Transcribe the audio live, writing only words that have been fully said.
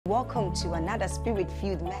Welcome to another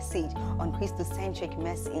spirit-filled message on Christocentric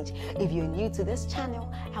Message. If you're new to this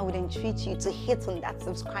channel, I would entreat you to hit on that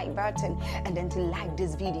subscribe button and then to like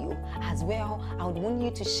this video. As well, I would want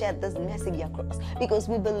you to share this message across, because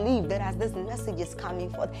we believe that as this message is coming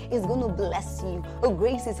forth, it's going to bless you.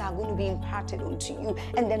 Graces are going to be imparted unto you,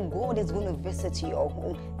 and then God is going to visit your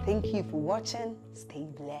home. Thank you for watching. Stay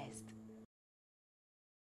blessed.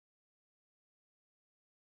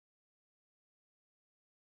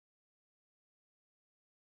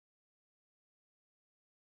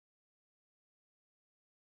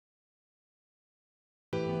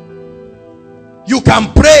 You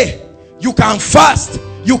can pray, you can fast,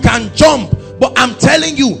 you can jump, but I'm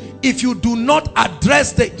telling you, if you do not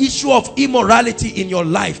address the issue of immorality in your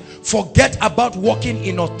life, forget about walking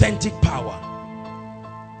in authentic power.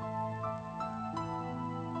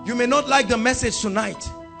 You may not like the message tonight,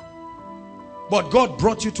 but God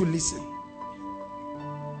brought you to listen.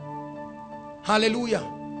 Hallelujah.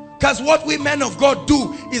 Because what we men of God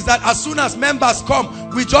do is that as soon as members come,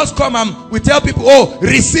 we just come and we tell people, oh,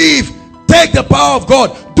 receive, take the power of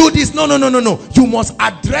God, do this. No. You must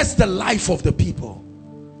address the life of the people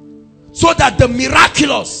so that the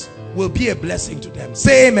miraculous will be a blessing to them.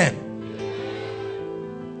 Say amen.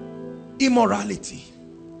 Immorality.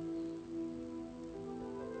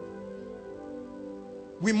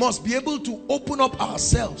 We must be able to open up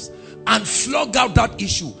ourselves and flog out that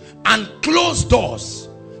issue and close doors.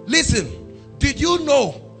 Listen, did you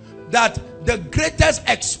know that the greatest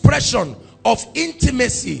expression of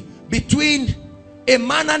intimacy between a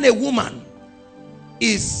man and a woman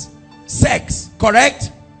is sex?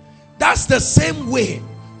 Correct? That's the same way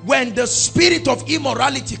when the spirit of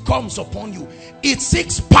immorality comes upon you, it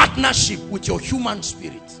seeks partnership with your human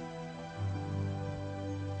spirit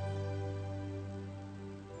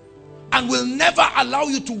and will never allow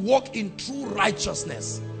you to walk in true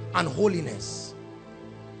righteousness and holiness.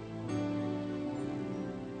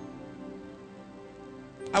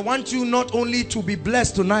 I want you not only to be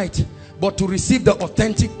blessed tonight, but to receive the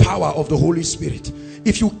authentic power of the Holy Spirit.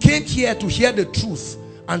 If you came here to hear the truth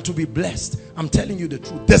and to be blessed, I'm telling you the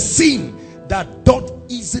truth. The sin that doth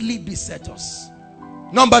easily beset us.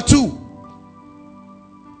 Number 2,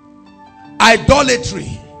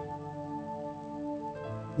 idolatry.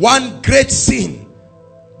 One great sin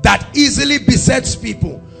that easily besets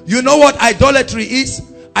people. You know what idolatry is?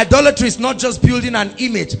 Idolatry is not just building an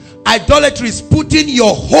image. Idolatry is putting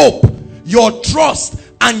your hope, your trust,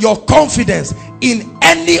 and your confidence in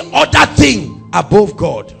any other thing above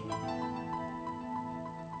God.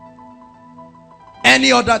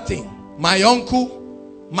 Any other thing. My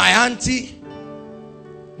uncle, my auntie,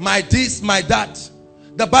 my this, my that.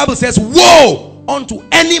 The Bible says, woe unto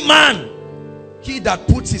any man, he that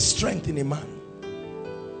puts his strength in a man.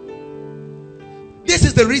 This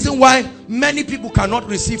is the reason why many people cannot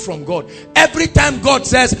receive from God. Every time God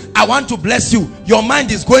says, I want to bless you, your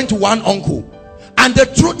mind is going to one uncle. And the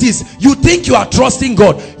truth is, you think you are trusting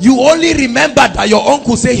God. You only remember that your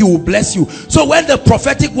uncle said he will bless you. So when the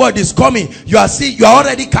prophetic word is coming, you are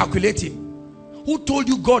already calculating. Who told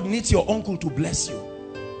you God needs your uncle to bless you?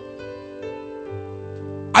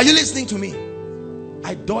 Are you listening to me?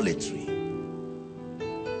 Idolatry.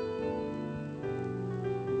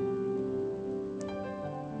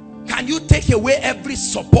 Can you take away every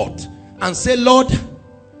support and say, Lord,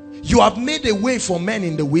 you have made a way for men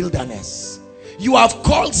in the wilderness. You have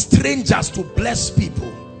called strangers to bless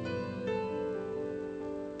people.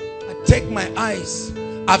 I take my eyes.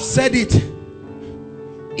 I've said it.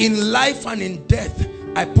 In life and in death,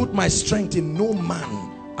 I put my strength in no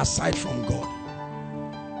man aside from God.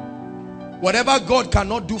 Whatever God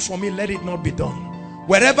cannot do for me, let it not be done.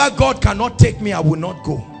 Wherever God cannot take me, I will not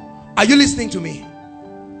go. Are you listening to me?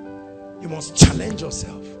 You must challenge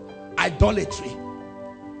yourself. Idolatry.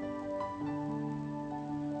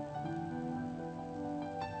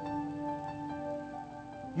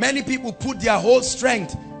 Many people put their whole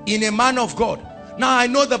strength in a man of God. Now I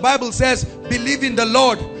know the Bible says, believe in the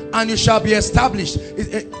Lord and you shall be established.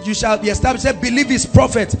 You shall be established. Say, believe his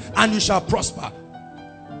prophets and you shall prosper.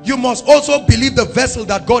 You must also believe the vessel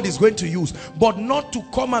that God is going to use, but not to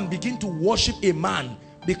come and begin to worship a man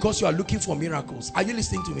because you are looking for miracles. Are you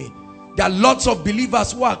listening to me? There are lots of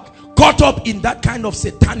believers who are caught up in that kind of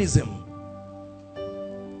satanism.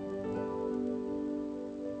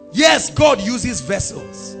 Yes, God uses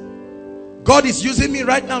vessels. God is using me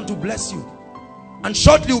right now to bless you. And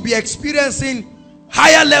shortly we'll be experiencing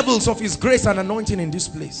higher levels of his grace and anointing in this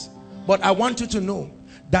place. But I want you to know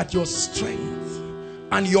that your strength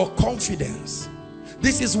and your confidence,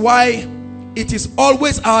 this is why it is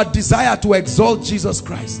always our desire to exalt Jesus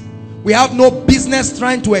Christ. We have no business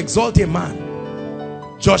trying to exalt a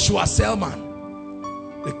man. Joshua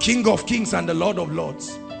Selman, the King of Kings and the Lord of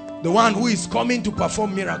Lords, the one who is coming to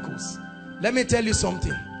perform miracles. Let me tell you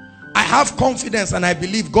something. I have confidence and I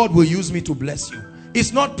believe God will use me to bless you.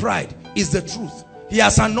 It's not pride, it's the truth. He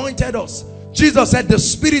has anointed us. Jesus said, the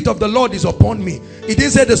Spirit of the Lord is upon me. He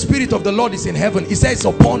didn't say the Spirit of the Lord is in heaven. He said it's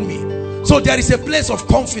upon me. So there is a place of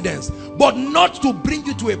confidence, but not to bring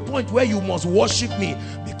you to a point where you must worship me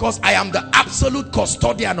because I am the absolute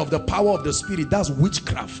custodian of the power of the Spirit. That's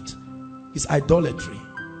witchcraft. It's idolatry.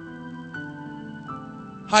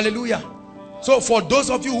 Hallelujah. So for those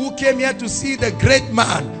of you who came here to see the great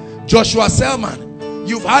man, Joshua Selman,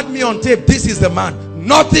 you've had me on tape. This is the man.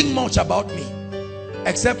 Nothing much about me,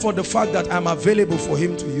 except for the fact that I'm available for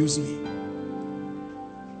him to use me.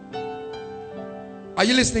 Are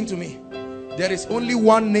you listening to me? There is only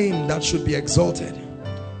one name that should be exalted.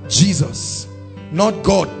 Jesus. Not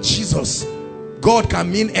God. Jesus. God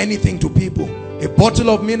can mean anything to people. A bottle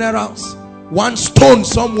of minerals, one stone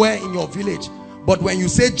somewhere in your village. But when you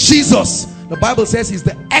say Jesus, the Bible says he's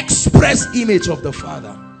the express image of the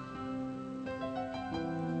Father.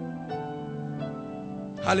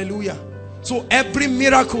 Hallelujah. So every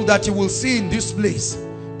miracle that you will see in this place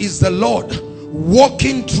is the Lord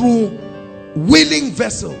walking through willing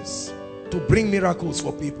vessels to bring miracles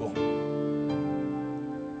for people.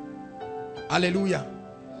 Hallelujah.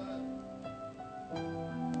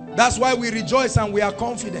 That's why we rejoice and we are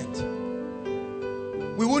confident.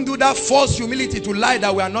 We won't do that false humility to lie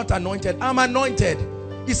that we are not anointed. I'm anointed.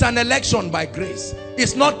 It's an election by grace.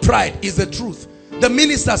 It's not pride, it's the truth. The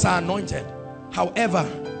ministers are anointed. However,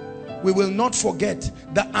 we will not forget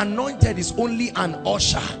the anointed is only an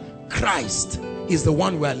usher. Christ is the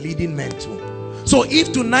one we are leading men to. So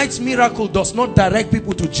if tonight's miracle does not direct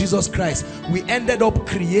people to Jesus Christ, we ended up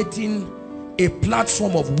creating a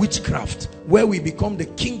platform of witchcraft where we become the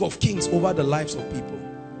King of Kings over the lives of people.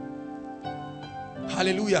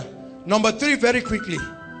 Hallelujah. Number 3, very quickly.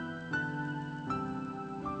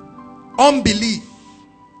 Unbelief.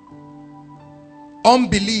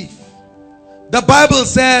 Unbelief. The Bible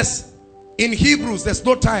says in Hebrews, there's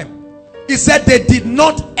no time, it said they did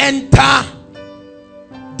not enter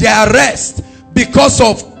their rest because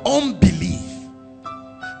of unbelief.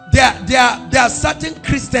 There are certain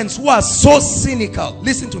Christians who are so cynical.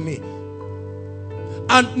 Listen to me.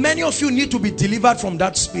 And many of you need to be delivered from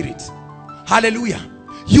that spirit. Hallelujah.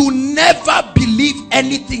 You never believe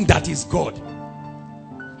anything that is God.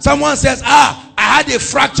 Someone says, I had a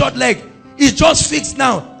fractured leg. It's just fixed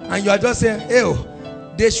now. And you are just saying, hey,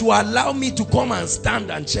 they should allow me to come and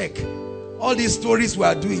stand and check. All these stories we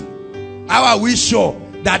are doing. How are we sure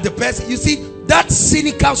that the person, you see, that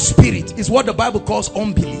cynical spirit is what the Bible calls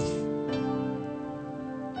unbelief.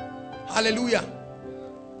 Hallelujah.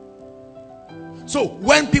 So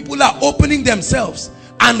when people are opening themselves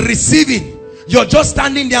and receiving, you're just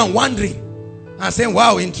standing there and wondering and saying,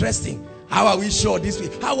 wow, interesting. How are we sure this way?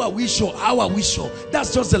 How are we sure? How are we sure?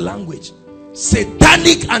 That's just the language.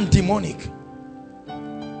 Satanic and demonic.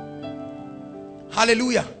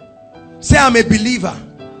 Hallelujah. Say, I'm a believer.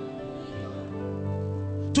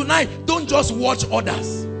 Tonight, don't just watch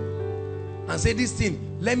others and say this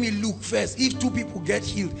thing, let me look first. If 2 people get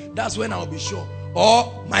healed, that's when I'll be sure.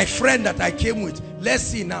 Or my friend that I came with, let's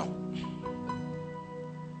see now.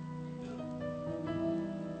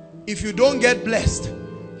 If you don't get blessed,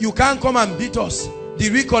 you can't come and beat us.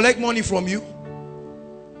 Did we collect money from you?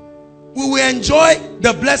 We will enjoy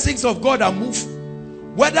the blessings of God and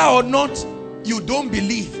move. Whether or not you don't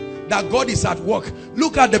believe that God is at work,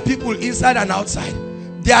 look at the people inside and outside.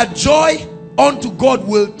 Their joy unto God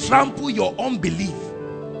will trample your unbelief.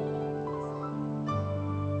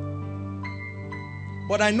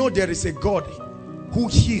 But I know there is a God who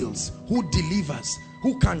heals, who delivers,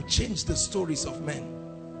 who can change the stories of men.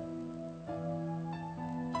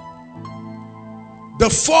 The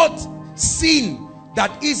 4th sin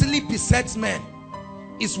that easily besets men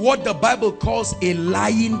is what the Bible calls a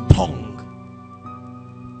lying tongue.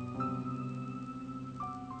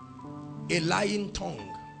 A lying tongue.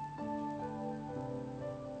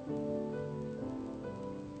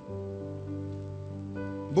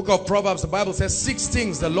 Book of Proverbs, the Bible says 6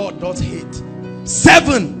 things the Lord does hate,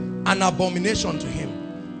 7 an abomination to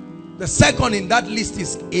him. The second in that list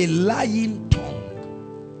is a lying tongue.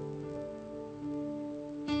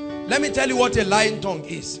 Let me tell you what a lying tongue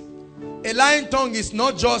is. A lying tongue is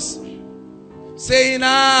not just saying,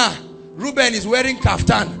 Reuben is wearing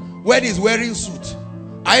kaftan when he's wearing suit.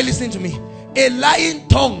 Are you listening to me? A lying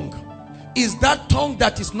tongue is that tongue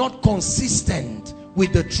that is not consistent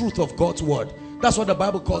with the truth of God's word. That's what the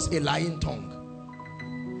Bible calls a lying tongue.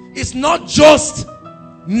 It's not just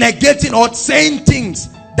negating or saying things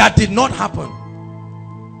that did not happen.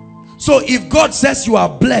 So if God says you are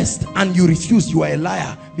blessed and you refuse, you are a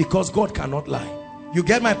liar, because God cannot lie. You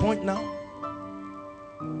get my point now?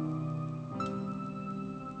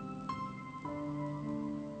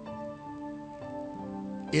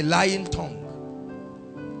 A lying tongue.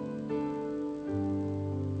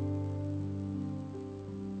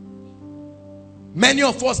 Many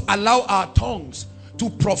of us allow our tongues to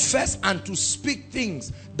profess and to speak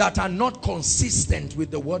things that are not consistent with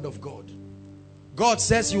the word of God. God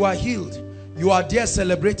says you are healed. You are there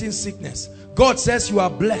celebrating sickness. God says you are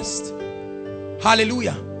blessed.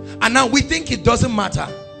 Hallelujah. And now we think it doesn't matter.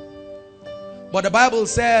 But the Bible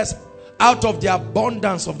says, out of the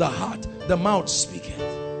abundance of the heart, the mouth speaketh.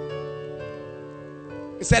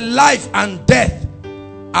 It said life and death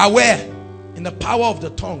are where? In the power of the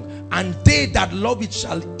tongue. And they that love it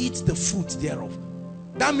shall eat the fruit thereof.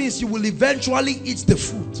 That means you will eventually eat the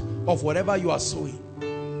fruit of whatever you are sowing.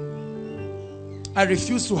 I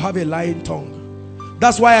refuse to have a lying tongue.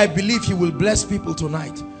 That's why I believe he will bless people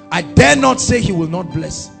tonight. I dare not say he will not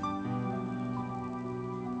bless.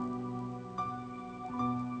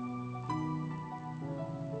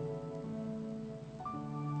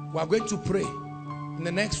 We are going to pray in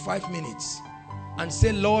the next 5 minutes and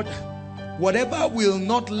say, Lord, whatever will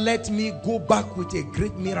not let me go back with a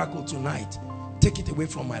great miracle tonight, take it away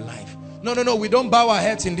from my life. No, we don't bow our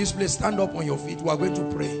heads in this place. Stand up on your feet. We are going to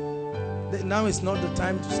pray. Now is not the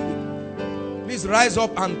time to sleep. Please rise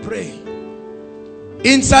up and pray.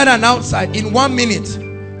 Inside and outside, in 1 minute,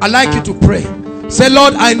 I'd like you to pray. Say,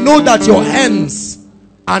 Lord, I know that your hands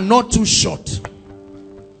are not too short.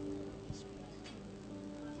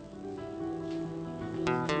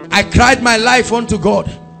 I cried my life unto God.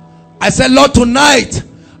 I said, Lord, tonight,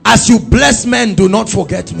 as you bless men, do not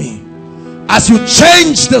forget me. As you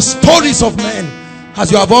change the stories of men,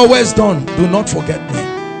 as you have always done, do not forget me.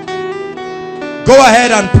 Go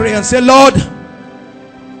ahead and pray and say, Lord,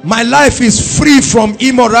 my life is free from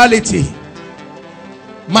immorality.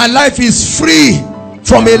 My life is free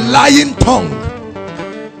from a lying tongue.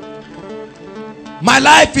 My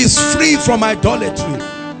life is free from idolatry.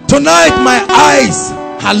 Tonight my eyes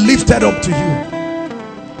are lifted up to you.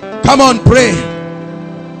 Come on, pray.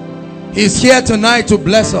 He's here tonight to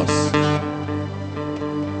bless us.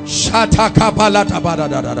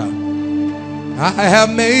 I have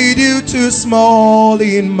made you too small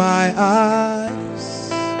in my eyes,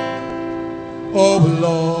 oh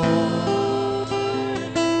Lord.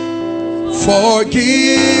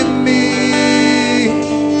 Forgive me,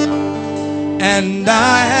 and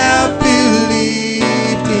I have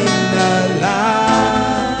believed in a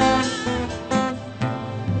lie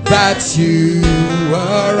that you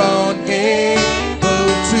were unable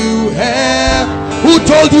to help. Who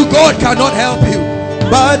told you God cannot help you?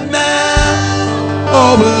 But now,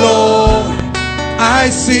 oh Lord, I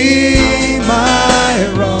see my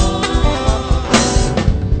wrong.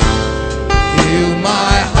 Heal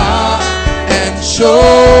my heart and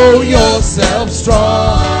show yourself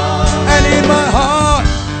strong. And in my heart,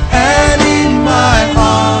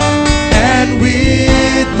 and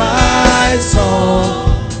with my soul,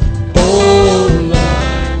 oh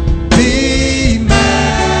Lord, be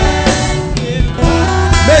magnified.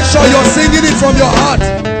 Make sure you're singing it from your heart,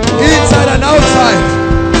 inside and outside.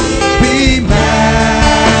 Be magnified.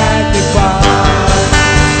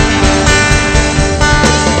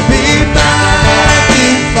 Be magnified,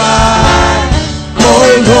 oh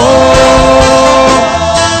Lord.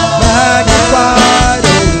 Magnified, oh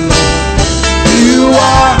Lord. You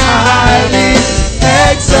are highly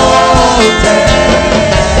exalted,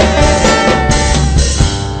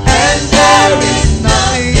 and there is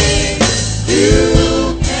nothing you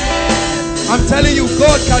can. I'm telling you,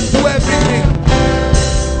 God can do everything.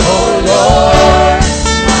 Oh Lord,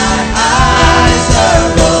 my eyes are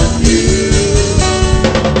on you.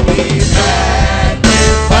 Be magnified,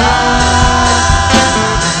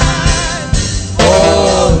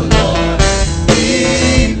 oh Lord, be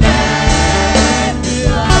magnified.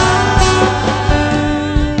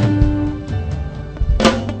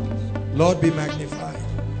 Lord, be magnified.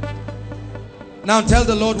 Now tell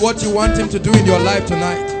the Lord what you want him to do in your life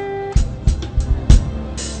tonight.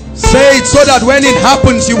 Say it so that when it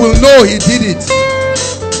happens, you will know he did it.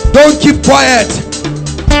 Don't keep quiet.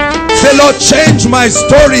 Say, Lord, change my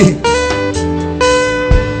story.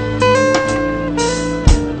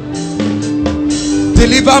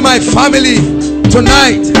 Deliver my family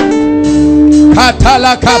tonight.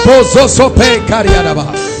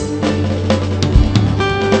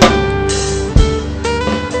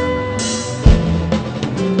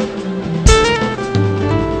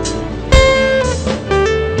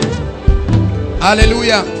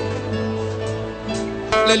 Hallelujah.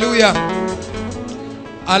 Hallelujah.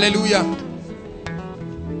 Hallelujah.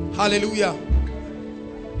 Hallelujah.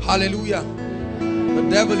 Hallelujah. The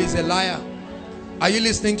devil is a liar. Are you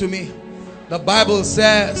listening to me? The Bible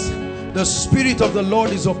says the Spirit of the Lord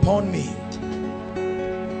is upon me.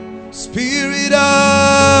 Spirit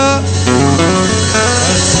of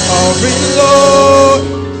the sovereign Lord,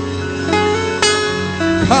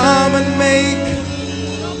 come and make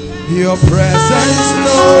your presence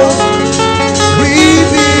known.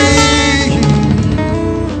 Reveal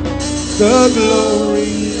the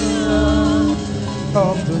glory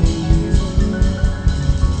of the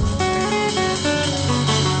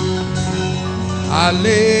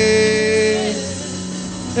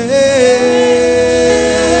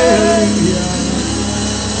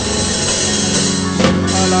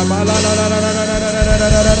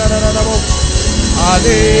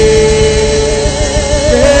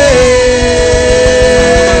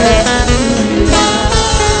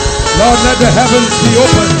Lord, let the heavens be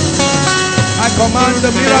open. I command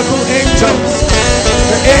the miracle angels,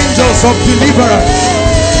 the angels of deliverance,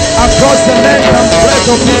 across the length and breadth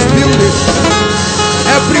of this building.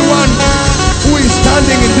 Everyone who is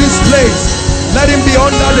standing in this place, let him be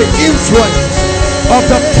under the influence of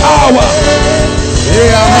the power.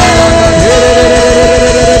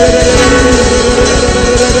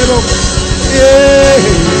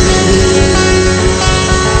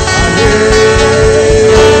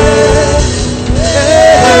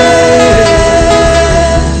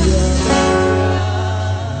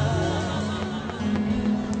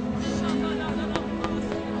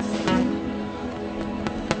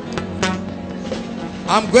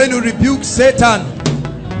 I'm going to rebuke Satan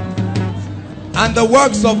and the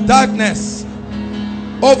works of darkness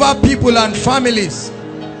over people and families.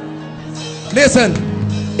 Listen,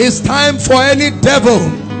 it's time for any devil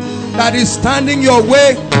that is standing your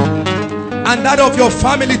way and that of your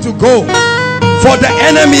family to go. For the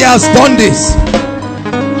enemy has done this,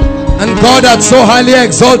 and God had so highly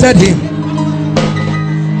exalted him.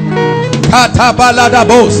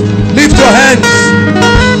 Lift your hands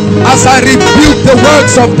as I rebuke the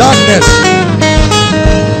works of darkness.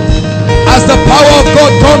 As the power of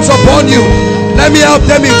God comes upon you, let me help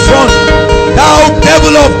them in front. Thou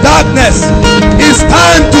devil of darkness, it's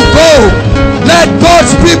time to go. Let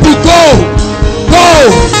God's people go. Go,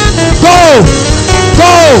 go,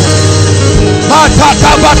 go.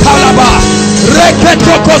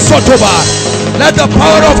 Let the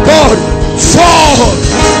power of God fall,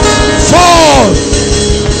 fall.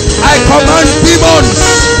 I command demons,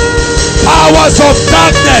 powers of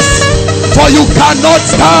darkness, for you cannot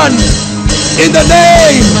stand in the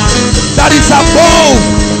name that is above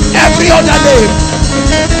every other name.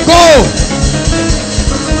 Go.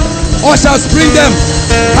 Ushers, bring them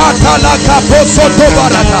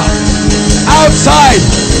outside.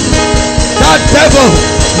 That devil,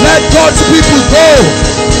 let God's people go.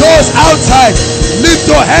 Those outside, lift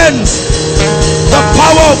your hands. The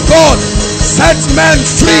power of God sets men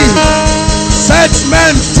free, sets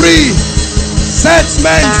men free, sets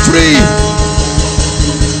men free.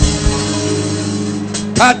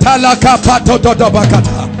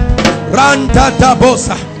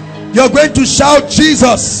 You're going to shout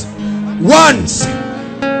Jesus once,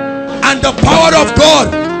 and the power of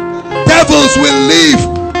God, devils will leave.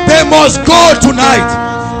 They must go tonight.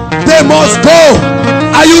 They must go.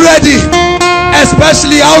 Are you ready?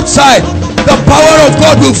 Especially outside, the power of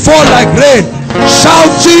God will fall like rain.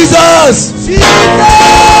 Shout Jesus!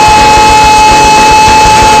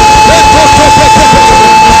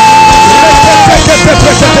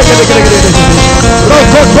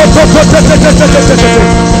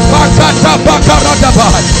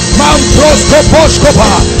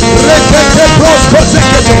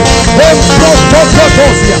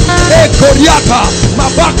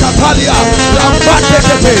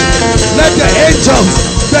 Let the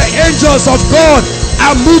angels of God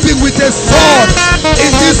are moving with a sword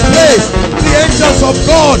in this place. The angels of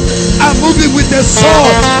God are moving with a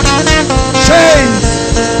sword. Chains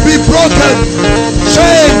be broken.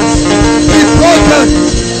 Chains be broken.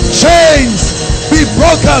 Chains be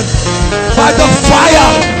broken by the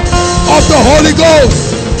fire of the Holy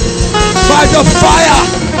Ghost. By the fire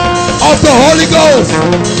of the Holy Ghost.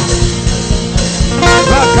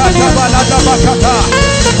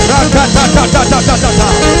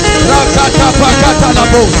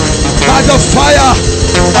 By the fire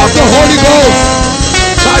of the Holy Ghost.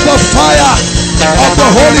 By the fire of the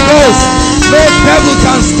Holy Ghost. No devil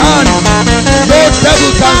can stand. No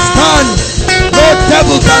devil can stand. No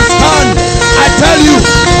devil can stand. I tell you,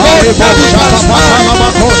 no devil can stand.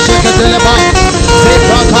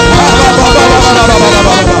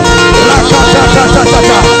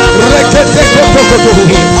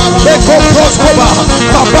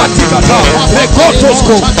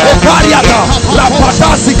 Roko, Opariata,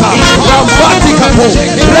 Rapatasika, Rambatika,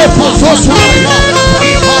 Repososu.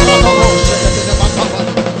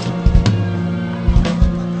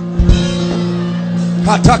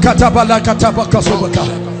 Katakataba kataba kasobaka.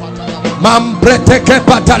 Mambreteke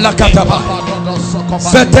patala kataba.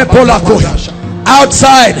 Sete polako.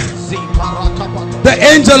 Outside, the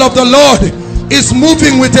angel of the Lord is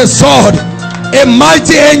moving with a sword. A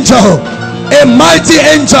mighty angel, a mighty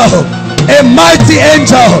angel, a mighty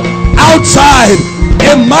angel. Outside,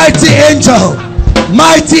 a mighty angel,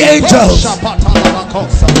 mighty angels,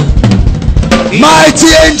 mighty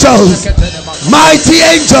angels, mighty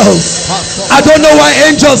angels. I don't know why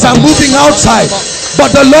angels are moving outside,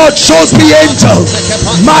 but the Lord shows me angels,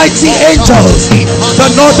 mighty angels, the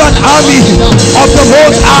northern army of the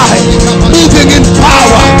Most High, moving in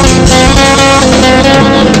power.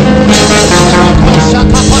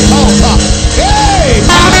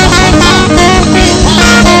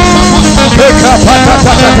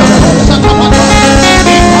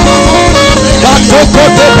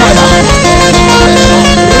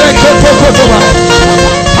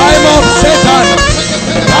 Time up, Satan.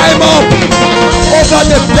 Time up over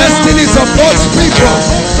the destinies of God's people.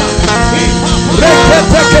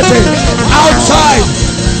 Outside,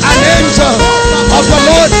 an angel of the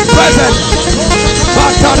Lord's presence.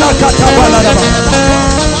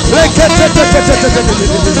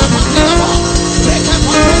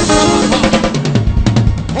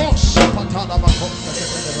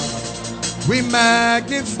 We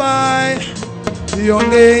magnify your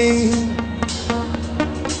name.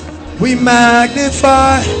 We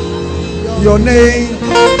magnify your name.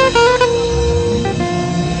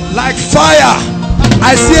 Like fire,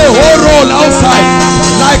 I see a whole roll outside.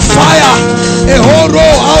 Like fire, a whole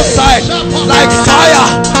roll outside. Like fire,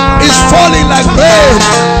 is falling like rain.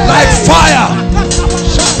 Like fire.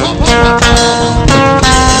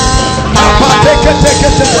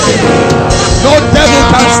 No devil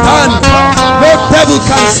can stand. No devil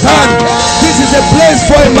can stand. This is a place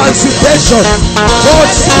for emancipation.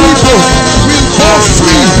 God's people will go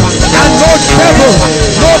free, and no devil,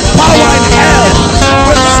 no power in hell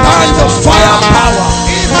will stand the fire power.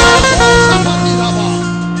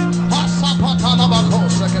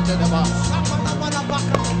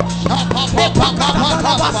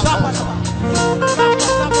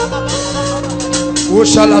 Who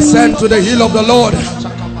shall ascend to the hill of the Lord,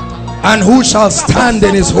 and who shall stand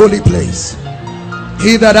in his holy place?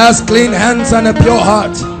 He that has clean hands and a pure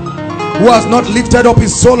heart, who has not lifted up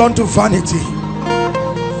his soul unto vanity.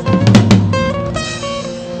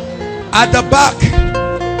 At the back,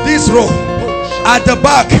 this row, at the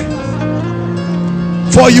back,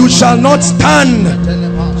 for you shall not stand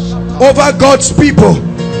over God's people.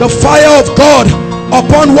 The fire of God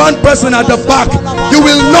upon one person at the back, you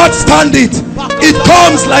will not stand it. It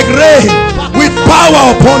comes like rain with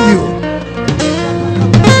power upon you.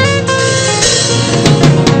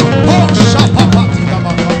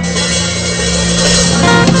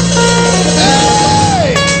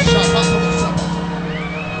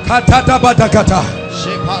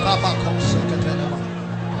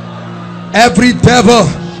 Every devil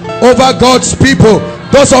over God's people,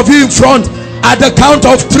 those of you in front, at the count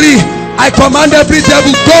of 3, I command every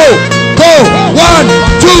devil, go, go. 1,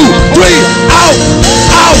 2, 3, out,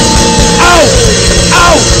 out, out,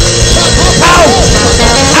 out, out, out.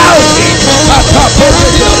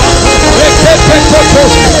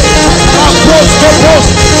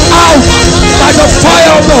 Out by the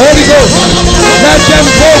fire of the Holy Ghost. Let them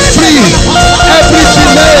go free. Every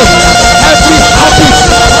delay, every habit,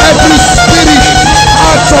 every spirit,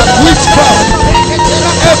 acts of witchcraft,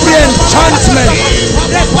 every enchantment.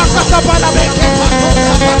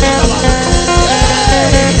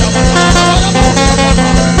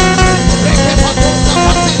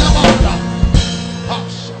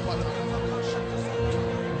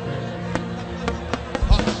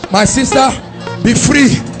 My sister, be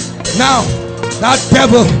free now. That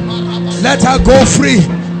devil, let her go free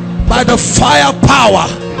by the fire power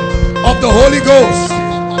of the Holy Ghost.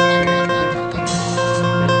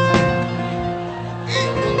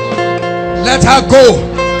 Let her go,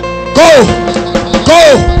 go,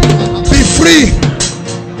 go, be free.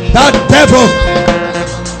 That devil,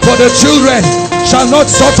 for the children shall not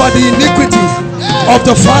suffer the iniquity of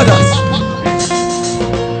the fathers.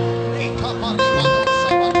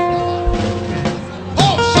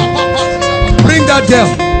 Bring that girl.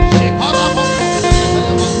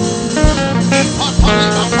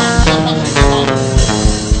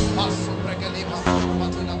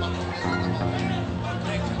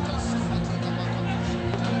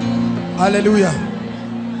 Hallelujah.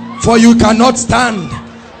 For you cannot stand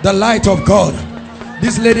the light of God.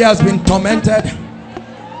 This lady has been tormented.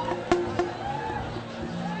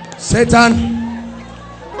 Satan,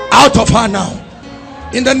 out of her now.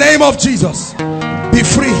 In the name of Jesus, be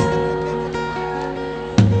free.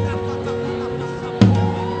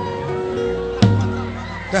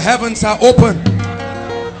 The heavens are open.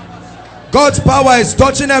 God's power is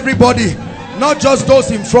touching everybody, not just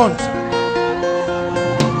those in front.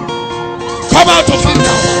 Come out of him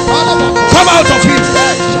now. Come out of him.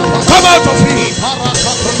 Come out of him.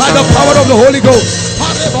 By the power of the Holy Ghost.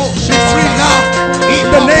 Be free now. In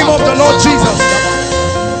the name of the Lord Jesus.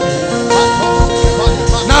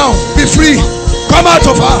 Now be free. Come out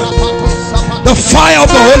of her. The fire of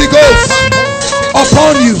the Holy Ghost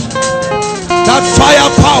upon you. That fire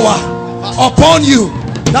power upon you.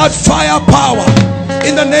 That fire power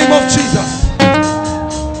in the name of Jesus.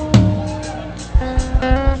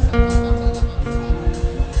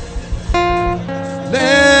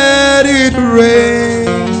 Let it rain.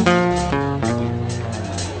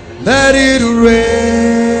 Let it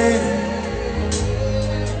rain.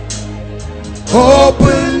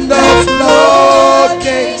 Open the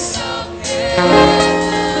floodgates.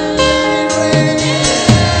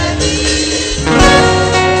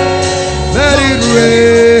 Let it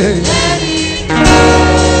rain.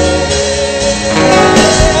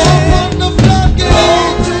 Open the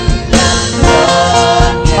floodgates.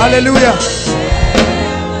 Hallelujah.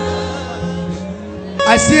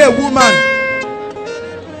 I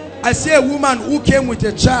see a woman who came with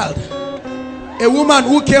a child. A woman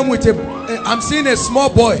who came with I'm seeing a small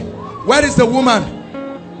boy. Where is the woman?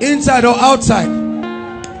 Inside or outside?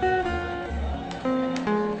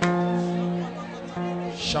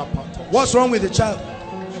 What's wrong with the child?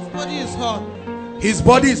 His body is hot. His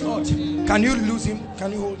body is hot. Can you lose him?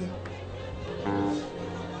 Can you hold him?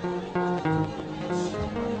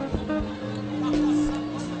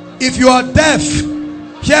 If you are deaf,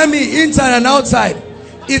 hear me inside and outside.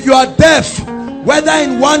 If you are deaf, whether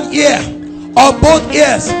in one ear or both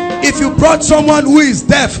ears, if you brought someone who is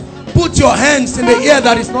deaf, put your hands in the ear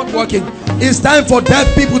that is not working. It's time for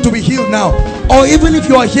deaf people to be healed now. Or even if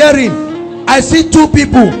you are hearing, I see two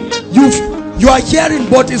people. You are hearing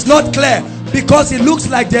but it's not clear because it looks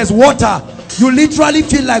like there's water. You literally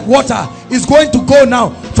feel like water is going to go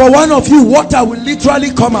now. For one of you, water will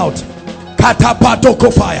literally come out.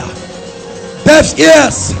 Katapatokopaya. Deaf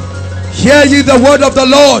ears, hear ye the word of the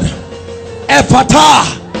Lord. Ephata,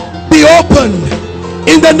 be opened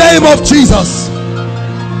in the name of Jesus.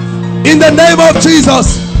 In the name of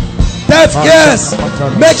Jesus. Deaf ears,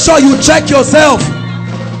 make sure you check yourself.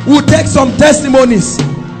 We'll take some testimonies.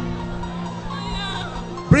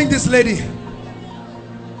 Bring this lady.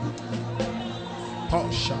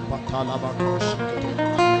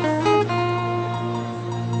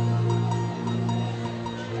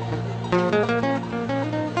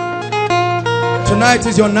 Tonight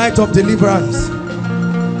is your night of deliverance.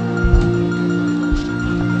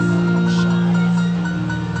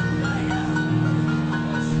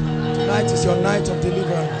 Tonight is your night of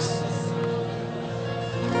deliverance.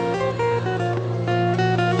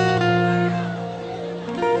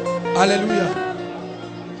 Hallelujah.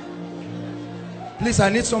 Please, I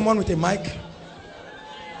need someone with a mic.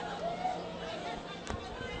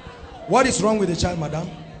 What is wrong with the child, madam?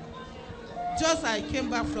 Just I came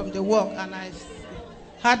back from the work and I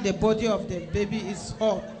had the body of the baby is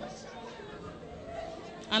hot.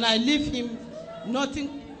 And I leave him,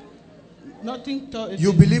 nothing.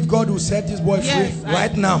 You believe God will set this boy free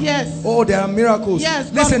right now? Yes. Oh, there are miracles.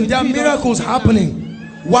 Yes. Listen, there are miracles happening.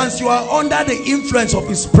 Once you are under the influence of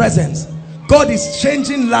his presence, God is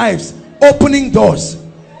changing lives, opening doors.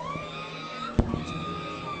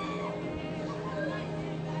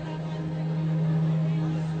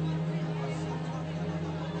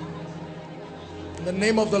 In the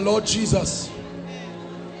name of the Lord Jesus,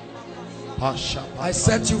 I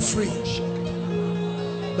set you free.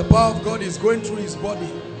 The power of God is going through his body.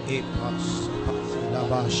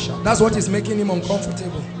 That's what is making him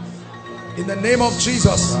uncomfortable. In the name of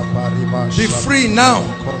Jesus, be free now.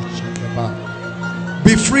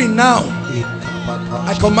 Be free now.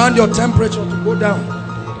 I command your temperature to go down.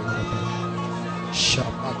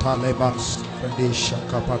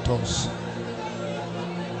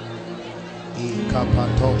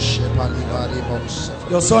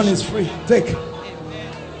 Your son is free. Take. In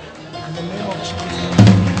the name of Jesus.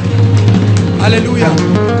 Hallelujah.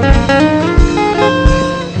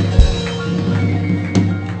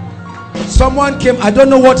 Someone came. I don't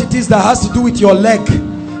know what it is that has to do with your leg.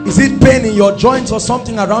 Is it pain in your joints or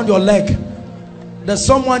something around your leg? There's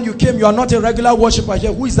someone you came. You are not a regular worshiper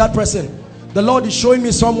here. Who is that person? The Lord is showing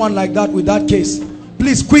me someone like that with that case.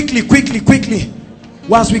 Please, quickly.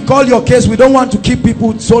 Once we call your case, we don't want to keep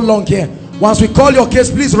people so long here. Once we call your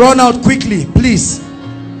case, please run out quickly, please.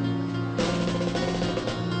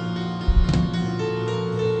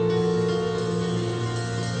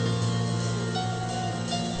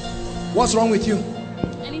 What's wrong with you?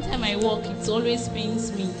 Anytime I walk, it always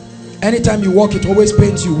pains me. Anytime you walk, it always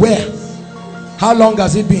pains you. Where? How long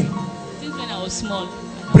has it been? Since when I was small.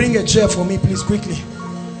 Bring a chair for me, please, quickly.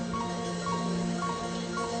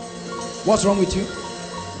 What's wrong with you?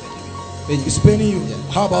 It's paining you. Yeah.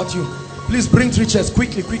 How about you? Please bring 3 chairs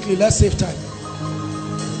quickly, quickly. Let's save time.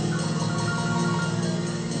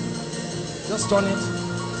 Just turn it.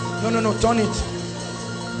 No, turn it.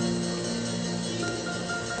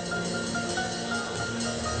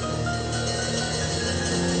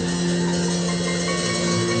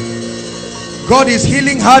 God is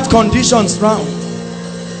healing heart conditions now.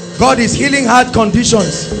 God is healing heart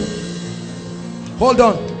conditions. Hold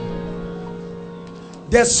on.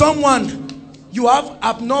 There's someone, you have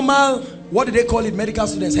abnormal, what do they call it, medical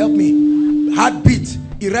students, help me, heartbeat,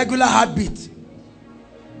 irregular heartbeat.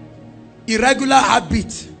 Irregular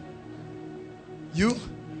heartbeat. You?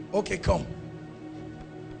 Okay, come.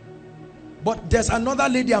 But there's another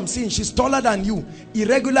lady I'm seeing, she's taller than you.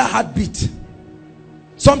 Irregular heartbeat.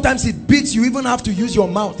 Sometimes it beats, you even have to use your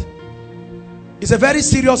mouth. It's a very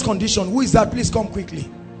serious condition. Who is that? Please come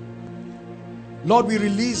quickly. Lord, we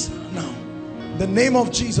release now the name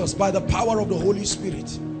of Jesus by the power of the Holy Spirit.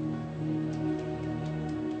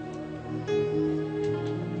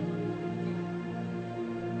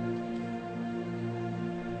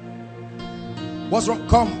 What's wrong?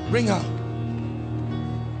 Come, bring her.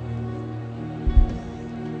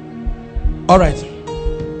 All right.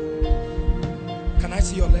 Can I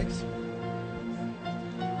see your legs?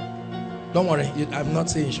 Don't worry, I'm not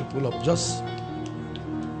saying you should pull up. Just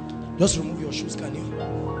remove your shoes, can you?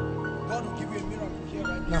 God will give you a miracle here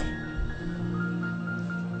right now.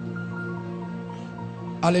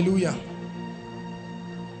 Hallelujah.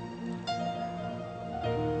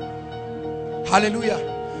 Hallelujah.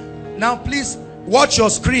 Now please watch your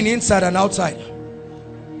screen inside and outside.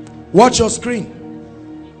 Watch your screen.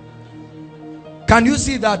 Can you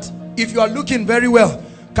see that? If you are looking very well,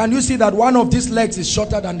 can you see that one of these legs is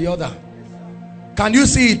shorter than the other? Can you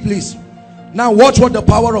see it, please? Now watch what the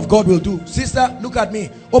power of God will do. Sister, look at me.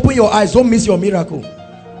 Open your eyes. Don't miss your miracle.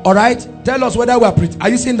 All right? Tell us whether we are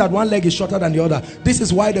you seeing that one leg is shorter than the other? This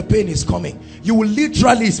is why the pain is coming. You will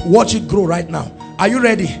literally watch it grow right now. Are you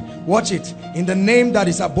ready? Watch it. In the name that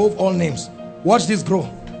is above all names. Watch this grow.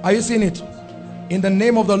 Are you seeing it? In the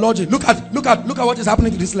name of the Lord Jesus. Look at what is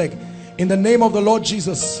happening to this leg. In the name of the Lord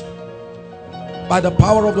Jesus. By the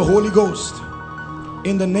power of the Holy Ghost.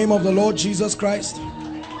 In the name of the Lord Jesus Christ.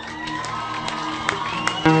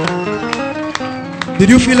 Did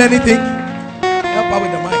you feel anything? Help her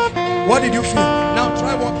with the mic. What did you feel? Now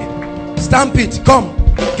try walking. Stamp it. Come.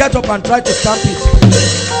 Get up and try to stamp it.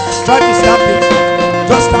 Try to stamp it.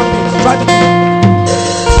 Just stamp it. Try to.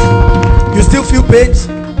 You still feel pains?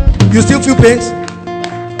 You still feel pains?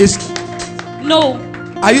 No.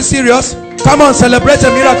 Are you serious? Come on, celebrate a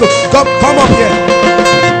miracle. Come up here.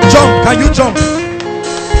 Jump. Can you jump?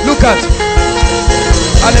 Look at.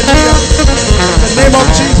 Hallelujah. In the name of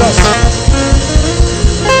Jesus.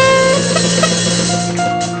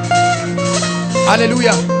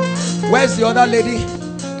 Hallelujah. Where's the other lady?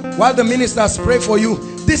 While the ministers pray for you,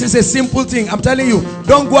 this is a simple thing. I'm telling you,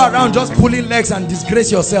 don't go around just pulling legs and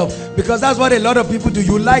disgrace yourself, because that's what a lot of people do.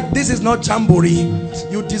 You like, this is not jamboree.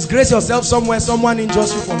 You disgrace yourself somewhere, someone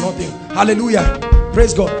injures you for nothing. Hallelujah.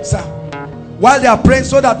 Praise God, sir. While they are praying,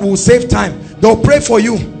 so that we will save time, they'll pray for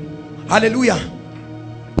you. Hallelujah.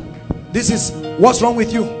 This is what's wrong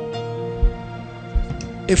with you.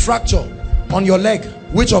 A fracture on your leg.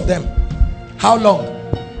 Which of them? How long?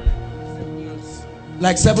 7 months.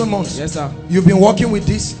 Like 7 months? Yes, sir. You've been walking with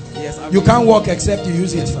this? Yes, you can't walk except you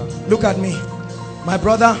use it. Yes, sir. Look at me. My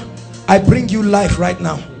brother, I bring you life right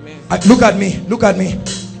now. Look at me. Look at me.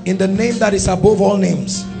 In the name that is above all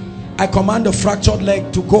names, I command the fractured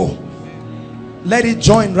leg to go. Let it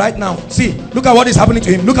join right now. See, look at what is happening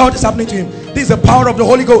to him. Look at what is happening to him. This is the power of the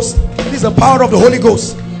Holy Ghost. This is the power of the Holy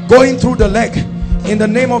Ghost going through the leg. In the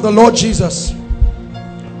name of the Lord Jesus.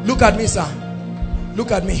 Look at me, sir. Look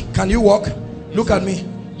at me. Can you walk? Look at me.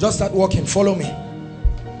 Just start walking. Follow me.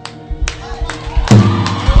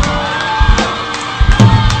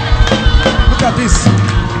 Look at this.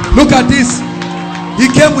 Look at this. He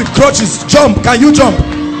came with crutches. Jump. Can you jump?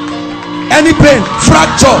 Any pain?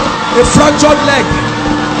 Fracture. A fractured leg.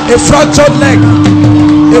 A fractured leg.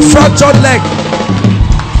 A fractured leg.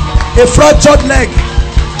 A fractured leg.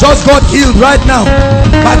 just got healed right now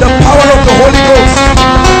by the power of the Holy Ghost.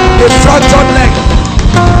 A fractured leg.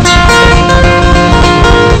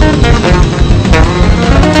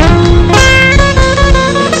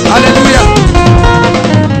 Hallelujah.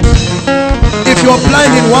 If you're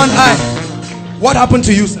blind in one eye, what happened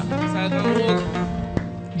to you, sir?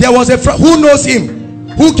 There was a friend. Who knows him?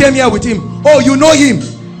 Who came here with him? Oh, you know him.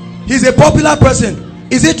 He's a popular person.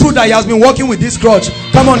 Is it true that he has been working with this crutch?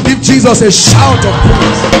 Come on, give Jesus a shout of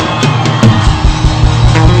praise.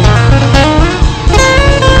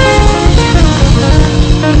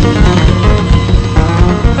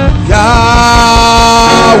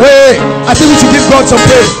 Yahweh. I think we should give God some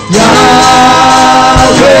praise. Yahweh.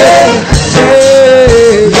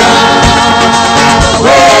 Hey,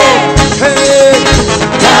 Yahweh. Hey,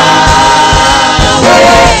 Yahweh.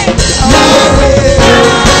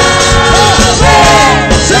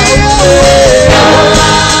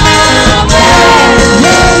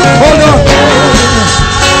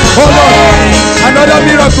 Hold on. Another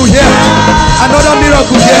miracle here. Another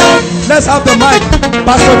miracle here. Let's have the mic.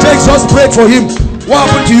 Pastor Jake just prayed for him. What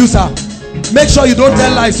happened to you, sir? Make sure you don't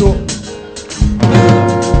tell lies. So,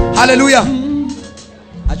 hallelujah.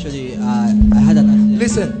 Actually, I had an accident.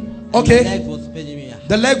 Listen, okay. The leg was paining me.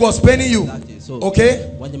 The leg was paining you. Exactly. So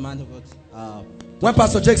okay. When the man got, when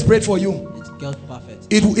Pastor Jake prayed for you, it got perfect.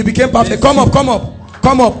 It became perfect. Come up, come up,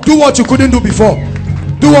 come up. Do what you couldn't do before.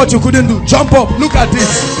 Do what you couldn't do. Jump up. Look at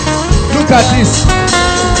this. Look at this.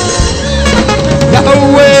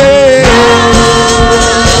 Yahweh.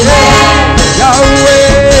 Yahweh.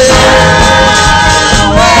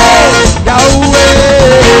 Yahweh.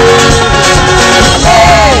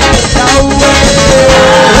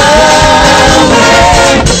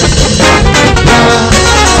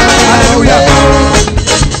 Hallelujah.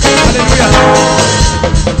 Hallelujah.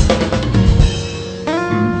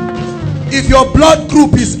 If your blood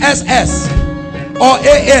group is SS or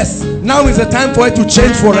AS, now is the time for it to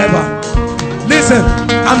change forever. Listen,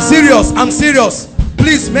 I'm serious. I'm serious.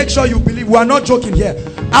 Please make sure you believe. We are not joking here.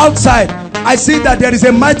 Outside, I see that there is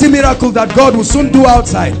a mighty miracle that God will soon do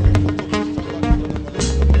outside.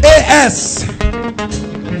 AS.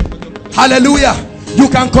 Hallelujah. You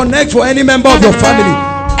can connect for any member of your family.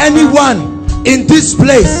 Anyone in this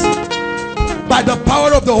place, by the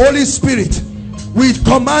power of the Holy Spirit, we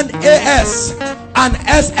command AS and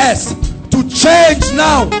SS to change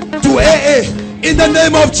now to AA in the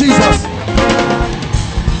name of Jesus.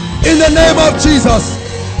 In the name of Jesus.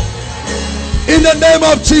 In the name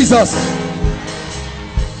of Jesus.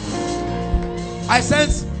 I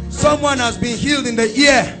sense someone has been healed in the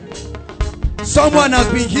ear. Someone has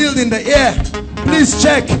been healed in the ear. Please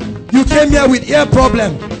check. You came here with ear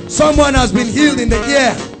problem. Someone has been healed in the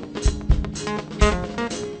ear.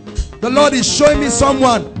 The Lord is showing me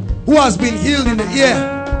someone who has been healed in the ear.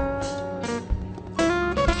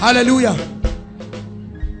 Hallelujah.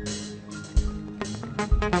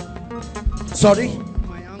 Sorry?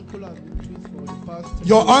 My uncle has been treated for the past.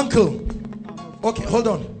 Your uncle? Okay, hold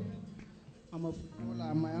on. I'm a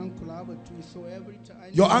footballer. My uncle have a twist, so every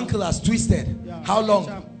time. Your uncle has twisted. Yeah, how long?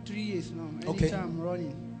 Anytime, 3 years now. Okay. Anytime I'm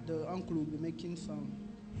running, the uncle will be making sound.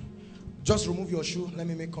 Just remove your shoe. Let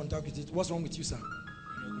me make contact with it. What's wrong with you, sir?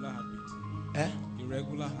 Irregular heartbeat. Eh?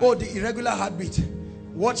 Irregular heartbeat. Oh, the irregular heartbeat.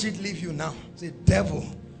 Watch it leave you now. Say, devil.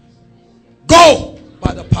 Go!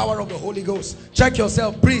 By the power of the Holy Ghost. Check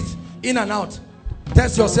yourself. Breathe in and out.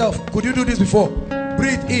 Test yourself. Could you do this before?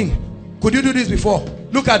 Breathe in. Could you do this before?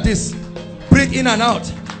 Look at this. Breathe in and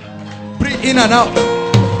out. Breathe in and out.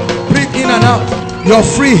 Breathe in and out. You're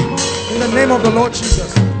free. In the name of the Lord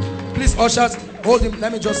Jesus. Please, ushers, hold him.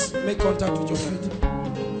 Let me just make contact with your feet.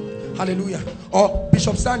 Hallelujah. Or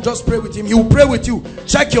Bishop Stan, just pray with him. He will pray with you.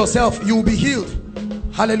 Check yourself. You will be healed.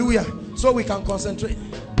 Hallelujah. So we can concentrate.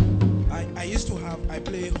 I used to have, I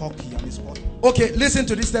play hockey. I'm a sportsman. Okay, listen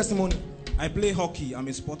to this testimony. I play hockey. I'm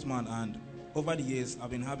a sportsman, and over the years, I've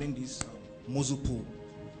been having this muzzle pull.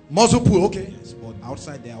 Muzzle pull, okay. Yes, but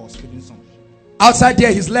outside there, I was feeling some. Outside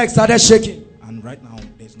there, his legs started shaking. And right now,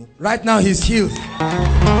 there's no. Right now, he's healed.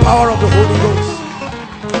 Power of the Holy Ghost.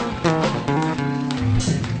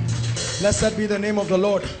 Blessed be the name of the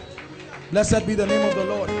Lord. Blessed be the name of the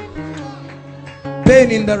Lord. Pain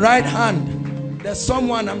in the right hand. There's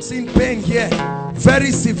someone, I'm seeing pain here.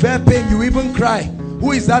 Very severe pain. You even cry.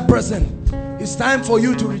 Who is that person? It's time for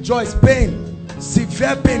you to rejoice. Pain.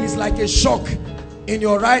 Severe pain is like a shock in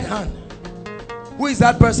your right hand. Who is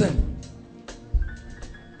that person?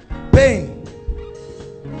 Pain.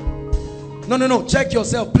 No. Check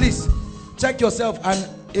yourself, please. Check yourself and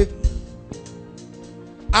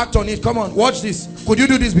act on it. Come on, watch this. Could you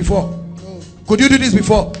do this before? Could you do this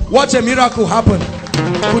before? Watch a miracle happen.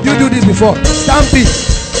 Could you do this before? Stamp it.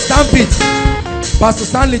 Stamp it. Pastor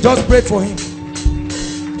Stanley just prayed for him.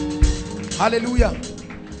 Hallelujah.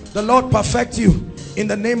 The Lord perfect you in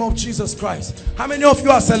the name of Jesus Christ. How many of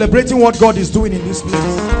you are celebrating what God is doing in this place?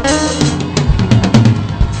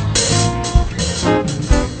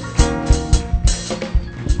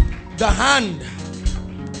 The hand.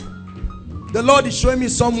 The Lord is showing me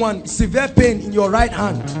someone, severe pain in your right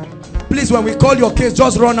hand. Please, when we call your case,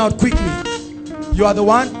 just run out quickly. You are the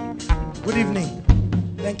one? Good evening.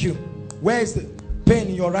 Thank you. Where is the pain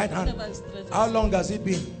in your right hand? How long has it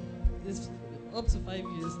been? It's up to 5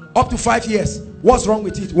 years now. Up to 5 years. What's wrong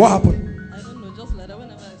with it? What happened? I don't know, just like that.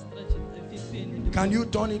 Whenever I stretch it, I feel pain in the Can you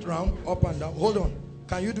turn it round, up and down? Hold on.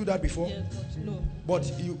 Can you do that before? Yes, but no.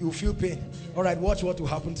 But you feel pain. All right, watch what will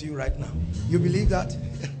happen to you right now. You believe that?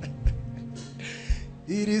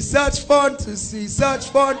 It is such fun to see, such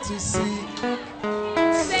fun to see.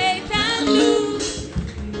 Satan lose.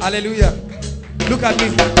 Hallelujah. Look at me.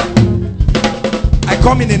 I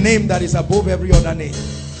come in a name that is above every other name.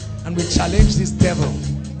 And we challenge this devil.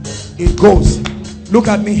 It goes. Look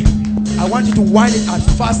at me. I want you to wind it as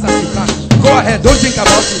fast as you can. Go ahead. Don't think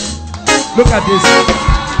about it. Look at this.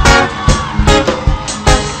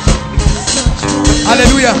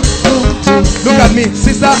 Hallelujah. Look at me.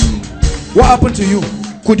 Sister, what happened to you?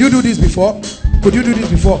 Could you do this before? Could you do this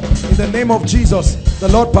before? In the name of Jesus, the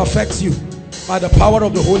Lord perfects you by the power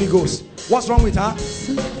of the Holy Ghost. What's wrong with her? I used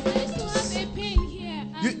to have a pain here.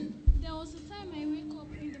 And there was a time I wake up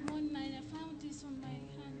in the morning and I found this on my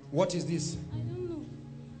hand. What is this? I don't know.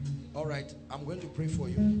 All right, I'm going to pray for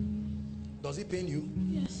you. Does it pain you?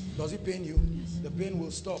 Yes. Does it pain you? Yes. The pain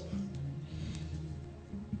will stop.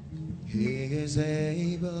 He is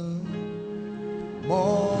able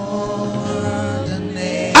more than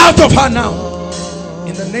able. Out of her now.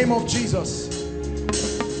 In the name of Jesus.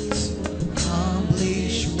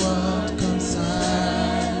 Accomplish what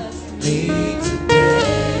concerns me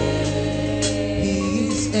today.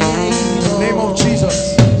 He's able. In the name of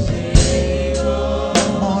Jesus.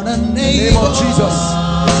 More than In the name of Jesus.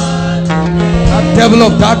 That devil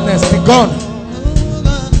of darkness be gone.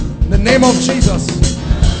 In the name of Jesus.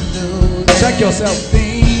 Check yourself.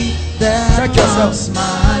 Check yourself.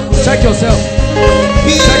 Check yourself.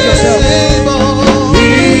 Check yourself.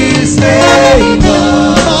 He's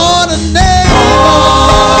able. More than able.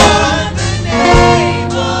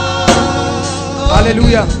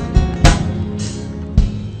 Hallelujah.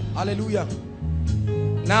 Hallelujah.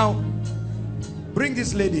 Now, bring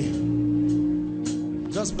this lady.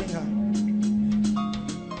 Just bring her.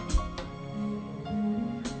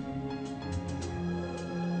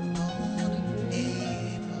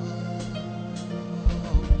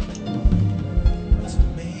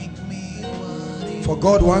 For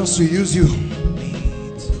God wants to use you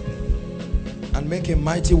and make a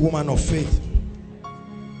mighty woman of faith.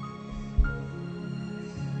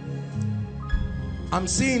 I'm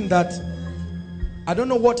seeing that, I don't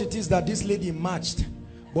know what it is that this lady matched,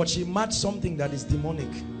 but she matched something that is demonic.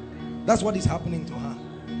 That's what is happening to her.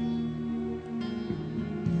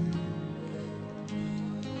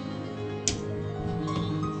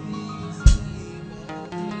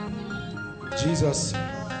 Jesus,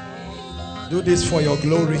 do this for your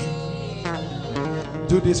glory.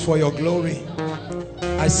 Do this for your glory.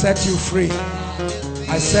 I set you free.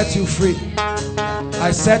 I set you free.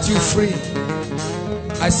 I set you free.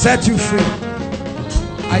 I set you free.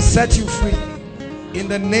 I set you free. In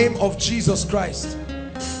the name of Jesus Christ,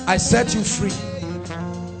 I set you free.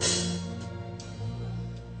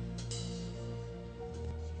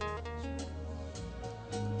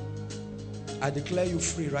 I declare you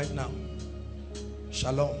free right now.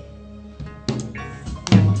 Shalom.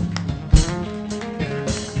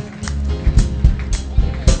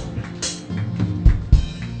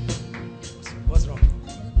 What's wrong?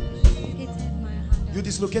 You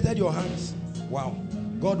dislocated your hands. Wow.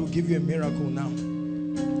 God will give you a miracle now.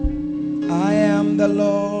 I am the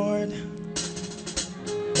Lord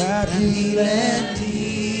that healeth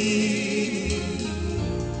thee.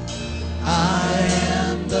 I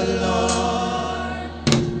am the Lord,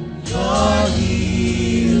 your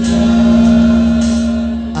healer.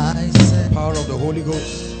 I send power of the Holy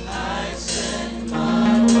Ghost. I send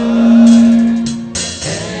my word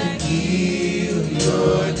and heal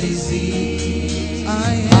your disease.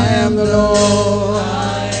 I am the Lord.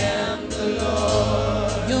 I am the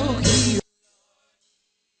Lord, your healer.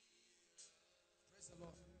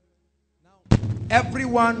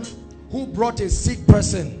 Everyone who brought a sick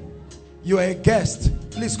person, you are a guest.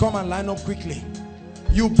 Please come and line up quickly.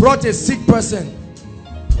 You brought a sick person.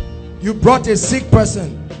 You brought a sick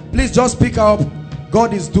person. Please just pick up.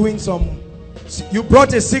 God is doing some You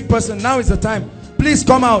brought a sick person. Now is the time. Please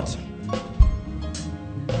come out.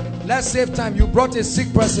 Let's save time. You brought a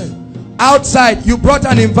sick person. Outside, you brought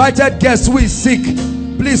an invited guest who is sick.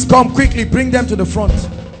 Please come quickly. Bring them to the front.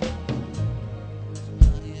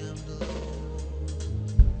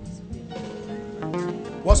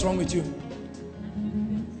 What's wrong with you?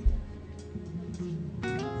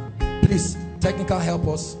 Please, technical, help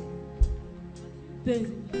us.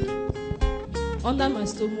 Pain. Under my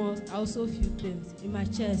stomach, I also feel pains. In my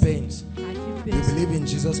chest, Pains. I feel You pains. believe in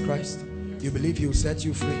Jesus Christ? You believe he will set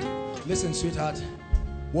you free? Listen, sweetheart.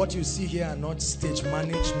 What you see here are not stage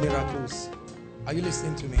managed miracles. Are you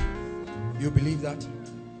listening to me? You believe that?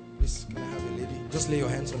 Please, can I have a lady? Just lay your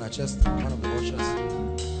hands on her chest. One of the ushers.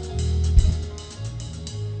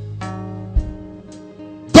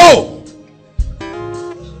 Go!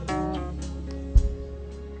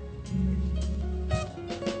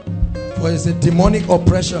 For it's a demonic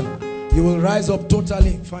oppression. You will rise up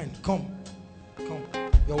totally. Fine. Come. Come.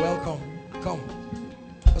 You're welcome. Come.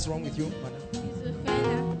 What's wrong with you, madam?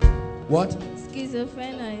 Schizophrenia. What?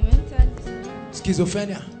 Schizophrenia. Mental disorder.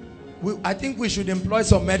 Schizophrenia. I think we should employ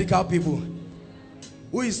some medical people.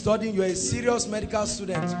 Who is studying? You are a serious medical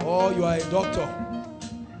student or you are a doctor?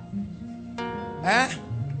 Eh?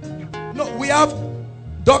 No, we have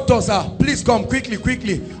doctors, sir. Please come quickly,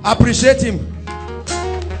 quickly. Appreciate him.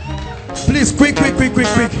 Please, quick.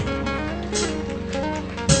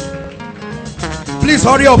 Please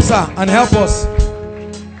hurry up, sir, and help us.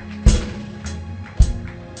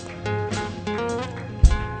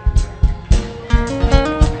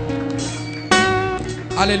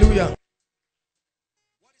 Hallelujah.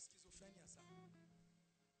 What is schizophrenia, sir?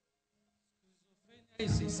 Schizophrenia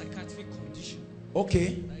is a psychiatric condition.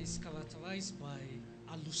 Okay. That is characterized by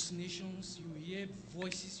hallucinations. You hear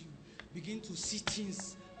voices. You begin to see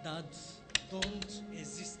things that don't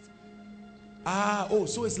exist.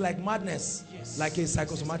 So it's like madness. Yes. Like a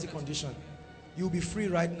psychosomatic condition. You'll be free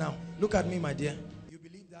right now. Look at me, my dear. You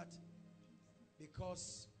believe that?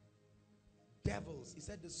 Because devils, he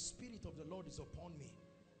said, the Spirit of the Lord is upon me.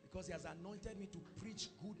 Because he has anointed me to preach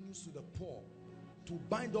good news to the poor, to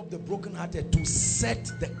bind up the brokenhearted, to set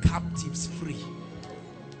the captives free.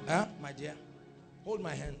 My dear, hold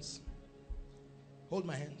my hands. Hold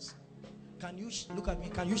my hands. Can you look at me?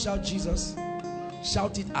 Can you shout Jesus?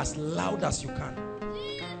 Shout it as loud as you can.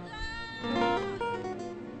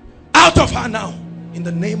 Out of her now, in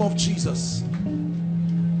the name of Jesus.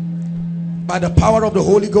 By the power of the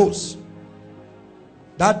Holy Ghost,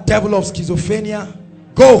 that devil of schizophrenia,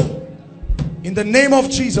 go in the name of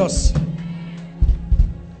Jesus.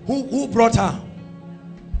 Who brought her?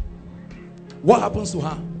 What happens to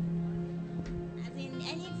her? As in,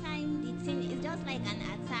 anytime the thing is just like an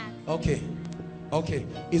attack. Okay,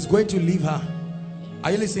 it's going to leave her.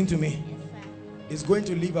 Are you listening to me? Yes, sir. It's going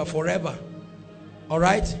to leave her forever. All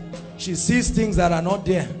right, she sees things that are not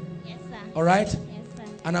there. Yes, sir. All right, yes, sir.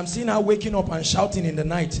 and I'm seeing her waking up and shouting in the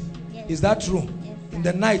night. Yes. Is that true? Yes, in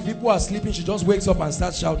the night, people are sleeping, she just wakes up and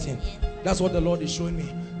starts shouting. Yes. That's what the Lord is showing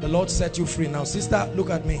me. The Lord set you free. Now, sister, look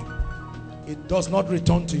at me. It does not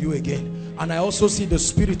return to you again. And I also see the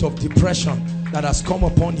spirit of depression that has come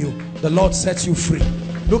upon you. The Lord sets you free.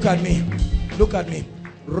 Look at me. Look at me.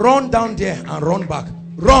 Run down there and run back.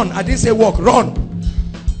 Run. I didn't say walk. Run.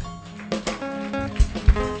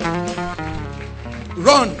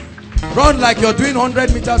 Run. Run like you're doing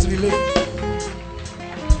 100 meters relay.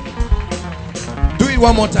 Do it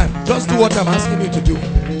one more time. Just do what I'm asking you to do.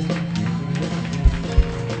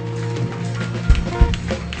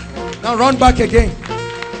 Now run back again.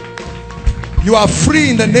 You are free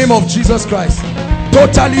in the name of Jesus Christ.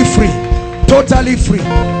 Totally free. Totally free.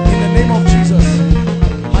 In the name of Jesus.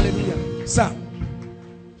 Hallelujah. Sir,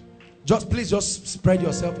 please just spread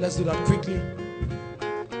yourself. Let's do that quickly.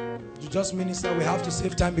 You just minister. We have to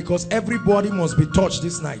save time because everybody must be touched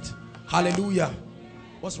this night. Hallelujah.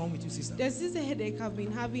 What's wrong with you, sister? There's this headache I've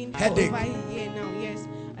been having Headache. for over a year now, yes.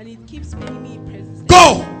 And it keeps making me persistent.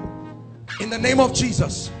 Go! In the name of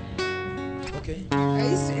Jesus. Okay. I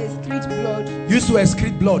used to excrete blood. Used to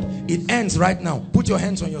excrete blood. It ends right now. Put your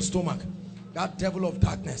hands on your stomach. That devil of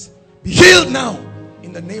darkness, be healed now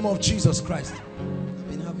in the name of Jesus Christ. I've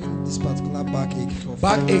been having this particular backache for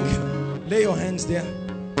Backache. Lay your hands there.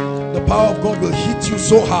 The power of God will hit you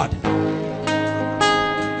so hard.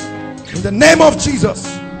 In the name of Jesus,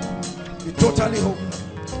 be totally whole.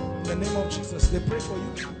 In the name of Jesus, they pray for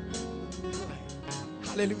you.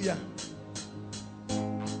 Hallelujah.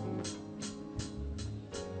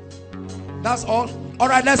 That's all. All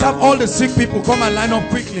right, let's have all the sick people come and line up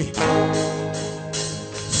quickly.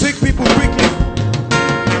 Sick people quickly.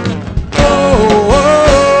 Oh,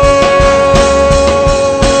 oh,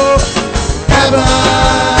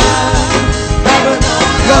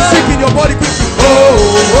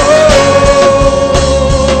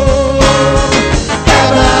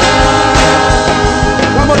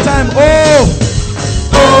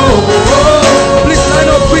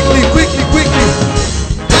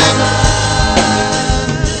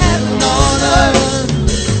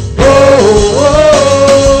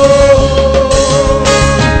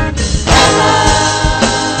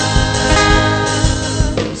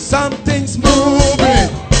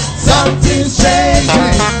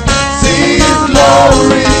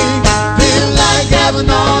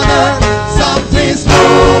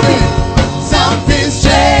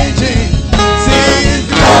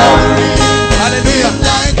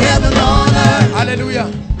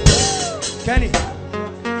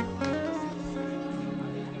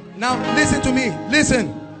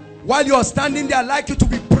 While you are standing there, I'd like you to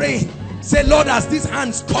be praying. Say, Lord, as these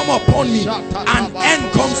hands come upon me, an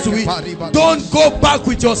end comes to it. Don't go back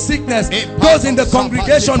with your sickness. Those in the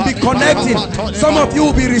congregation, be connecting. Some of you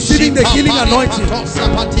will be receiving the healing anointing.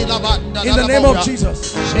 In the name of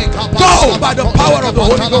Jesus. Go by the power of the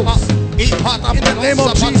Holy Ghost. In the name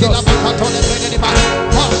of Jesus.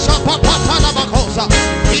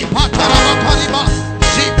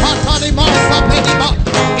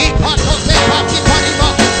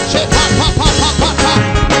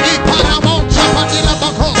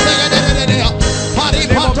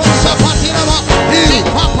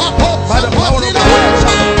 By the power of the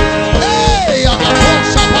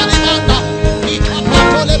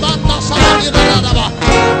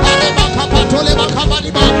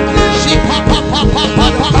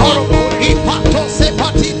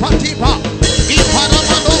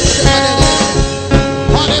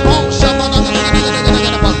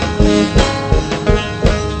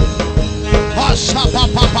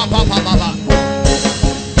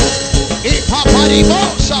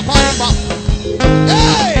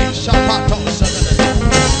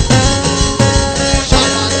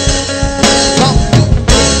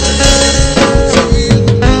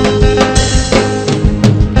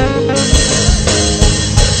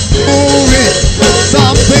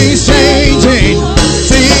Something's changing,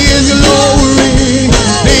 see His glory.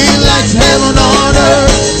 He likes heaven on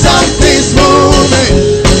earth. Something's moving,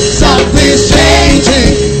 something's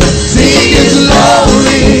changing, see His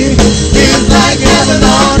glory. He's like heaven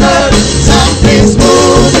on earth. Something's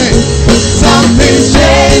moving, something's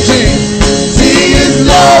changing, see His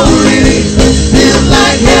glory. He's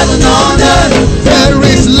like heaven on earth. There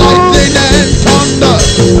is lightning and thunder,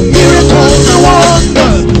 miracles and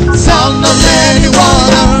wonders, sound of many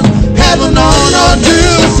waters, heaven on earth.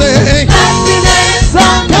 You say lightning and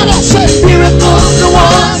thunder, come on, say miracles and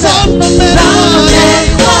wonders, sound of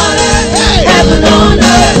many waters, heaven on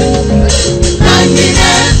earth. Lightning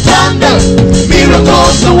and thunder,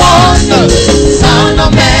 miracles and wonders, sound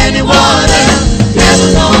of many waters,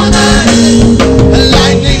 heaven on earth.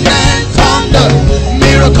 Lightning and thunder,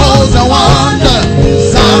 miracles and wonders,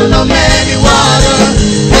 sound of many waters,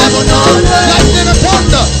 heaven on earth.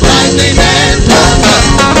 Lightning and thunder,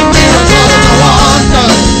 lightning and thunder, miracles and wonders,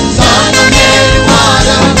 sound of many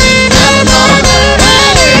waters, heaven on earth.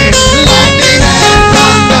 Lightning and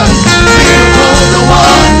thunder, miracles and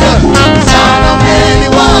wonders, sound of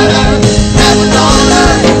many waters, heaven on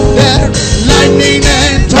earth. There, lightning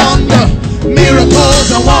and thunder,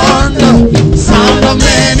 miracles and wonders, sound of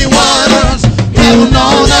many waters, heaven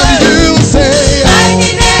on earth. You say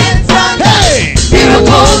lightning and thunder,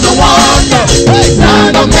 miracles and wonders,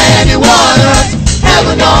 sound of many waters,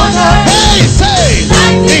 heaven on earth. Hey, say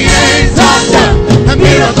lightning and thunder,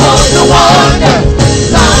 miracles and wonders,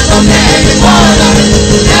 sound of many waters,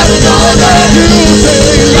 heaven on earth. You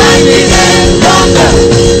say lightning and thunder,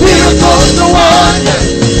 miracles and wonders,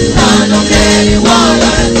 sound of many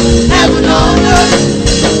waters, heaven on earth.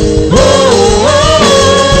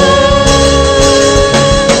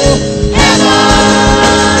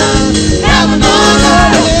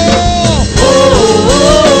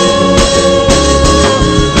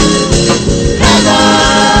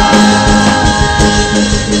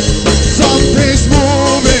 Something's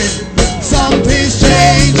moving, something's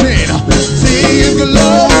changing, see His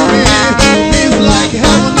glory. He's like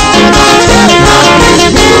heaven on earth. Something's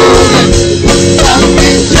moving,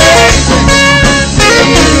 something's changing, see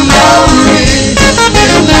His glory.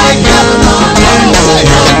 He's like heaven on earth.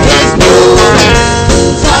 Something's moving,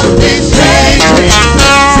 something's changing,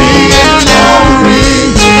 see His glory.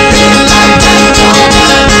 He's like heaven on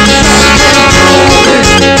earth.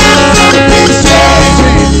 Something's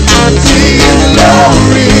changing, see His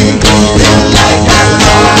glory. He's like heaven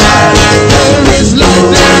on earth. There is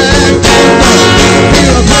lightning and thunder,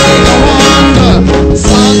 miracles and wonder,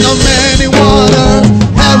 sound of many waters,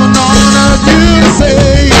 heaven on earth. You say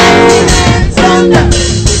lightning and thunder,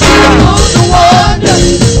 miracles and wonder,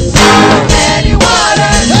 sound of many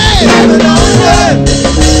waters, heaven on earth.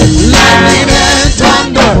 Lightning and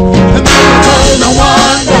thunder, miracles and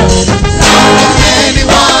wonder, sound of many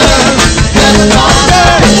waters, heaven on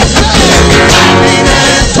earth. Lightning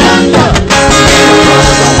and thunder,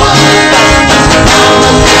 miracles and wonder, sound of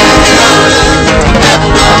many waters,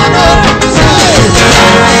 heaven on earth. Say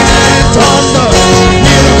lightning and thunder,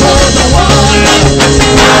 miracles and wonder,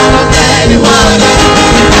 sound of many waters,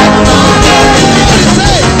 heaven on earth.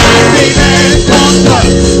 Say lightning and thunder,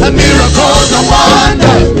 miracles and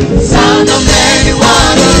wonder, sound of many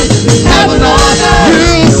waters, heaven on earth.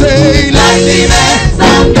 You say lightning and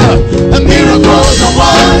thunder, miracles and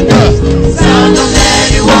wonder, sound of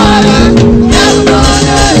many waters, heaven on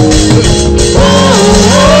earth.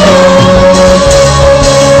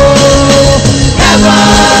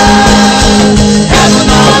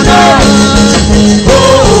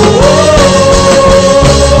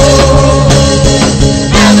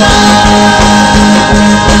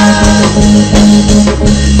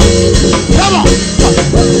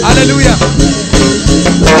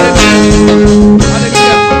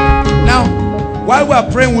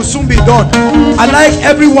 done. I like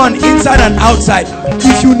everyone inside and outside.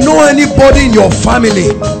 If you know anybody in your family,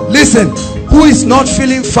 listen, who is not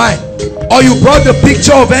feeling fine, or you brought the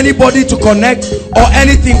picture of anybody to connect or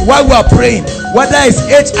anything while we are praying, whether it's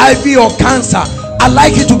HIV or cancer, I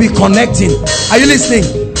like you to be connecting. Are you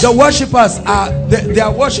listening? The worshippers they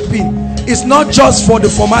are worshiping. It's not just for the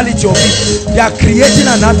formality of it. They are creating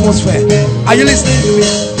an atmosphere. Are you listening to me?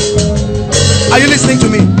 Are you listening to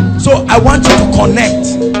me? So I want you to connect.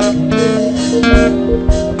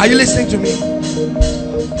 Are you listening to me?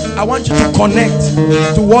 I want you to connect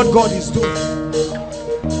to what God is doing.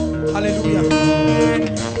 Hallelujah.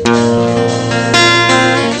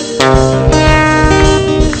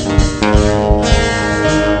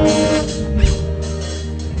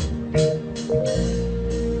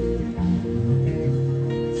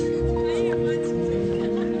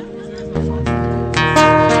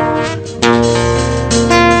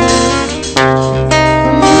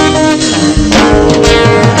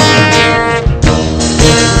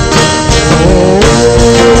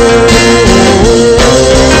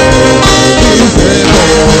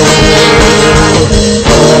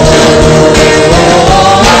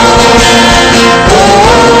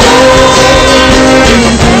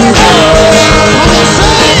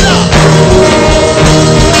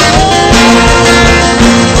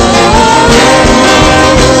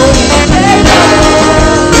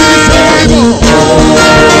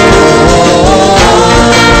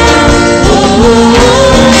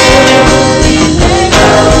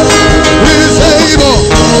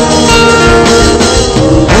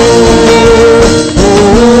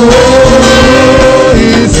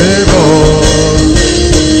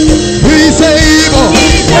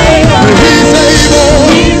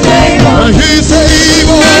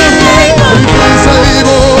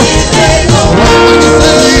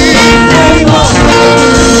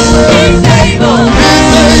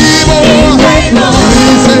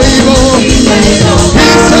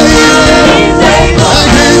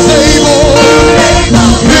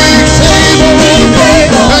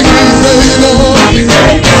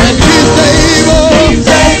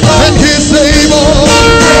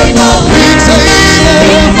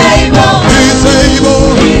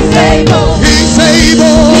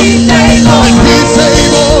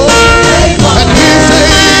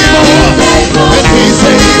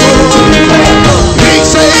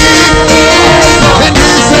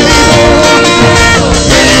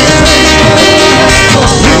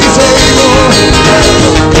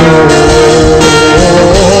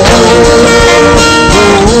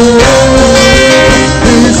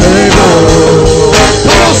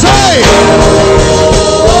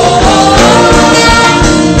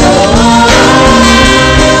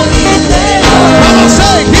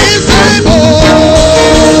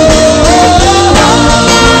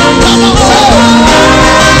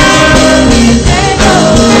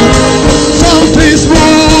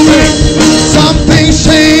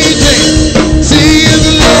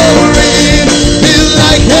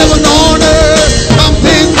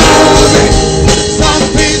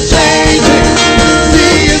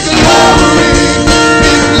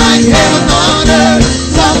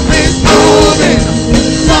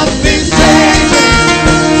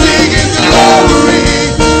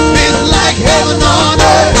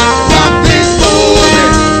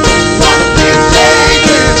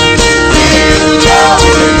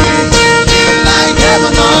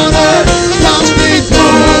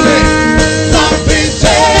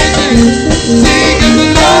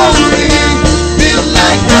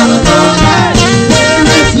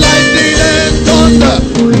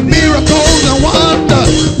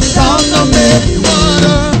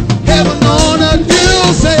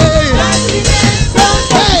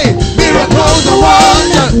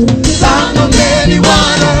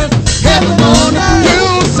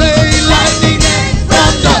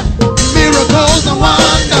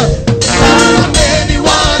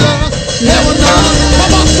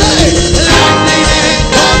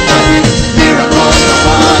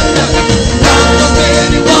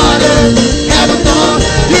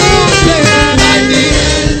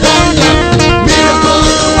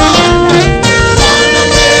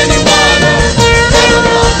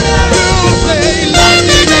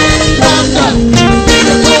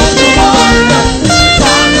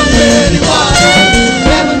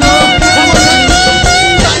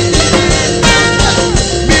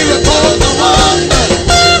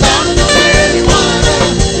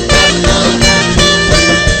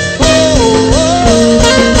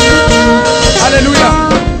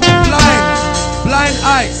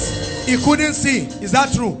 Is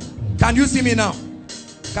that true? Can you see me now?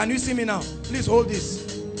 Can you see me now? Please hold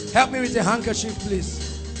this. Help me with a handkerchief, please.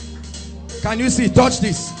 Can you see? Touch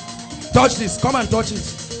this. Touch this. Come and touch it.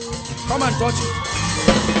 Come and touch it.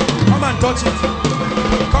 Come and touch it.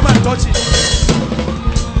 Come and touch it.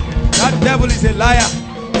 That devil is a liar.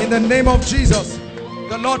 In the name of Jesus,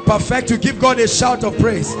 the Lord perfect you. Give God a shout of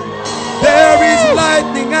praise. There is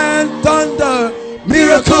lightning and thunder,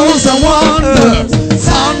 miracles and wonders,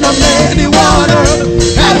 sound of many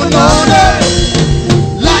waters, heaven on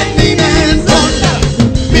earth. Lightning and thunder,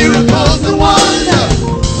 miracles and wonders,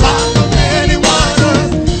 sound of many waters,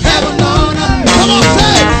 heaven on earth. Come on,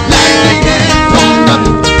 say, lightning and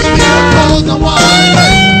thunder, miracles and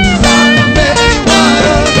wonders, sound of many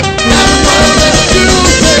waters, heaven on earth. You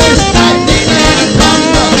say, lightning and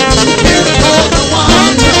thunder, miracles and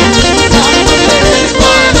wonders, sound of many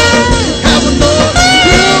waters, heaven on earth. You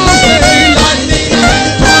say, lightning and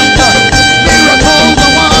thunder, miracles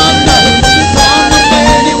and wonders, sound of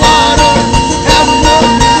many waters, heaven on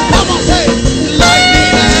earth. Come on, say,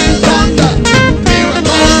 lightning and thunder,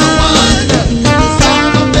 miracles and wonders,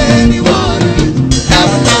 sound of many waters,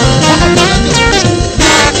 heaven on earth. Come on,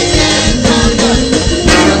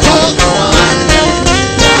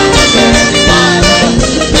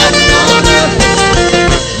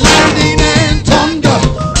 lightning and thunder,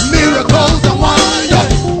 miracles and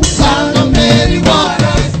wonders, sound of many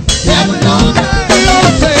waters, heaven on earth.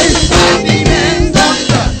 Lightning and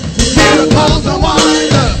thunder, miracles and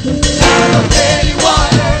wonders, sound of many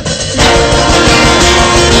waters, heaven on earth.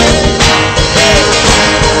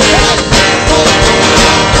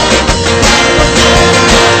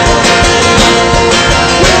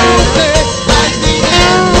 You say, lightning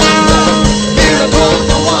and thunder, miracles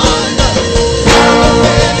and wonders, sound of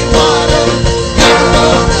many waters, heaven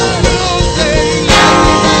on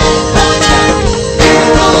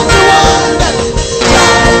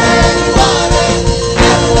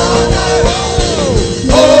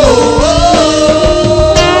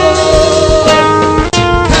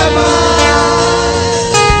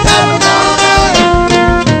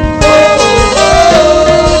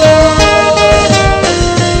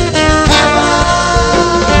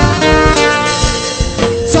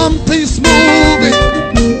something's moving,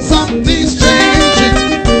 something's changing.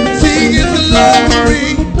 See His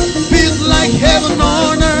glory, feels like heaven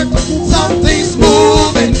on earth. Something's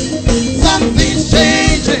moving, something's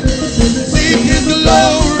changing. See His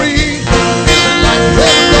glory, feels like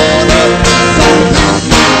heaven on earth. Something's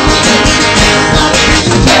moving,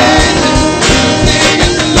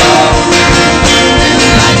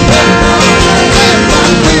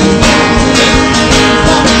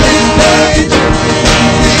 something's changing.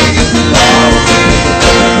 See His glory,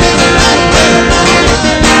 feels like heaven on earth.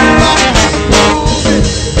 Something's moving,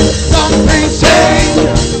 something's changing.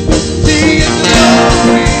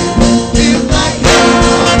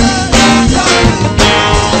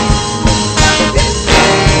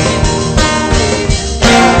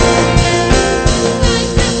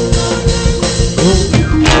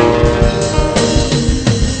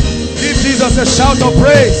 Give Jesus a shout of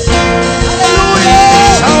praise.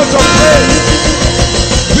 Shout of praise.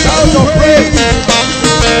 Shout of praise.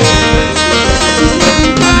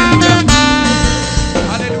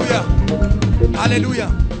 Hallelujah. Hallelujah.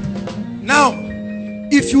 Now,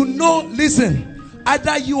 if you know, listen,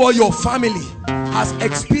 either you or your family has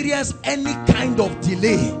experienced any kind of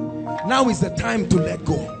delay, now is the time to let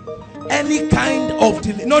go. Any kind of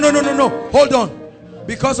delay. No. Hold on.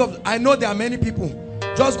 Because of, I know there are many people.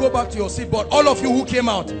 Just go back to your seat. But all of you who came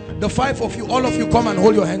out, the 5 of you, all of you come and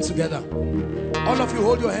hold your hands together. All of you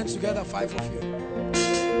hold your hands together, 5 of you.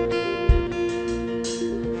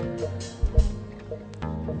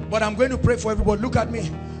 But I'm going to pray for everybody. Look at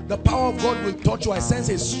me. The power of God will touch you. I sense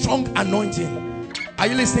a strong anointing. Are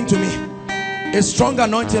you listening to me? A strong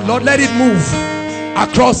anointing. Lord, let it move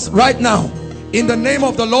across right now. In the name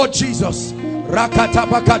of the Lord Jesus.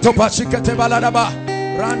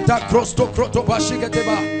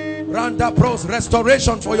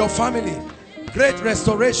 Restoration for your family. Great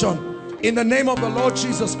restoration. In the name of the Lord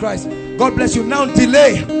Jesus Christ. God bless you. Now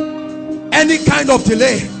delay. Any kind of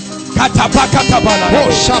delay. No.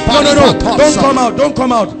 Don't come out. Don't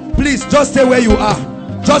come out. Please just stay where you are.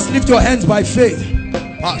 Just lift your hands by faith.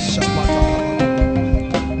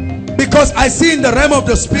 Because I see in the realm of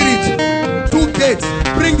the spirit 2 gates.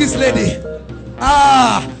 Bring this lady.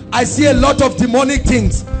 I see a lot of demonic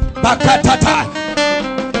things.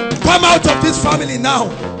 Come out of this family now.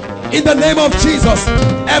 In the name of Jesus.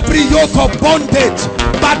 Every yoke of bondage.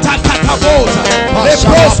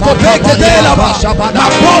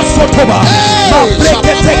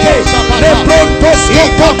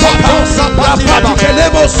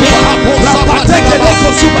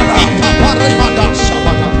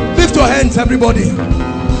 Lift your hands, everybody.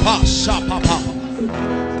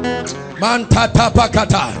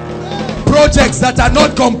 Projects that are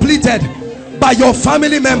not completed by your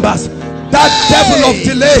family members. That devil of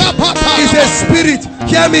delay is a spirit.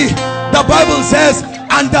 Hear me. The Bible says,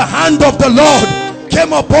 and the hand of the Lord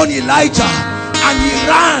came upon Elijah, and he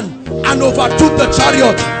ran and overtook the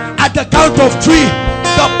chariot. At the count of 3,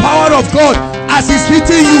 the power of God, as he's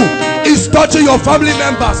hitting you, is touching your family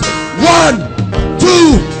members. 1,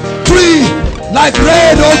 2, 3. Like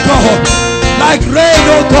rain, oh God. Like rain,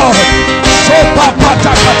 oh God.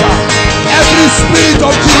 Every spirit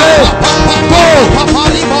of delay, go, go,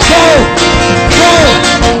 go,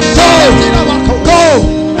 go, go,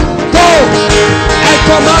 go. I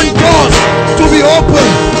command doors to be open.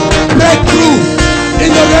 Breakthrough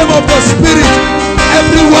in the realm of the spirit.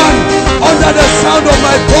 Everyone under the sound of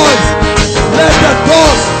my voice, let the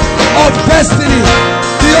doors of destiny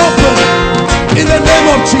be open in the name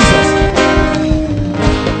of Jesus.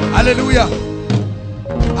 Hallelujah.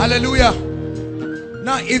 Hallelujah.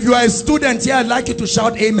 Now, if you are a student here, I'd like you to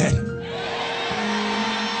shout amen.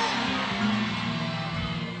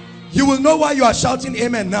 You will know why you are shouting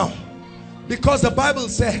amen now. Because the Bible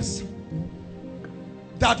says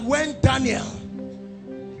that when Daniel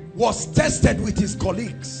was tested with his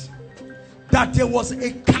colleagues, that there was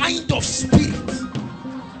a kind of spirit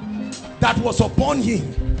that was upon him,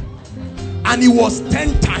 and he was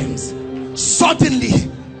 10 times. Suddenly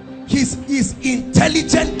his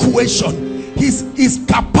intelligent cohesion, his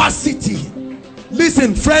capacity.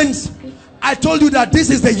 Listen, friends, I told you that this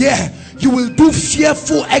is the year you will do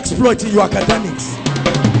fearful exploits in your academics.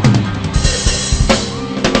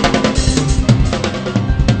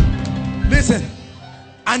 Listen,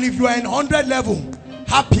 and if you are in 100 level,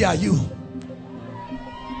 happy are you.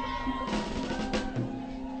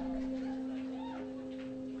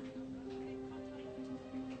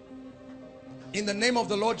 In the name of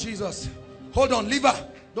the Lord Jesus. Hold on, leave her.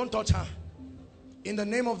 Don't touch her. In the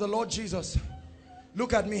name of the Lord Jesus.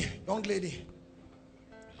 Look at me, young lady.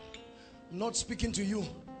 I'm not speaking to you.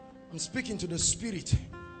 I'm speaking to the spirit.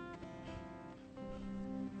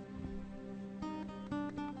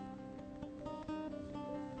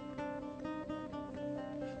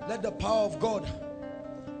 Let the power of God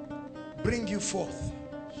bring you forth.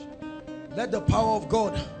 Let the power of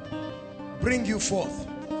God bring you forth.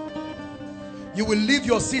 You will leave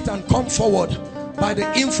your seat and come forward by the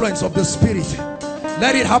influence of the Spirit.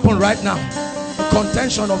 Let it happen right now. A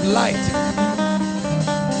contention of light.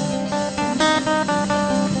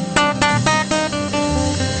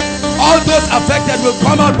 All those affected will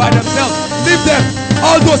come out by themselves. Leave them.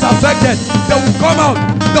 All those affected, they will come out.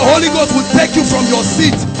 The Holy Ghost will take you from your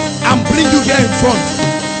seat and bring you here in front.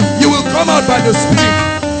 You will come out by the Spirit.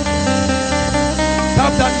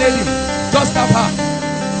 Tap that lady. Just tap her.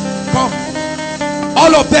 Come.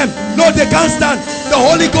 All of them. No, they can't stand. The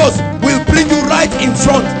Holy Ghost will bring you right in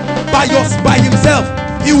front by himself.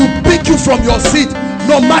 He will pick you from your seat.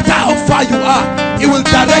 No matter how far you are, he will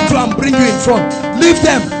direct you and bring you in front. Leave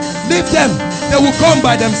them. Leave them. They will come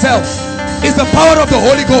by themselves. It's the power of the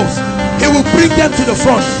Holy Ghost. He will bring them to the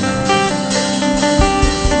front.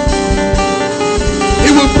 He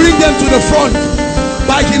will bring them to the front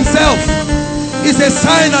by himself. It's a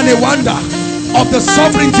sign and a wonder of the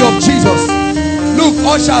sovereignty of Jesus. Look,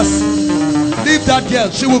 ushers, leave that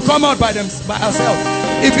girl. She will come out by herself.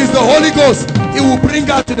 If it's the Holy Ghost, he will bring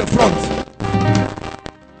her to the front.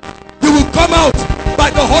 You will come out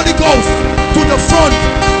by the Holy Ghost to the front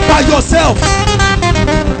by yourself.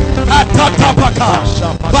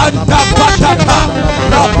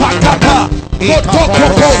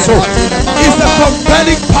 Is the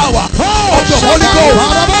compelling power of the Holy Ghost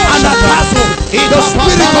and the castle, the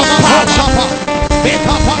spirit of power.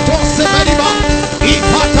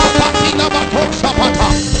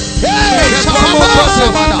 There's one more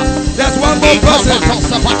person. There's one more person.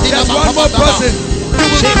 There's one more person. You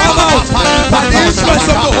will come out by the influence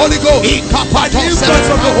of the Holy Ghost. By the influence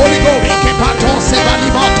of the Holy Ghost.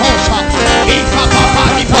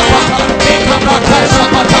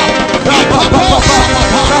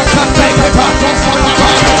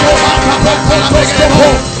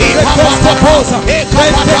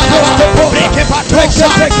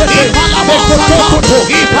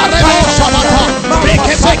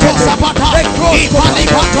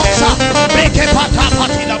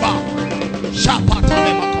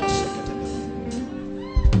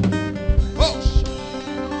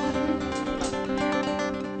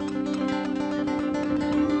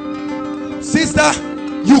 Sister,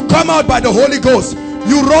 you come out by the Holy Ghost.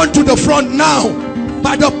 You run to the front now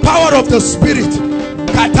by the power of the Spirit.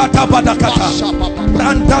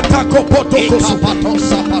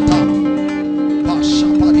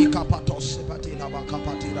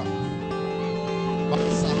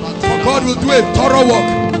 God will do a thorough work.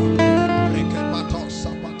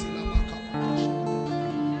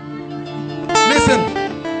 Listen,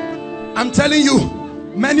 I'm telling you,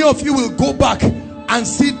 many of you will go back and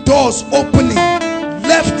see doors opening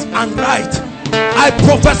left and right. I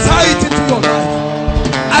prophesy it into your life.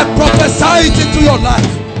 I prophesy it into your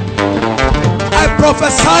life. I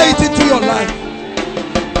prophesy it into your life.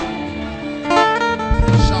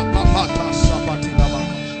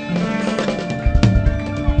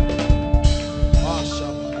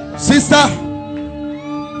 Sister,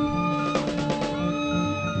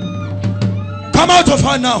 come out of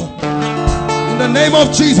her now. In the name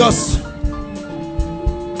of Jesus.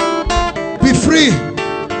 Be free.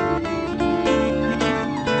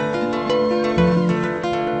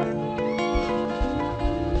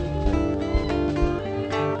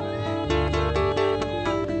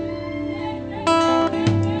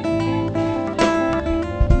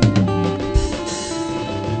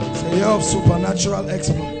 It's a year of supernatural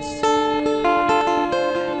exploits.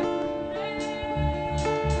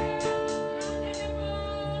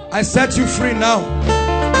 I set you free now.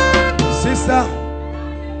 Sister,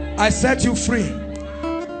 I set you free.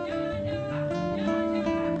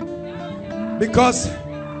 Because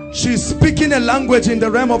she's speaking a language in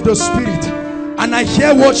the realm of the spirit. And I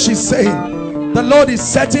hear what she's saying. The Lord is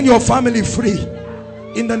setting your family free.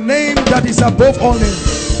 In the name that is above all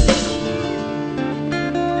names.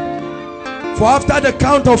 For after the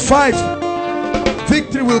count of 5,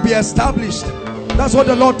 victory will be established. That's what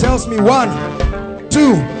the Lord tells me. 1,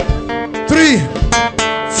 2, 3,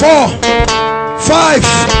 4, 5.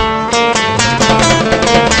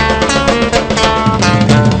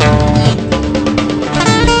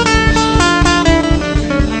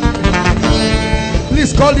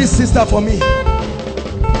 Please call this sister for me.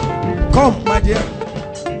 Come, my dear.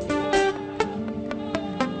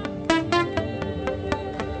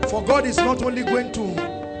 For God is not only going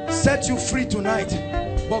to set you free tonight,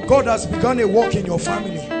 but God has begun a work in your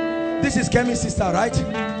family. This is Kemi's sister, right?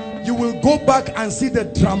 You will go back and see the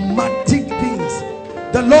dramatic things.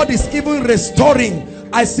 The Lord is even restoring.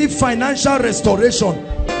 I see financial restoration,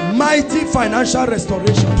 mighty financial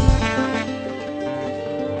restoration.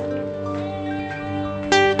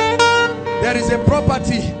 There is a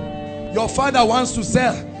property your father wants to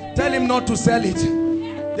sell. Tell him not to sell it.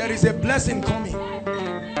 There is a blessing coming.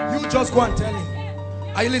 You just go and tell him.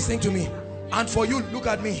 Are you listening to me? And for you, look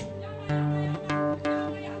at me.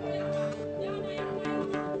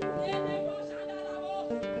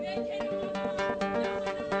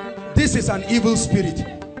 This is an evil spirit.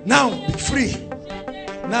 Now be free.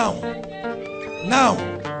 Now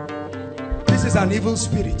this is an evil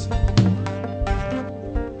spirit.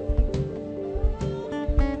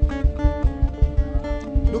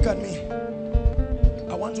 Look at me.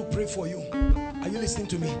 I want to pray for you. Are you listening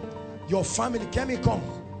to me? Your family. Kemi, come.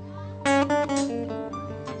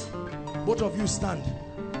 Both of you stand.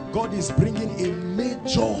 God is bringing a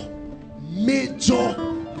major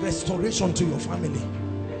restoration to your family.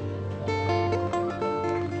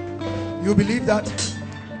 You believe that?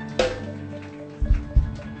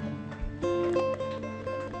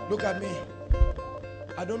 Look at me.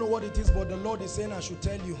 I don't know what it is, but the Lord is saying I should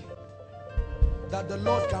tell you that the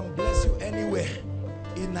Lord can bless you anywhere.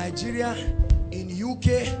 In Nigeria, in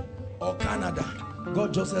UK, or Canada.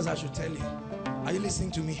 God just says I should tell you. Are you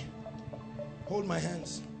listening to me? Hold my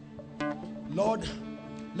hands. Lord,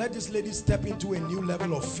 let this lady step into a new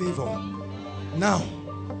level of favor. Now,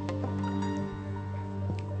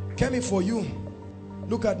 Kemi, for you,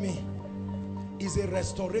 look at me. Is a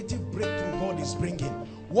restorative breakthrough God is bringing.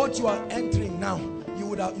 What you are entering now,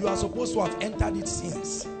 you are supposed to have entered it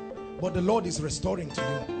since, but the Lord is restoring to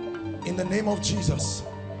you in the name of Jesus,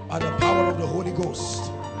 by the power of the Holy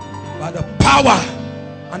Ghost, by the power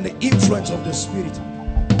and the influence of the Spirit.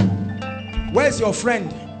 Where's your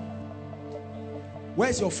friend?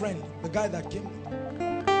 Where's your friend? The guy that came.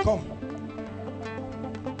 Come.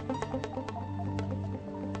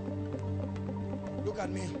 Look at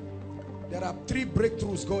me. There are 3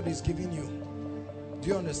 breakthroughs God is giving you. Do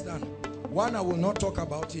you understand? One, I will not talk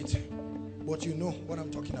about it, but you know what I'm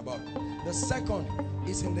talking about. The second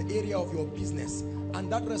is in the area of your business, and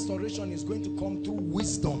that restoration is going to come through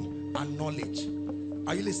wisdom and knowledge.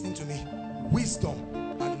 Are you listening to me? Wisdom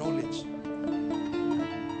and knowledge.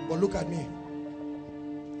 But look at me.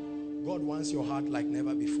 God wants your heart like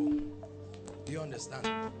never before. Do you understand?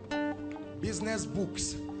 Business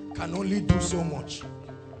books can only do so much.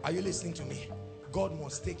 Are you listening to me? God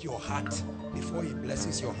must take your heart before he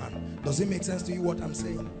blesses your hand. Does it make sense to you what I'm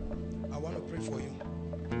saying? I want to pray for you.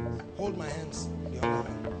 Hold my hands. The other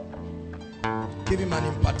hand. Give him an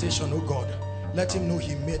impartation, oh God. Let him know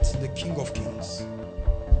he met the King of Kings.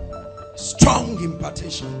 Strong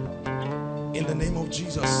impartation in the name of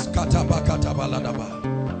Jesus. I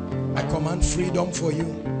command freedom for you.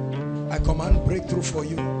 I command breakthrough for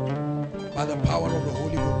you by the power of the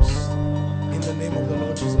Holy Ghost in the name of the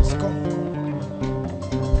Lord Jesus. Come.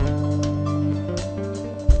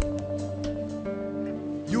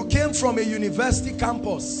 You came from a university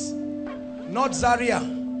campus, not Zaria.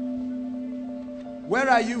 Where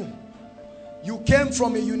are you? You came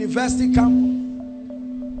from a university campus,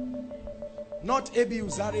 not ABU,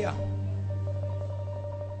 Zaria.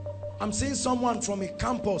 I'm seeing someone from a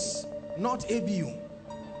campus, not ABU.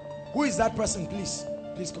 Who is that person, please?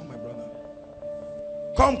 Please come, my brother.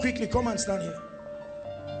 Come quickly, come and stand here.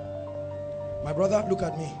 My brother, look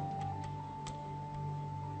at me.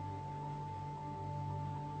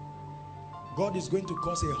 God is going to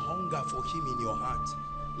cause a hunger for him in your heart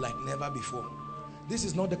like never before. This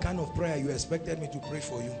is not the kind of prayer you expected me to pray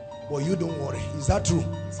for you, but you don't worry. Is that true?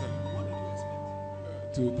 Sir, what did you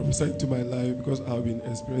expect? To prophesy to my life, because I've been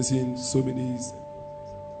experiencing so many.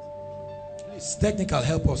 Please, technical,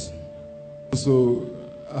 help us. So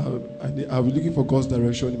I've been looking for God's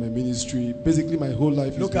direction in my ministry. Basically, my whole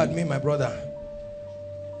life. Look at me, my brother.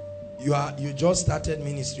 You just started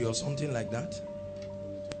ministry or something like that.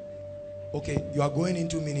 Okay, you are going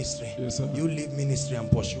into ministry. Yes, sir. You leave ministry and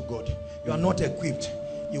pursue God. You are not equipped.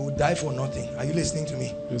 You will die for nothing. Are you listening to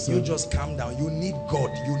me? Yes, sir. You just calm down. You need God.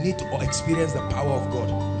 You need to experience the power of God.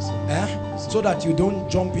 Yes, sir. Yes, so that you don't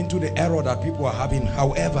jump into the error that people are having.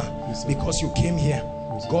 However, yes, because you came here,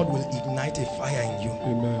 yes, God will ignite a fire in you.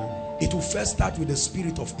 Amen. It will first start with the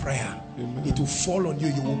spirit of prayer. Amen. It will fall on you.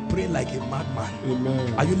 You will pray like a madman.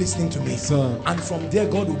 Amen. Are you listening to me? Yes, sir. And from there,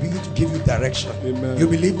 God will begin to give you direction. Amen. You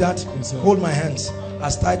believe that? Yes, sir. Hold my hands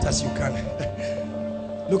as tight as you can.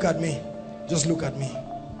 Look at me. Just look at me.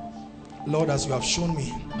 Lord, as you have shown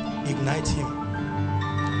me, ignite him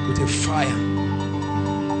with a fire.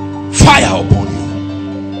 Fire upon you.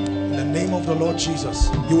 In the name of the Lord Jesus,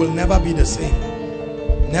 you will never be the same.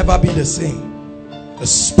 Never be the same. The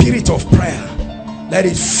spirit of prayer, let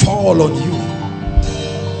it fall on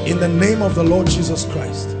you. In the name of the Lord Jesus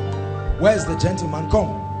Christ. Where is the gentleman?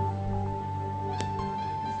 Come.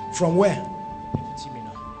 From where?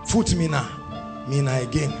 Futmina. Mina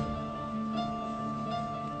again.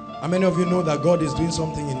 How many of you know that God is doing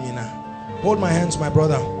something in Mina? Hold my hands, my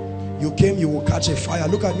brother. You came, you will catch a fire.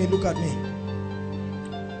 Look at me, look at me.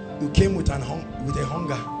 You came with a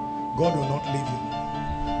hunger. God will not leave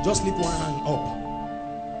you. Just lift one hand up.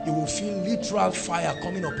 You will feel literal fire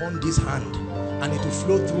coming upon this hand, and it will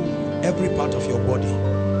flow through every part of your body.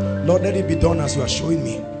 Lord, let it be done as you are showing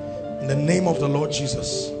me. In the name of the Lord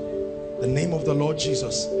Jesus. The name of the Lord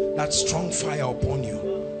Jesus. That strong fire upon you.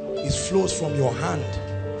 It flows from your hand.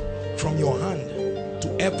 From your hand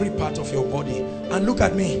to every part of your body. And look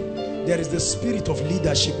at me. There is the spirit of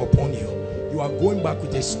leadership upon you. You are going back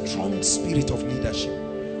with a strong spirit of leadership.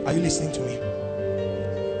 Are you listening to me?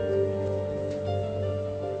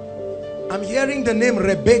 I'm hearing the name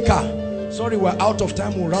Rebecca. Sorry, we're out of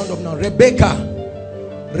time. We'll round up now. Rebecca.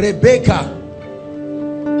 Rebecca.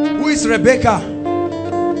 Who is Rebecca?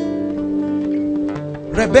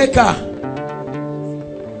 Rebecca.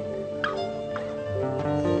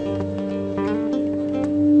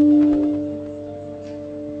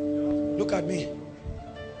 Look at me.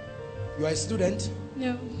 You are a student?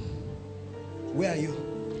 No. Where are you?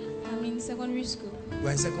 I'm in secondary school. You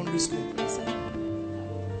are in secondary school? Yes, sir.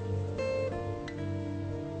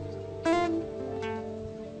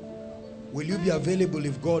 Will you be available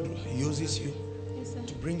if God uses you? Yes, sir.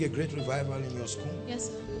 To bring a great revival in your school? Yes,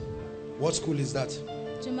 sir. What school is that?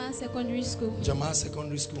 Jamal Secondary School. Jamal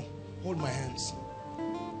Secondary School. Hold my hands.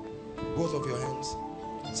 Both of your hands.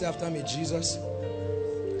 Say after me, Jesus,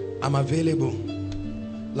 I'm available.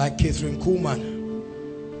 Like Catherine Kuhlman.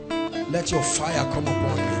 Let your fire come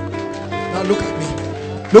upon me. Now look at me.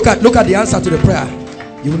 Look at the answer to the prayer.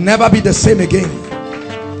 You will never be the same again.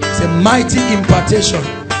 It's a mighty impartation.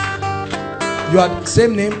 You are the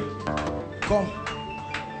same name. Come.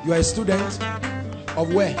 You are a student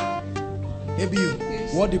of where? ABU.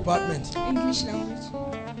 Yes. What department? English language.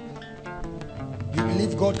 You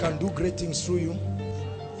believe God can do great things through you?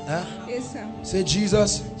 Huh? Yes, sir. Say,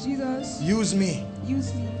 Jesus, Jesus, use me.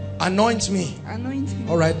 use me. Anoint me. Anoint me.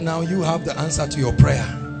 All right, now you have the answer to your prayer.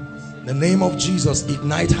 In the name of Jesus,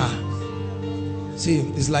 ignite her. See,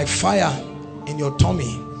 it's like fire in your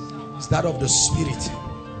tummy. It's that of the spirit.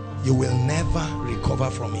 You will never recover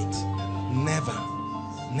from it. Never.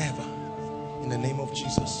 Never. In the name of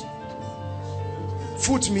Jesus.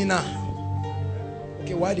 Foot me now.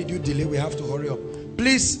 Okay, why did you delay? We have to hurry up.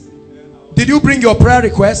 Please, Did you bring your prayer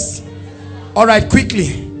requests? All right,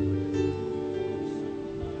 quickly.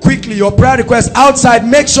 Quickly, your prayer request outside.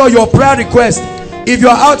 Make sure your prayer request, if you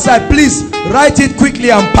are outside, please write it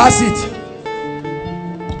quickly and pass it.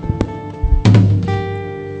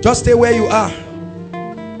 Just stay where you are.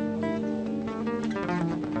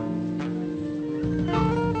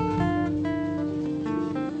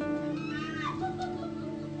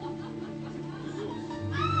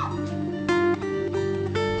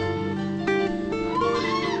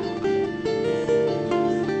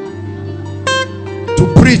 To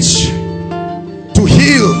preach, to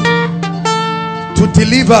heal, to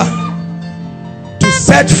deliver, to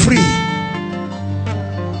set free,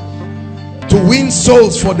 to win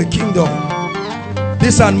souls for the kingdom.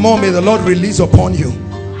 This and more may the Lord release upon you.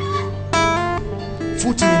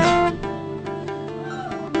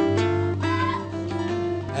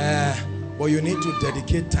 But you need to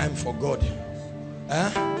dedicate time for God. You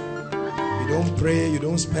don't pray, you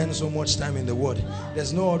don't spend so much time in the word.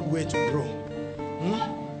 There's no other way to grow.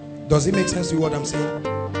 Does it make sense to you what I'm saying?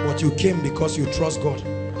 But you came because you trust God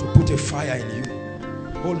to put a fire in you.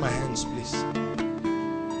 Hold my hands, please.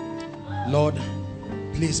 Lord,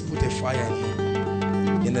 please put a fire in him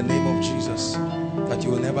in the name of Jesus, that you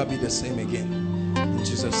will never be the same again. In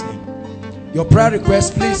Jesus' name. Your prayer requests,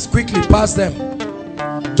 please quickly pass them.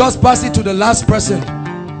 Just pass it to the last person.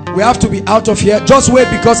 We have to be out of here. Just wait,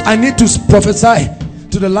 because I need to prophesy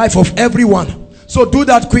to the life of everyone. So do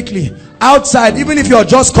that quickly. Outside, even if you're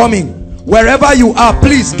just coming, wherever you are,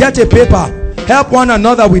 please get a paper. Help one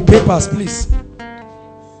another with papers, please.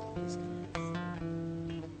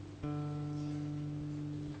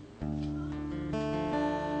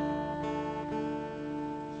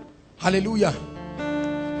 Hallelujah.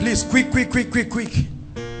 Please, quick.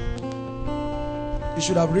 You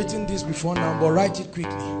should have written this before now, but write it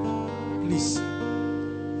quickly, please.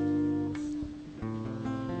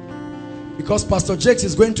 Because Pastor Jakes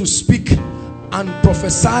is going to speak and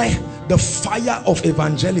prophesy the fire of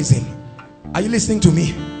evangelism. Are you listening to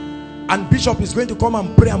me? And Bishop is going to come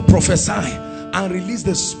and pray and prophesy and release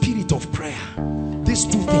the spirit of prayer. These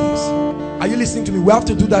two things. Are you listening to me? We have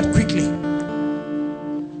to do that quickly.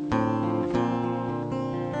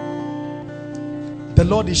 The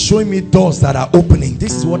Lord is showing me doors that are opening.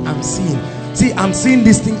 This is what I'm seeing. See, I'm seeing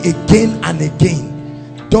this thing again and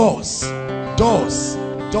again. Doors.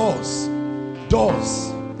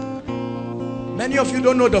 Many of you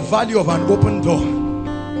don't know the value of an open door.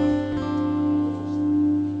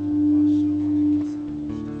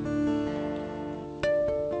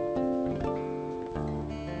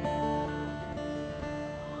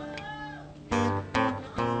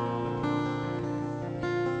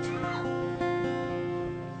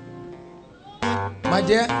 My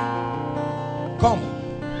dear, come.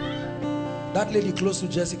 That lady close to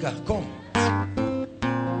Jessica, come.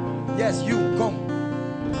 Yes, you, come.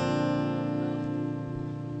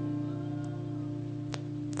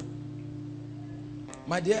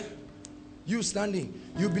 My dear, you standing,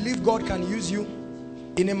 you believe God can use you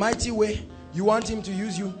in a mighty way. You want him to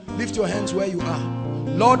use you. Lift your hands where you are.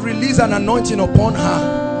 Lord, release an anointing upon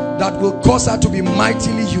her that will cause her to be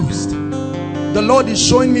mightily used. The Lord is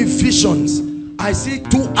showing me visions. I see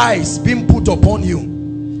 2 eyes being put upon you.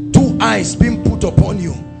 2 eyes being put upon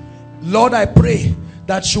you. Lord, I pray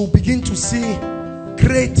that she'll begin to see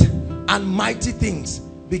great and mighty things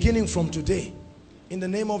beginning from today. In the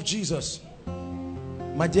name of Jesus.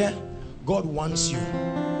 My dear, God wants you.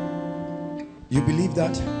 You believe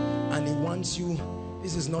that? And he wants you.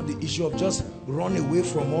 This is not the issue of just run away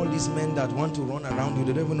from all these men that want to run around you.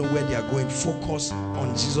 They don't even know where they are going. Focus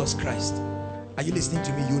on Jesus Christ. Are you listening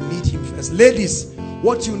to me? You need him first. Ladies,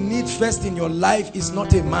 what you need first in your life is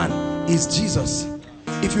not a man, it's Jesus.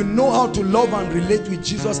 If you know how to love and relate with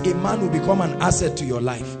Jesus, a man will become an asset to your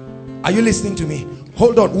life. Are you listening to me?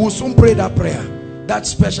 Hold on, we'll soon pray that prayer, that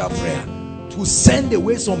special prayer, to send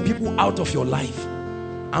away some people out of your life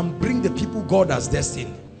and bring the people God has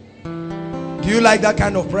destined. Do you like that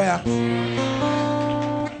kind of prayer?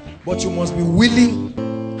 But you must be willing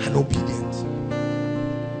and obedient.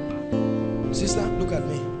 Sister, look at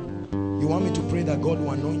me. You want me to pray that God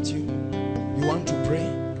will anoint you? You want to pray?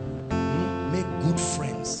 Make good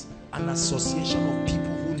friends, an association of people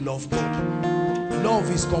who love God.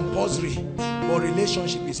 Love is compulsory, but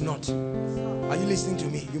relationship is not. Are you listening to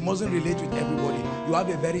me? You mustn't relate with everybody. You have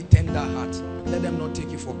a very tender heart. Let them not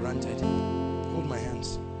take you for granted. Hold my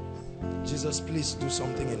hands. Jesus, please do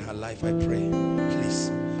something in her life, I pray.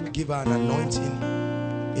 Please give her an anointing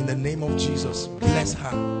in the name of Jesus. Bless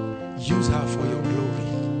her. Use her for your glory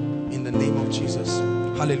in the name of Jesus.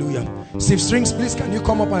 Hallelujah. Steve Strings, please can you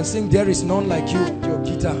come up and sing There Is None Like You, your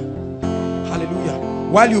guitar.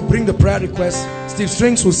 while you bring the prayer request, Steve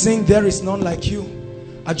Strings will sing "There Is None Like You."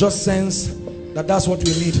 I just sense that that's what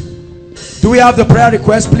we need. Do we have the prayer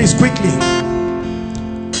request? Please, quickly.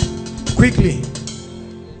 Quickly.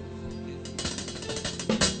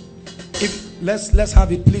 Let's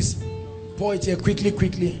have it, please. Pour it here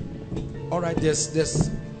quickly. All right, there's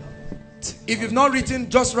if you've not written,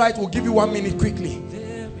 just write. We'll give you 1 minute quickly.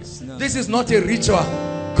 This is not a ritual.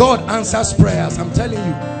 God answers prayers, I'm telling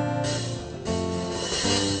you.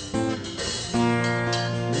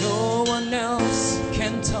 No one else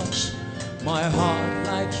can touch my heart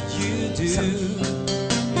like you do.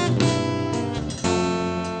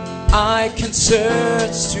 I can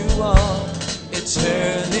search through all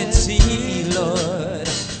eternity, Lord,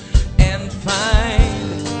 and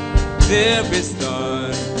find there is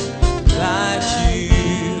none like you.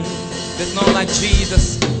 There's none like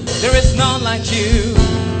Jesus. There is none like you.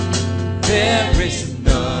 There is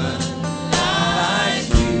none like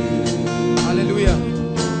you. Hallelujah.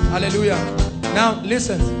 Hallelujah. Now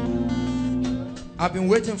listen. I've been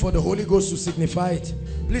waiting for the Holy Ghost to signify it.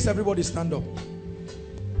 Please, everybody stand up.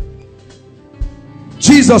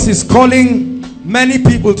 Jesus is calling many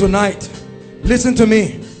people tonight. Listen to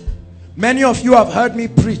me. Many of you have heard me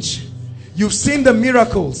preach. You've seen the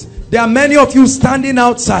miracles. There are many of you standing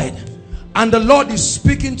outside, and the Lord is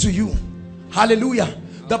speaking to you. Hallelujah.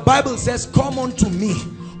 The Bible says, "Come unto me,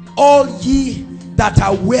 all ye that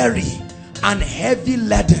are weary and heavy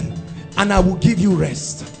laden, and I will give you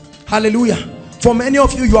rest." Hallelujah. For many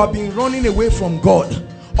of you, you have been running away from God,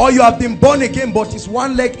 or you have been born again, but it's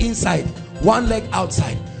one leg inside, one leg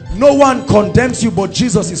outside. No one condemns you, but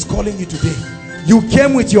Jesus is calling you today. You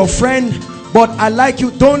came with your friend, but I like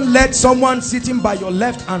you. Don't let someone sitting by your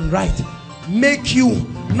left and right make you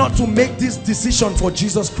not to make this decision for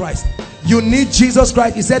Jesus Christ. You need Jesus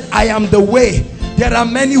Christ. He said, "I am the way." There are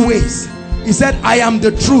many ways. He said, "I am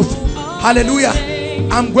the truth." Hallelujah.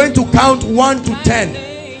 I'm going to count 1 to 10.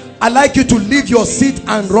 I'd like you to leave your seat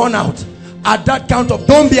and run out. At that count of,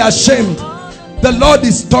 don't be ashamed. The Lord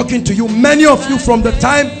is talking to you. Many of you, from the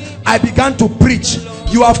time I began to preach,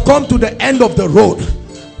 you have come to the end of the road.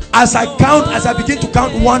 As I begin to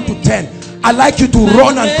count 1 to 10, I'd like you to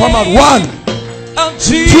run and come out. 1,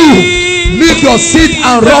 2, leave your seat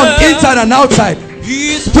and run inside and outside.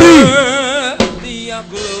 3,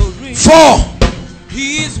 4,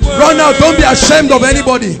 run out. Don't be ashamed of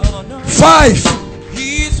anybody. 5,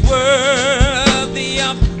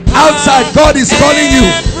 outside. God is calling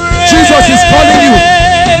you. Jesus is calling you.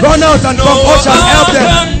 Run out and come. Ushers, help them.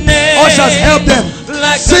 Ushers, help them.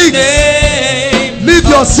 6, leave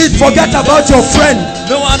your seat. Forget about your friend.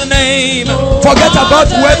 Forget about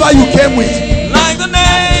whoever you came with.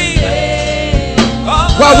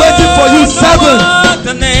 We're waiting for you. 7,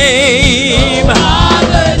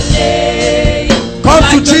 come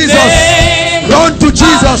to Jesus. Run to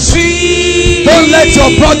Jesus. Don't let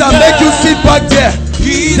your brother make you sit back there.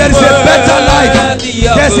 There is a better life.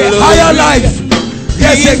 There's a higher life.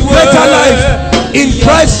 There's a greater life in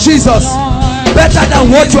Christ Jesus. Better than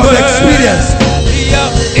what you have experienced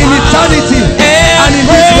in eternity and in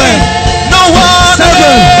this world.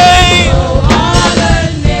 7.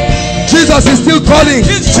 Jesus is still calling.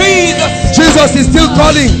 Jesus is still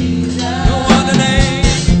calling.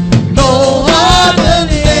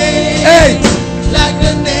 8.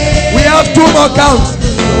 We have 2 more counts.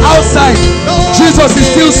 Outside, Jesus is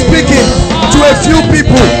still speaking to a few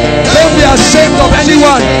people. Don't be ashamed of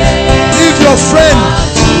anyone. Leave your friend,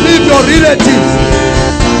 leave your relatives.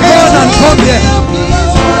 Run and come here.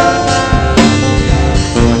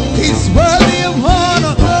 He's worthy of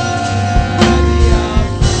honor.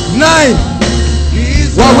 9.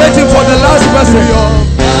 We're waiting for the last person.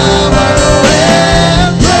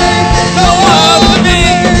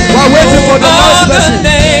 We're waiting for the last person.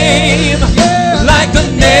 Like the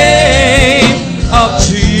name of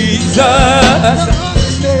Jesus.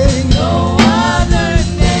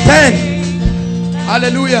 10.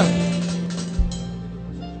 Hallelujah.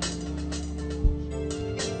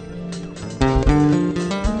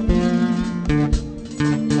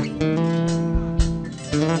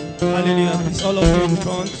 Hallelujah. Please, all of you in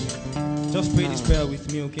front, just pray this prayer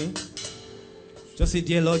with me, okay? Just say,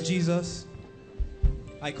 "Dear Lord Jesus,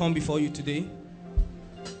 I come before you today,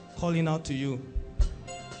 calling out to you.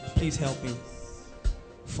 Please help me.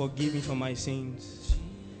 Forgive me for my sins.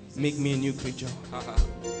 Make me a new creature.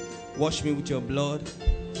 Wash me with your blood.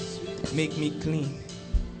 Make me clean.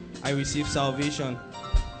 I receive salvation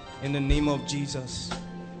in the name of Jesus.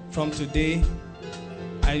 From today,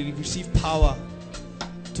 I receive power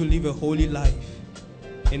to live a holy life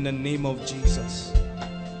in the name of Jesus."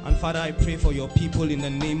 And Father, I pray for your people in the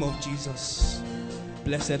name of Jesus.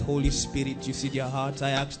 Blessed Holy Spirit, you see their hearts. I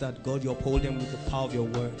ask that God, you uphold them with the power of your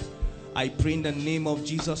word. I pray in the name of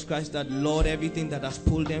Jesus Christ that, Lord, everything that has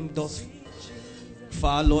pulled them thus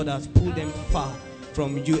far, Lord, has pulled them far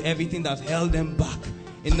from you. Everything that's held them back,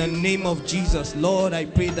 in the name of Jesus, Lord, I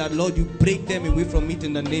pray that, Lord, you break them away from it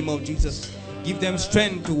in the name of Jesus. Give them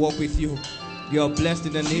strength to walk with you. You are blessed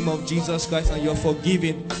in the name of Jesus Christ, and you are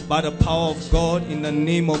forgiven by the power of God in the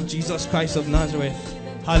name of Jesus Christ of Nazareth.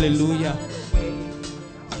 Hallelujah.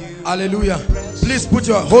 Hallelujah. Please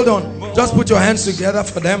hold on. Just put your hands together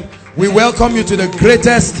for them. We welcome you to the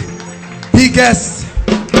greatest, biggest,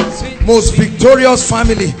 most victorious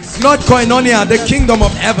family. Not koinonia, the kingdom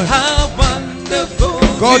of heaven.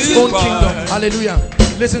 God's own kingdom. Hallelujah.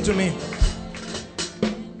 Listen to me.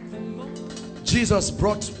 Jesus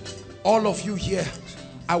brought all of you here.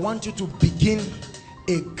 I want you to begin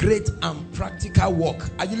a great and practical work.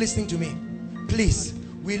 Are you listening to me? Please,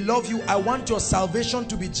 we love you. I want your salvation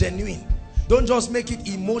to be genuine. Don't just make it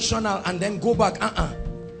emotional and then go back.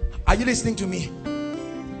 Are you listening to me?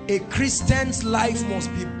 A Christian's life must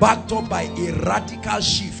be backed up by a radical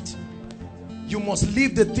shift. You must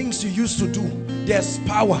leave the things you used to do. There's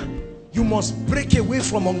power. You must break away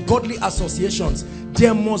from ungodly associations.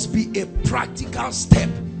 There must be a practical step.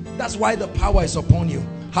 That's why the power is upon you.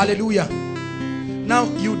 Hallelujah. Now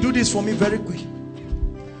you do this for me very quickly.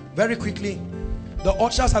 The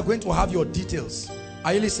ushers are going to have your details.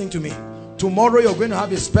 Are you listening to me? Tomorrow you're going to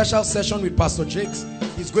have a special session with Pastor Jakes.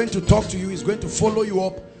 He's going to talk to you. He's going to follow you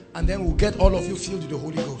up, and then we'll get all of you filled with the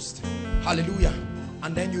Holy Ghost. Hallelujah.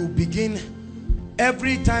 And then you begin.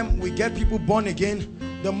 Every time we get people born again,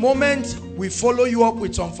 the moment we follow you up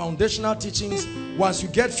with some foundational teachings, once you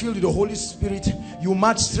get filled with the Holy Spirit, you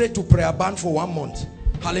march straight to prayer band for 1 month.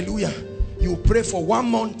 Hallelujah. You pray for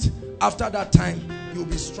 1 month. After that time, you'll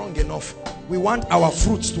be strong enough. We want our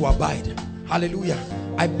fruits to abide. Hallelujah.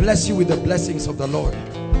 I bless you with the blessings of the Lord.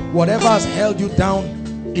 Whatever has held you down,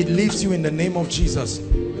 it leaves you in the name of Jesus.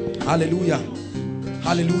 Hallelujah.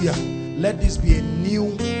 Hallelujah. Let this be a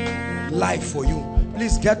new life for you.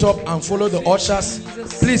 Please get up and follow the ushers.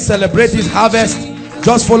 Please celebrate this harvest.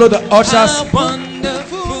 Just follow the ushers.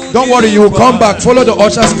 Don't worry, you will come back. Follow the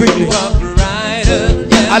ushers quickly.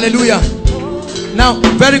 Hallelujah. Now,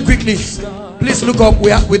 very quickly, please look up.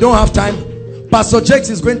 We don't have time. Pastor Jakes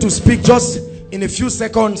is going to speak just in a few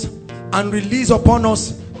seconds and release upon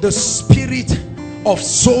us the spirit of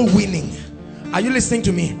soul winning. Are you listening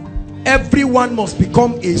to me? Everyone must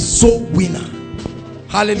become a soul winner.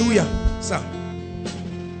 Hallelujah. Sir.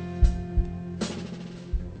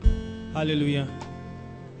 Hallelujah.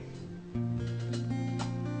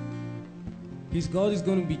 Because God is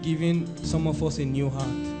going to be giving some of us a new heart.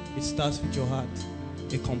 It starts with your heart,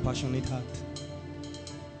 a compassionate heart.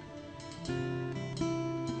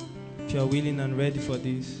 If you are willing and ready for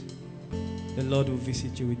this, the Lord will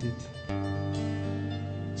visit you with it.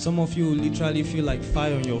 Some of you will literally feel like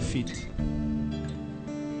fire on your feet.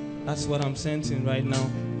 That's what I'm sensing right now.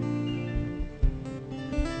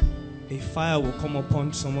 A fire will come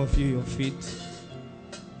upon some of you, your feet.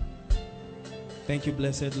 Thank you,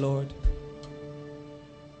 blessed Lord.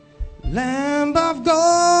 Lamb of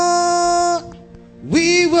God,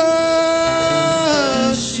 we worship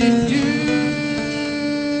you.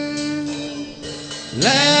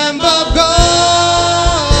 Lamb of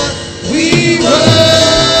God, we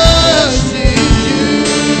worship you.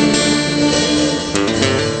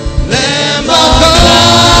 Lamb of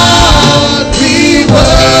God, we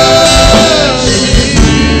worship you.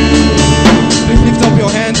 Please lift up your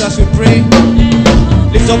hands as we pray.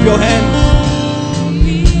 Lift up your hands.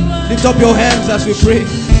 Lift up your hands as we pray.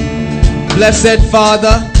 Blessed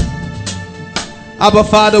Father, Abba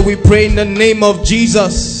Father, we pray in the name of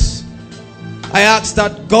Jesus. I ask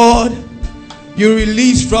that God, you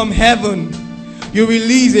release from heaven. You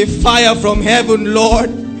release a fire from heaven, Lord.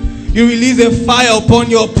 You release a fire upon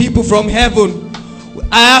your people from heaven.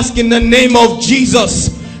 I ask in the name of Jesus,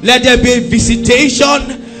 let there be a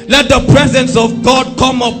visitation. Let the presence of God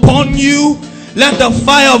come upon you. Let the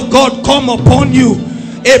fire of God come upon you.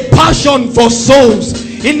 A passion for souls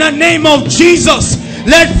in the name of Jesus.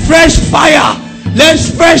 Let fresh fire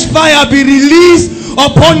be released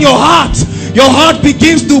upon your heart. Your heart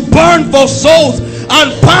begins to burn for souls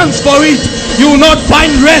and pants for it. You will not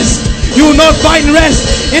find rest. You will not find rest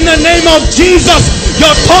in the name of Jesus.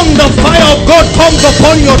 Your tongue, the fire of God comes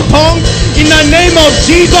upon your tongue in the name of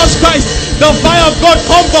Jesus Christ. The fire of God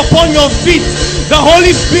comes upon your feet. The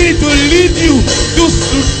Holy Spirit will lead you to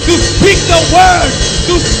speak the word,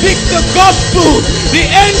 to speak the gospel. The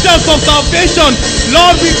angels of salvation,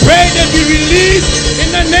 Lord, we pray that be released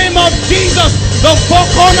in the name of Jesus. The four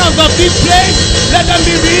corners of this place, let them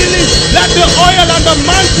be released. Let the oil and the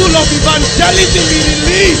mantle of evangelism be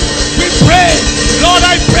released. We pray, Lord,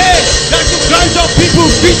 I pray that you grant your people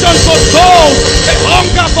vision for souls, a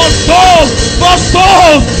hunger for souls, for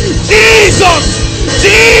souls. Jesus,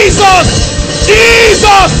 Jesus,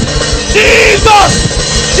 Jesus, Jesus,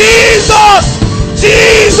 Jesus,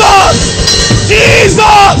 Jesus,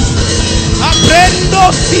 Jesus. Aprendo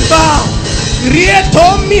siva,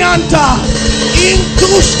 rieto mianta,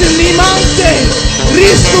 intus limante,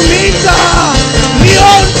 ristumita,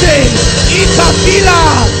 rionte,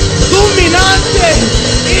 itafila, dominante,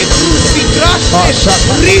 icrucigraste,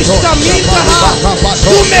 ristamita,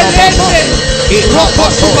 dumelete,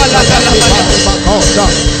 iropotuba la galamaya.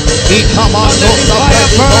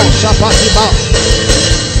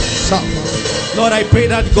 Lord, I pray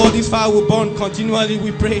that God, this fire will burn continually.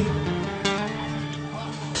 We pray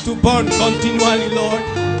to burn continually, Lord.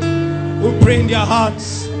 We pray in their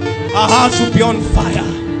hearts. Our hearts will be on fire.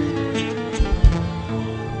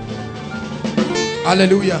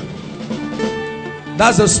 Hallelujah.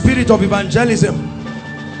 That's the spirit of evangelism.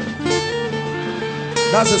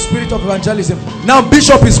 That's the spirit of evangelism. Now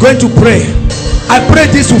Bishop is going to pray. I pray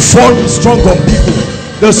this will fall strong on people.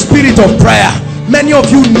 The spirit of prayer. Many of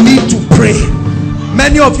you need to pray.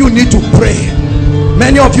 Many of you need to pray.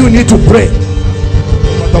 Many of you need to pray.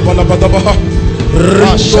 Let the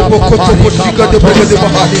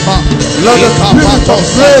spirit of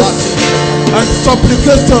grace and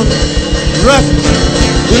supplication rest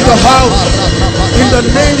in the house in the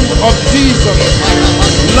name of Jesus.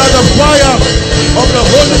 Let the fire of the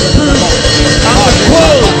Holy Spirit and the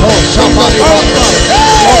coal from the altar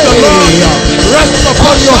of the Lord rest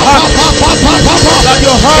upon your heart. That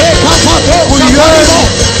your heart will yearn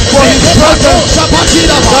for His presence.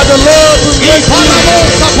 That the Lord will make you an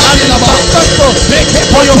intercessor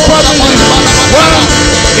for your family. One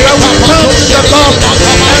that will come to the Lord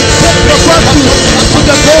and take the virtue to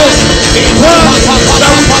the Lord. One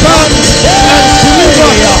that will come and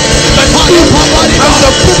deliver the sheep and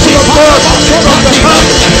the people of God from the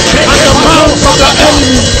hands and the mouth of the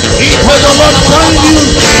enemy. May the Lord find you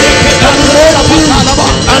and make you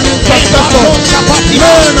an intercessor,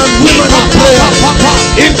 men and women of prayer,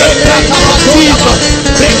 in the name of Jesus.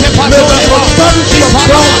 May the authority of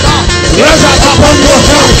God rest upon your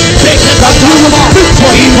head, that you will speak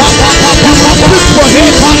for Him, you will speak for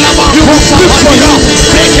Him, you will speak for Him,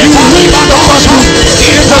 you will win the battle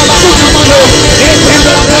in the secret place, in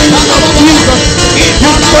the name of Jesus.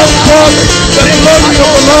 You thank God the glory of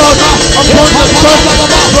the Lord upon the top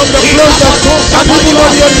from the closet and even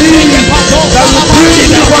on your knees, that will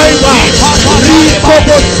bring you wider.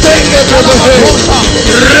 Rikobo senge bebehe,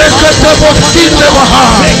 reketebo sinde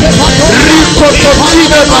baha, rikoto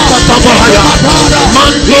sinde bakatabahaya,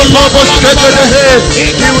 manto lobo skebedehe.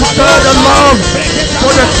 You will serve the Lord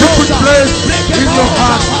for the secret place in your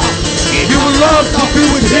heart. You will love to be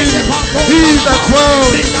with Him. He that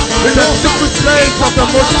dwells in the secret place of the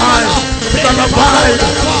Most High shall abide.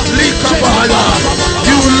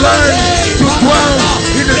 You will learn to dwell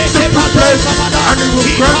in the secret place, and He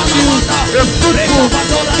will grant you a fruitful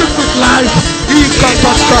secret life.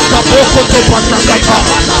 Intercessor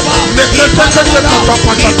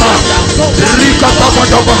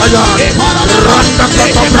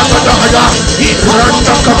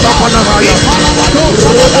for the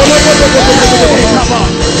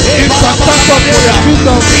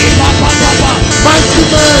kingdom. Mighty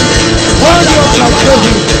man, worthy of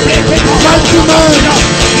thanksgiving. Mighty man,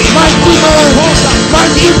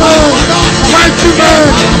 mighty man, mighty man, mighty man,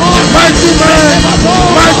 mighty man,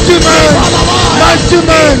 mighty man, mighty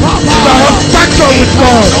man, that has stature with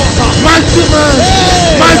God. Mighty man,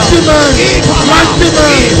 mighty man, mighty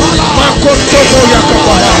man. Makotobo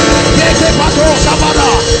Yakabaha.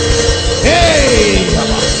 Hey.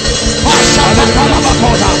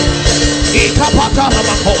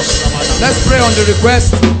 Let's pray on the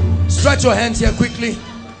request. Stretch your hands here quickly.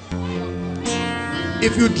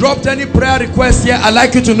 If you dropped any prayer request here, I'd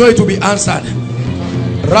like you to know it will be answered.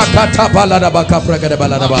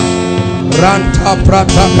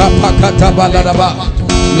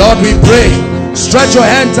 Lord, we pray. Stretch your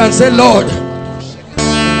hands and say, Lord,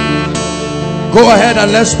 go ahead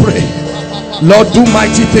and let's pray. Lord, do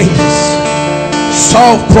mighty things.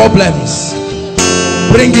 Solve problems.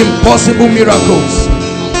 Bring impossible miracles.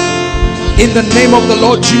 In the name of the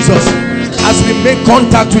Lord Jesus, as we make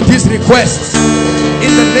contact with these requests,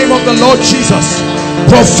 in the name of the Lord Jesus,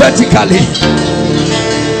 prophetically,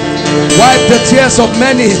 wipe the tears of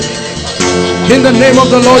many. In the name of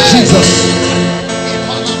the Lord Jesus.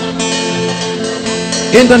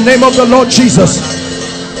 In the name of the Lord Jesus.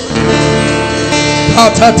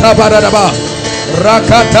 Atata baradaba.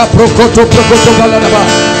 Rakata prokoto prokoto baladaba.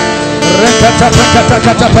 Rekata prakata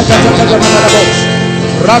kata prakata kata baladaba.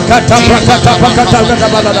 Rakata prakata prakata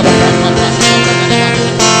baladaba.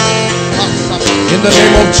 In the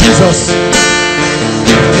name of Jesus.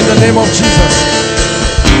 In the name of Jesus.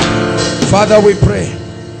 Father, we pray.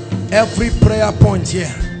 Every prayer point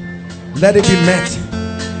here, let it be met.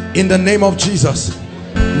 In the name of Jesus.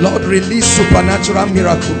 Lord, release supernatural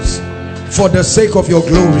miracles for the sake of your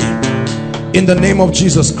glory. In the name of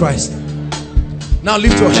Jesus Christ. Now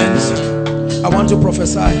lift your hands. I want to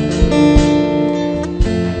prophesy.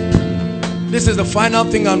 This is the final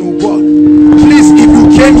thing and we'll go. Please, if you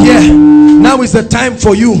came here, now is the time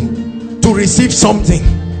for you to receive something.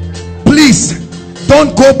 Please,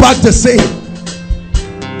 don't go back the same.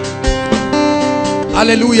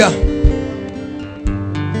 Hallelujah.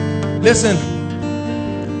 Listen.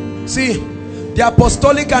 See, the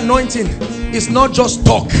apostolic anointing is not just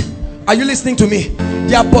talk. Are you listening to me?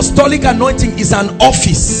 The apostolic anointing is an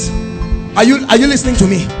office. Are you listening to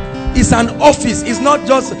me? It's an office. It's not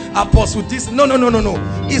just apostle this. No.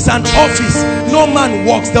 It's an office. No man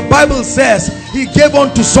walks. The Bible says he gave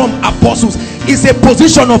unto some apostles. It's a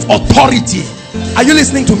position of authority. Are you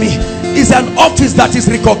listening to me? It's an office that is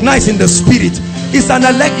recognized in the spirit. It's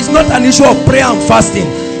not an issue of prayer and fasting.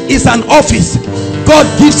 It's an office. God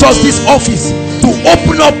gives us this office to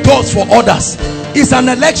open up doors for others. It's an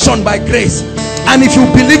election by grace. And if you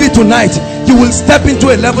believe it tonight, you will step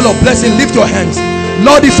into a level of blessing. Lift your hands.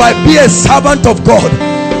 Lord, if I be a servant of God,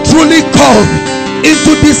 truly called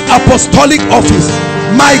into this apostolic office,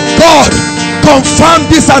 my God, confirm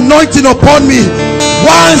this anointing upon me.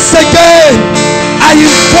 Once again, I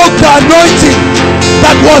invoke the anointing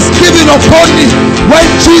that was given upon me when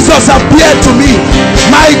Jesus appeared to me.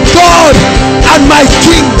 My God and my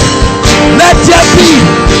King, let there be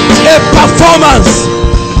a performance.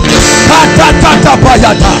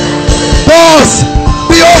 Doors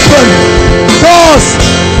be open. Doors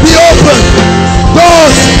be open.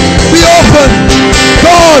 Doors be open.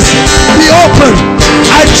 Doors be open.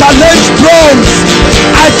 I challenge thrones.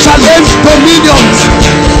 I challenge dominions.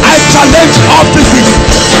 I challenge offices.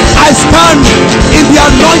 I stand in the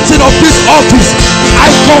anointing of this office. I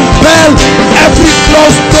compel every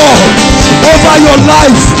closed door over your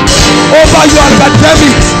life, over your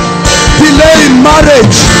academics, delay in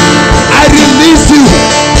marriage. I release you.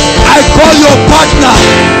 I call your partner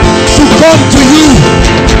to come to you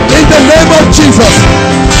in the name of Jesus.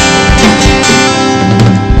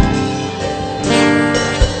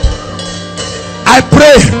 I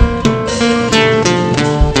pray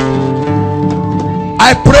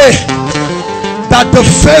that the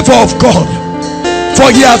favor of God,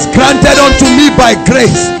 for he has granted unto me by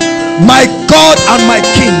grace, my God and my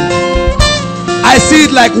King. I see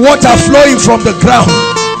it like water flowing from the ground.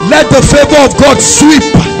 Let the favor of God sweep.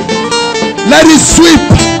 Let it sweep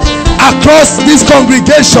across this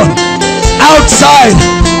congregation. Outside,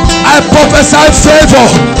 I prophesy favor.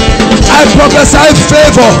 I prophesy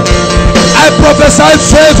favor. I prophesy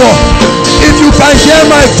favor. If you can hear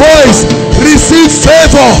my voice, receive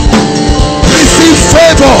favor. Receive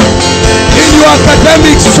favor. In your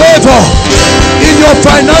academics, favor. In your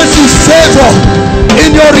finances, favor.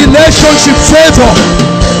 In your relationship, favor.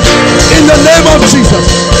 In the name of Jesus.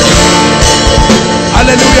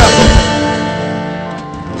 Hallelujah.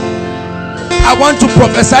 I want to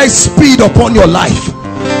prophesy speed upon your life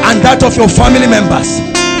and that of your family members.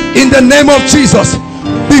 In the name of Jesus,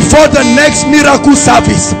 before the next miracle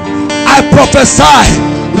service, I prophesy,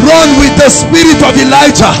 run with the spirit of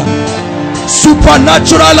Elijah.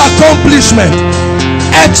 Supernatural accomplishment,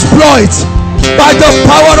 exploits by the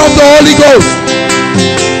power of the Holy Ghost.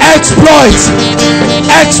 Exploits,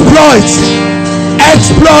 exploits,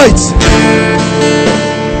 exploits.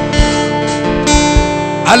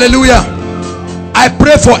 Hallelujah. I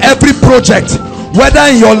pray for every project, whether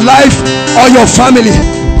in your life or your family,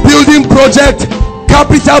 building project,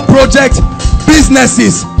 capital project,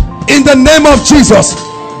 businesses, in the name of Jesus,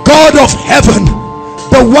 God of heaven,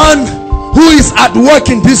 the one who is at work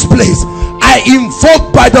in this place, I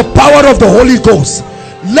invoke by the power of the Holy Ghost,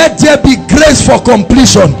 let there be grace for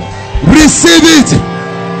completion. Receive it.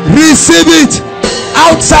 Receive it.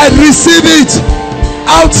 Outside, receive it.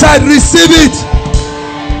 Outside, receive it.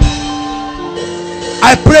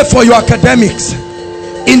 I pray for your academics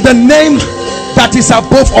in the name that is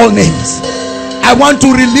above all names. I want to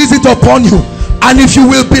release it upon you, and if you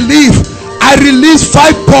will believe, I release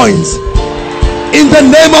 5 points in the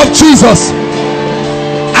name of Jesus.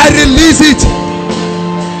 I release it.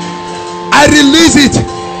 I release it.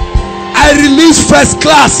 I release first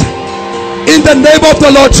class in the name of the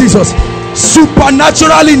Lord Jesus.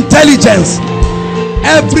 supernatural intelligence.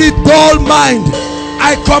 Every dull mind,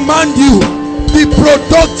 I command you, be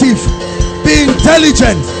productive, be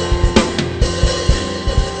intelligent.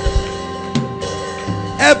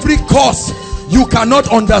 Every cause you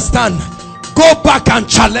cannot understand, go back and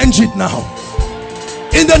challenge it now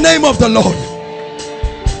in the name of the Lord.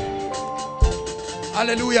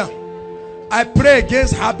 Hallelujah. I pray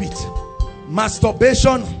against habit,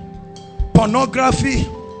 masturbation, pornography,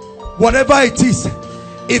 whatever it is.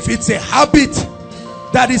 If it's a habit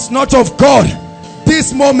that is not of God,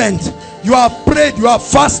 this moment you have prayed, you have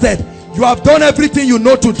fasted, you have done everything you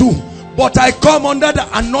know to do, but I come under the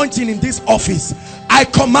anointing in this office. I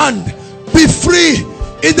command, be free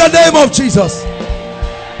in the name of Jesus.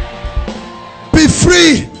 Be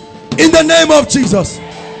free in the name of Jesus.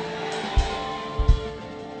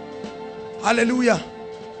 Hallelujah.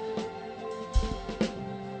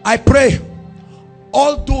 I pray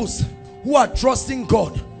all those who are trusting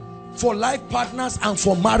God for life partners and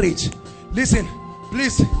for marriage, listen,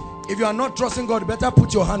 please, if you are not trusting God, better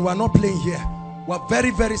put your hand. We are not playing here. We are very,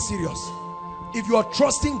 very serious. If you are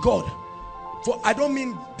trusting God for, I don't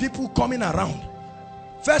mean people coming around.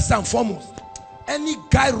 First and foremost, any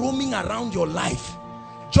guy roaming around your life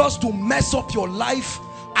just to mess up your life,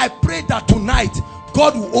 I pray that tonight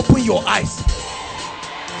God will open your eyes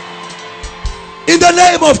in the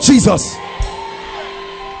name of Jesus.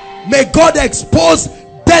 May God expose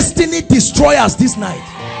destiny destroyers this night.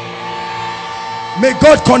 May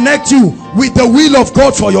God connect you with the will of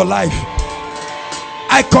God for your life.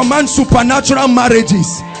 I command supernatural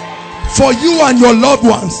marriages for you and your loved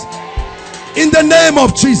ones in the name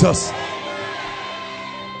of Jesus.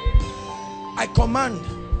 I command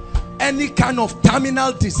any kind of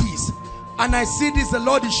terminal disease, and I see this, the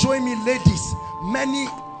Lord is showing me, ladies, many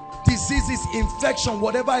diseases, infection,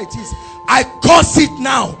 whatever it is, I curse it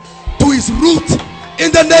now to its root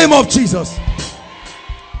in the name of Jesus.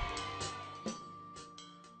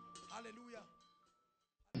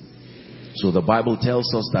 So the Bible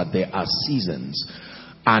tells us that there are seasons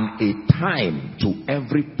and a time to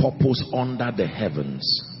every purpose under the heavens.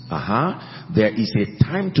 There is a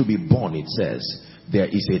time to be born, it says. There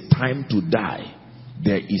is a time to die.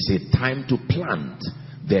 There is a time to plant.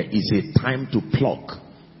 There is a time to pluck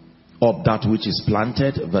up that which is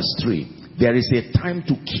planted. Verse 3. There is a time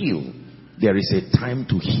to kill. There is a time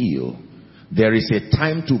to heal. There is a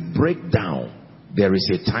time to break down. There is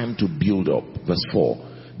a time to build up. Verse 4.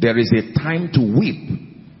 There is a time to weep.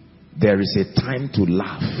 There is a time to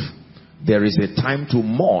laugh. There is a time to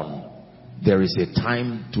mourn. There is a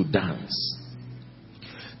time to dance.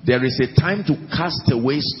 There is a time to cast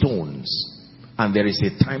away stones, and there is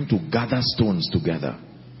a time to gather stones together.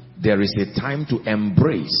 There is a time to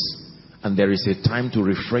embrace, and there is a time to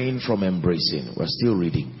refrain from embracing. We're still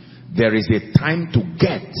reading. There is a time to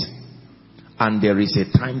get, and there is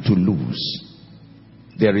a time to lose.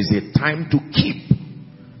 There is a time to keep,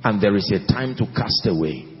 and there is a time to cast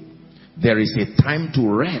away. There is a time to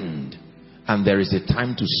rend, and there is a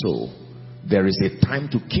time to sow. There is a time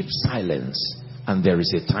to keep silence, and there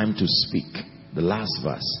is a time to speak. The last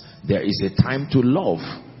verse. There is a time to love,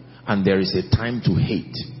 and there is a time to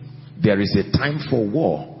hate. There is a time for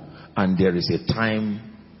war, and there is a time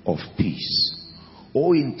of peace.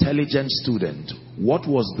 Oh, intelligent student, what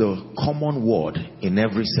was the common word in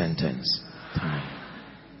every sentence? Time.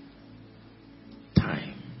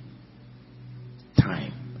 Time.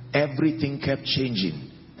 Time. Everything kept changing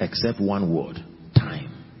except one word.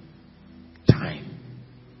 Time. Time.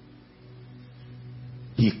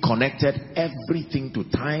 He connected everything to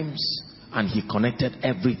times, and he connected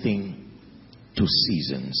everything to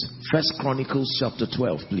seasons. First Chronicles chapter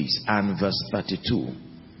 12, please, and verse 32.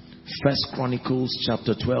 First Chronicles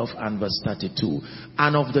chapter 12 and verse 32.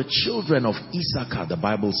 And of the children of Issachar, the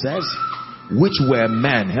Bible says, which were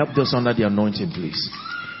men, help us under the anointing, please.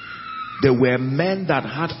 They were men that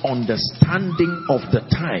had understanding of the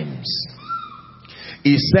times.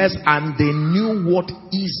 It says, and they knew what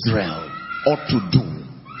Israel ought to do.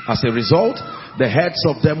 As a result, the heads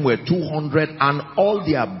of them were 200, and all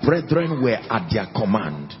their brethren were at their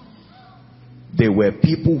command. They were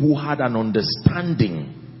people who had an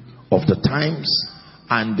understanding of the times,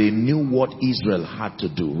 and they knew what Israel had to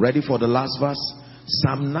do. Ready for the last verse?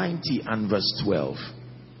 Psalm 90 and verse 12.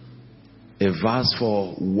 A verse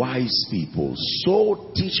for wise people.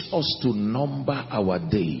 So teach us to number our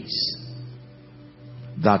days,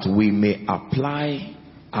 that we may apply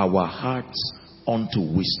our hearts unto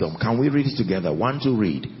wisdom. Can we read it together? 1, 2,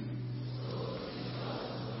 read.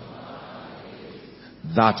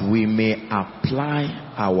 That we may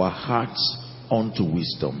apply our hearts unto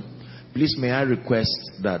wisdom. Please, may I request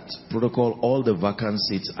that protocol, all the vacant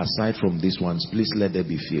seats aside from these ones, please let them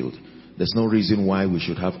be filled. There's no reason why we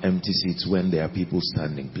should have empty seats when there are people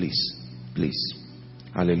standing. Please, please.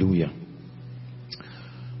 Hallelujah.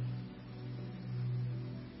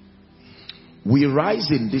 We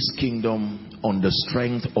rise in this kingdom on the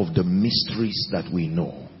strength of the mysteries that we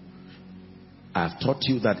know. I've taught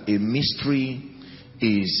you that a mystery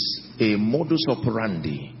is a modus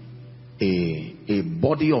operandi, a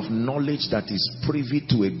body of knowledge that is privy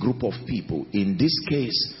to a group of people. In this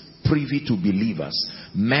case, privy to believers,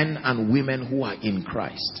 men and women who are in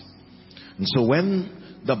Christ. And so when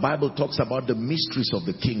the Bible talks about the mysteries of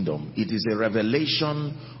the kingdom, it is a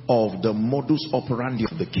revelation of the modus operandi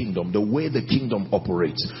of the kingdom, the way the kingdom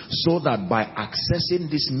operates, so that by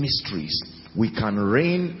accessing these mysteries, we can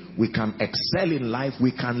reign, we can excel in life,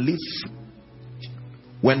 we can live.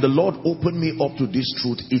 When the Lord opened me up to this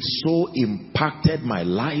truth, it so impacted my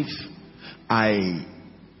life. I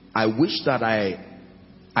wish that I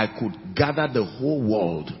could gather the whole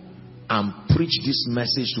world and preach this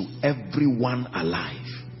message to everyone alive.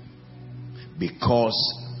 Because,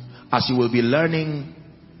 as you will be learning,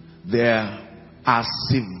 there are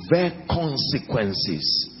severe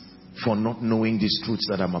consequences for not knowing these truths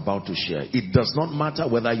that I'm about to share. It does not matter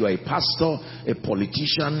whether you are a pastor, a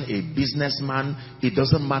politician, a businessman. It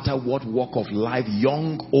doesn't matter what walk of life,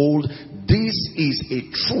 young, old. This is a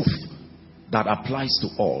truth that applies to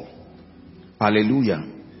all. Hallelujah.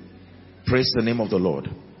 Praise the name of the Lord.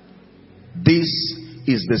 This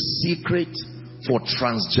is the secret for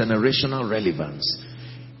transgenerational relevance.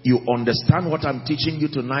 You understand what I'm teaching you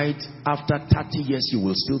tonight. After 30 years, you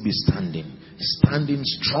will still be standing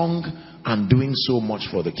strong and doing so much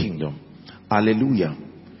for the kingdom. Hallelujah.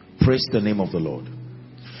 Praise the name of the Lord.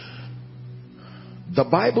 The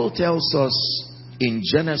Bible tells us in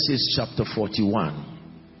Genesis chapter 41,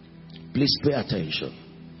 please pay attention,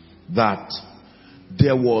 that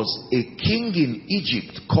there was a king in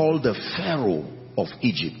Egypt called the Pharaoh of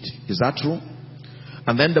Egypt. Is that true?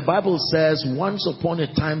 And then the Bible says, once upon a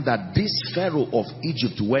time, that this Pharaoh of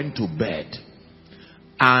Egypt went to bed,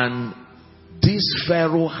 and this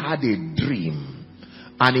Pharaoh had a dream,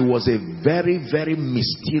 and it was a very, very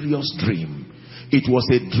mysterious dream. It was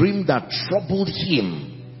a dream that troubled him.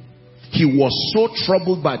 He was so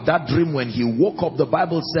troubled by that dream, when he woke up, the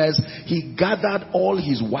Bible says he gathered all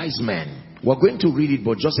his wise men. We're going to read it,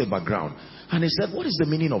 but just a background. And he said, what is the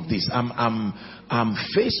meaning of this? I'm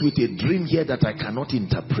faced with a dream here that I cannot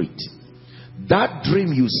interpret. That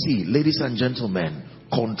dream you see, ladies and gentlemen,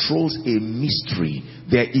 controls a mystery.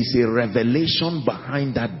 There is a revelation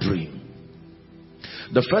behind that dream.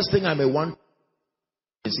 The first thing I may want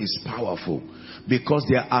is powerful, because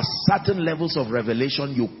there are certain levels of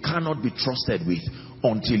revelation you cannot be trusted with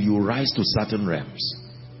until you rise to certain realms.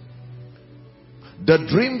 The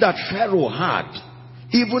dream that Pharaoh had,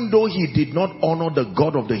 even though he did not honor the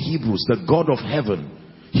God of the Hebrews, the God of heaven,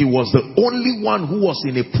 he was the only one who was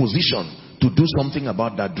in a position to do something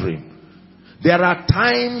about that dream. There are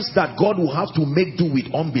times that God will have to make do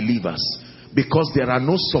with unbelievers, because there are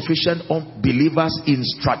no sufficient unbelievers in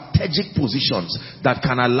strategic positions that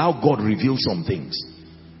can allow God reveal some things.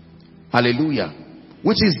 Hallelujah.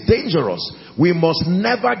 Which is dangerous. We must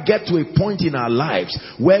never get to a point in our lives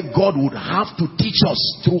where God would have to teach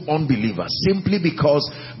us through unbelievers, simply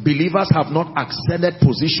because believers have not ascended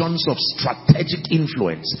positions of strategic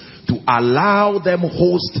influence to allow them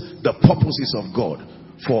host the purposes of God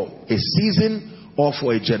for a season or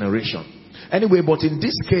for a generation. Anyway, but in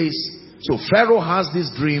this case, so Pharaoh has this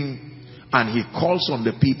dream and he calls on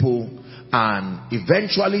the people, and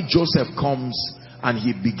eventually Joseph comes and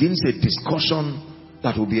he begins a discussion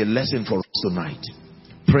that will be a lesson for us tonight.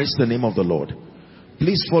 Praise the name of the Lord.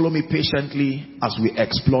 Please follow me patiently as we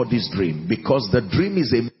explore this dream, because the dream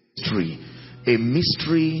is a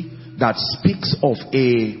mystery that speaks of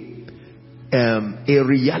a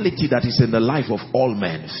reality that is in the life of all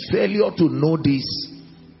men. Failure to know this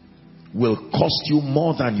will cost you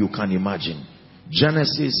more than you can imagine.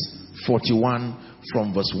 Genesis 41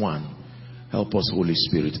 from verse 1. Help us, Holy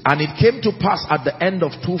Spirit. And it came to pass at the end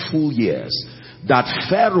of 2 full years that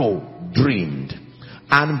Pharaoh dreamed,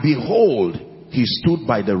 and behold, he stood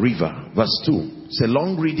by the river. Verse 2. It's a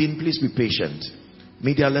long reading, please be patient.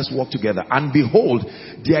 Media, let's walk together. And behold,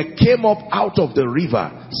 there came up out of the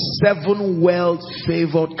river 7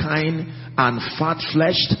 well-favored kine and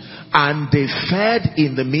fat-fleshed, and they fed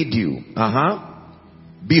in the middew.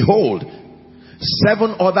 Behold,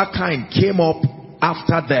 7 other kine came up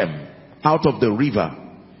after them out of the river,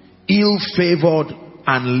 ill-favored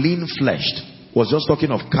and lean-fleshed. Was just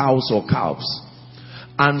talking of cows or calves.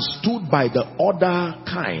 And stood by the other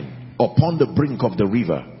kind upon the brink of the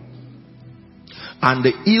river. And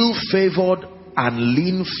the ill-favored and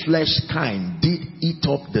lean-fleshed kind did eat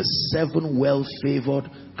up the 7 well-favored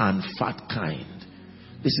and fat kind.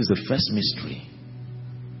 This is the first mystery.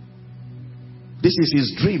 This is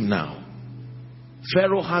his dream now.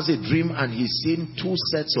 Pharaoh has a dream and he's seen 2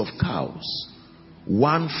 sets of cows.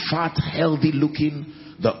 One fat, healthy looking,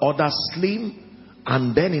 the other slim.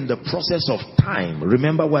 And then in the process of time,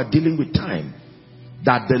 remember we're dealing with time,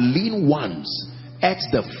 that the lean ones ate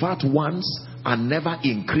the fat ones and never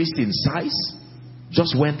increased in size.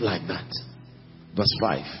 Just went like that. Verse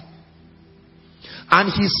 5.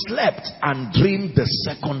 And he slept and dreamed the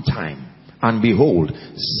second time. And behold,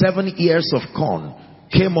 7 ears of corn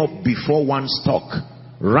came up before one stalk,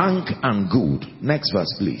 rank and good. Next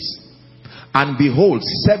verse, please. And behold,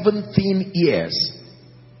 17 ears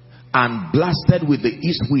and blasted with the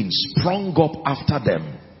east wind sprung up after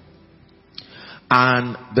them.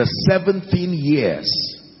 And the 17 years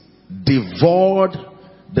devoured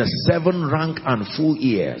the 7 rank and full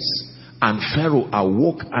ears. And Pharaoh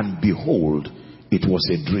awoke, and behold, it was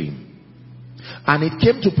a dream. And it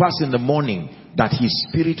came to pass in the morning that his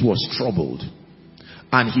spirit was troubled.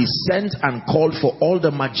 And he sent and called for all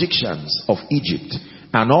the magicians of Egypt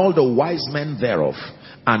and all the wise men thereof.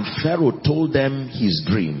 And Pharaoh told them his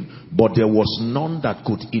dream, but there was none that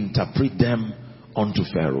could interpret them unto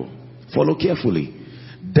Pharaoh. Follow carefully.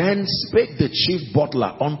 Then spake the chief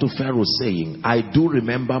butler unto Pharaoh, saying, I do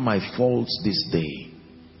remember my faults this day.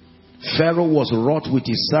 Pharaoh was wroth with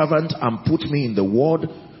his servant and put me in the ward,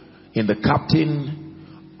 in the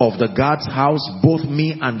captain of the guard's house, both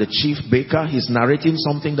me and the chief baker. He's narrating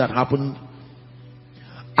something that happened.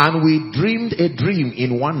 And we dreamed a dream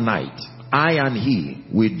in one night. I and he,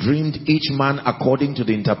 we dreamed each man according to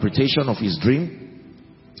the interpretation of his dream.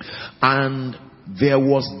 And there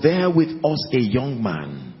was there with us a young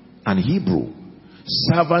man, an Hebrew,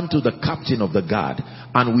 servant to the captain of the guard.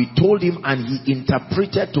 And we told him, and he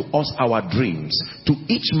interpreted to us our dreams. To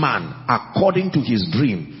each man according to his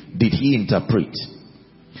dream did he interpret.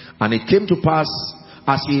 And it came to pass,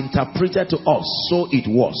 as he interpreted to us, so it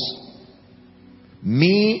was.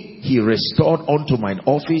 Me he restored unto mine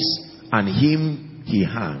office, and him he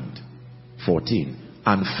hanged. 14.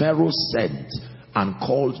 And Pharaoh sent and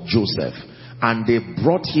called Joseph, and they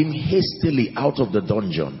brought him hastily out of the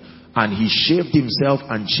dungeon. And he shaved himself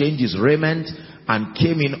and changed his raiment and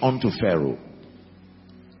came in unto Pharaoh.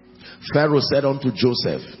 Pharaoh said unto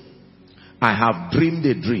Joseph, I have dreamed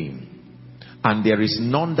a dream, and there is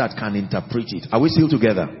none that can interpret it. Are we still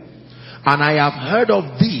together? And I have heard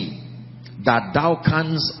of thee, that thou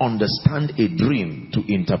canst understand a dream to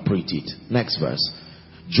interpret it. Next verse.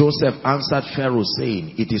 Joseph answered Pharaoh,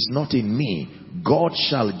 saying, it is not in me. God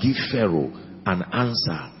shall give Pharaoh an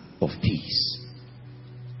answer of peace.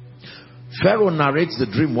 Pharaoh narrates the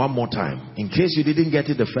dream one more time. In case you didn't get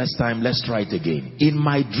it the first time, let's try it again. In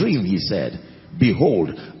my dream, he said, behold,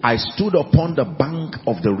 I stood upon the bank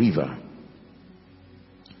of the river.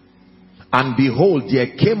 And behold,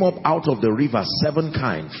 there came up out of the river 7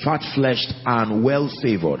 kind, fat-fleshed and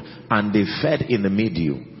well-favored, and they fed in the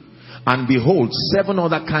meadow. And behold, 7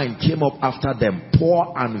 other kind came up after them,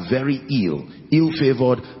 poor and very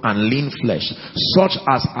ill-favored and lean-fleshed, such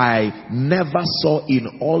as I never saw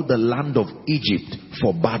in all the land of Egypt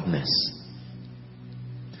for badness.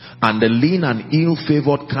 And the lean and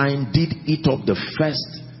ill-favored kind did eat up the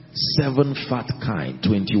first 7 fat kind.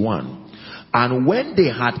 21. And when they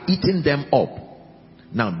had eaten them up,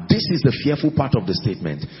 now this is the fearful part of the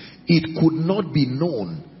statement, it could not be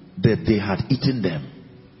known that they had eaten them.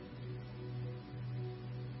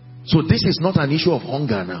 So this is not an issue of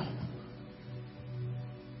hunger now.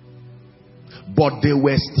 But they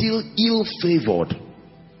were still ill-favored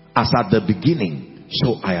as at the beginning.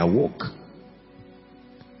 So I awoke.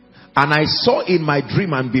 And I saw in my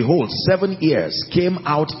dream, and behold, 7 ears came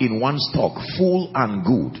out in one stalk, full and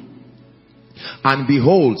good. And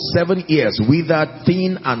behold, 7 ears withered,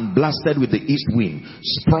 thin and blasted with the east wind,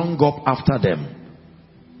 sprung up after them.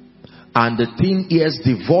 And the thin ears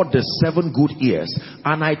devoured the 7 good ears.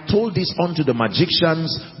 And I told this unto the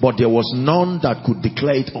magicians, but there was none that could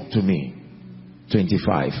declare it unto me.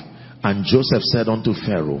 25. And Joseph said unto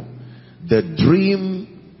Pharaoh, the dream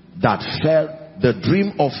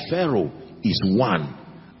of Pharaoh is one,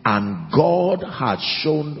 and God had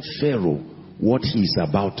shown Pharaoh what he is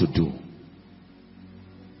about to do.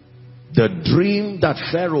 The dream that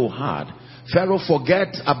Pharaoh had, Pharaoh,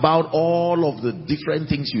 forget about all of the different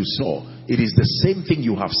things you saw. It is the same thing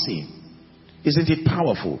you have seen. Isn't it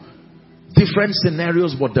powerful? Different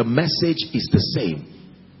scenarios, but the message is the same.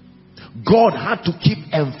 God had to keep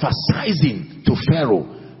emphasizing to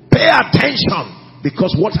Pharaoh, Pay attention,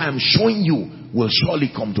 because what I am showing you will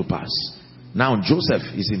surely come to pass. Now Joseph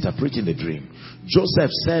is interpreting the dream.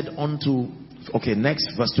 Joseph said unto, okay,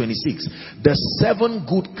 next verse 26. The 7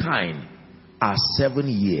 good kind are 7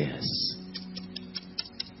 years.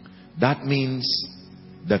 That means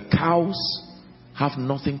the cows have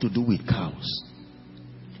nothing to do with cows.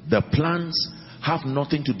 The plants have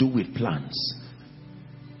nothing to do with plants.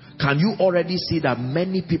 Can you already see that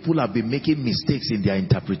many people have been making mistakes in their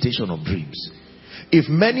interpretation of dreams? If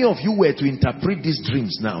many of you were to interpret these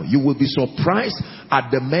dreams now, you will be surprised at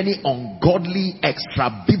the many ungodly,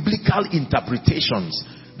 extra-biblical interpretations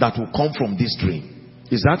that will come from this dream.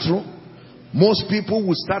 Is that true? Most people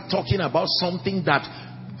will start talking about something that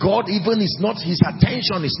God even is not, his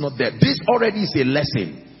attention is not there. This already is a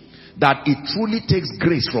lesson that it truly takes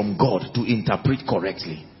grace from God to interpret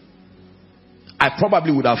correctly. I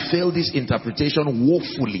probably would have failed this interpretation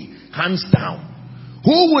woefully, hands down.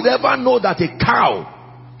 Who would ever know that a cow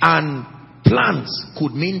and plants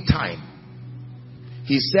could mean time?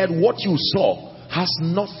 He said what you saw has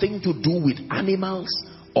nothing to do with animals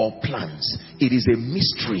or plants. It is a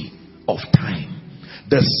mystery of time.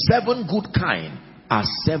 The 7 good kind are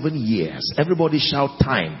 7 years. Everybody shout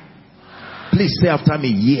time. Please say after me,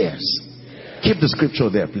 years. Keep the scripture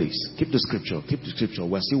there, please. Keep the scripture. Keep the scripture.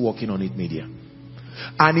 We're still working on it, media.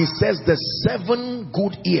 And he says the 7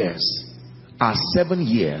 good years are 7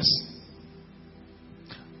 years.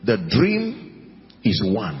 The dream is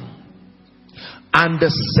 1. And the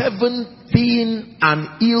 17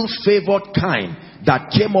 and ill-favored kind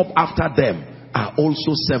that came up after them are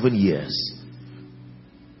also 7 years.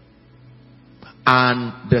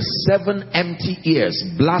 And the 7 empty years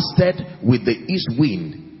blasted with the east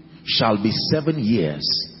wind shall be 7 years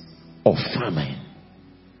of famine.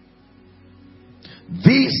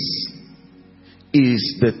 This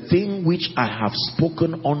is the thing which I have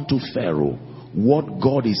spoken unto Pharaoh. What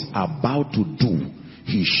God is about to do,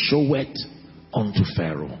 he showeth unto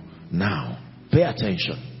Pharaoh. Now, pay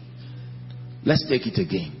attention. Let's take it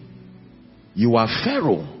again. You are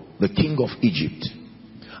Pharaoh, the king of Egypt,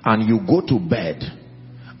 and you go to bed,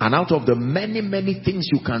 and out of the many things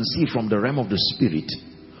you can see from the realm of the spirit,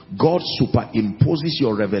 God superimposes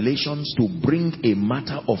your revelations to bring a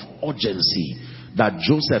matter of urgency that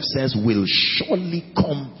Joseph says will surely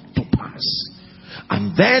come to pass.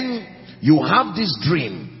 And then you have this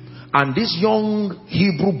dream, and this young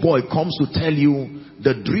Hebrew boy comes to tell you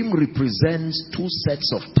the dream represents 2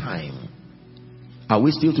 sets of time. Are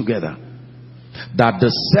we still together? That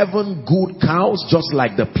the 7 good cows, just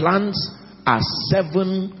like the plants, are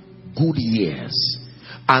 7 good years,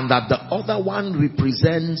 and that the other one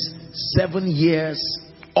represents 7 years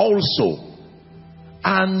also.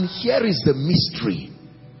 And here is the mystery,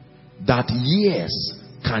 that years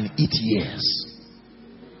can eat years.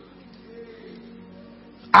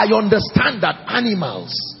 I understand that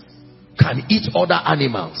animals can eat other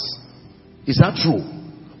animals. Is that true?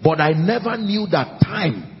 But I never knew that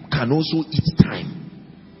time can also eat time.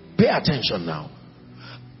 Pay attention now.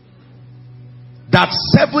 That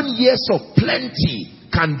 7 years of plenty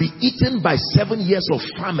can be eaten by 7 years of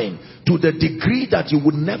famine, to the degree that you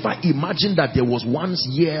would never imagine that there was once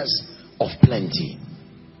years of plenty.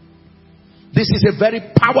 This is a very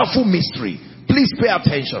powerful mystery. Please pay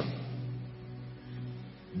attention.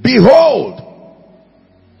 Behold,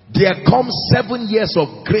 there comes 7 years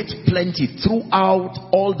of great plenty throughout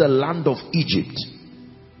all the land of Egypt.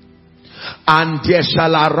 And there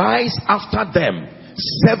shall arise after them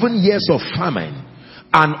 7 years of famine,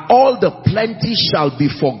 and all the plenty shall be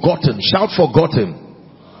forgotten. Shout forgotten.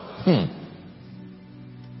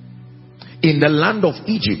 In the land of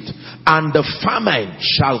Egypt, and the famine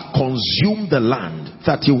shall consume the land.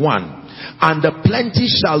 31. And the plenty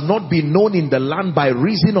shall not be known in the land by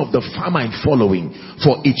reason of the famine following,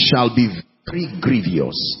 for it shall be very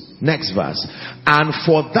grievous. Next verse. And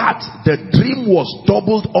for that the dream was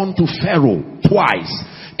doubled unto Pharaoh twice.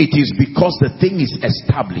 It is because the thing is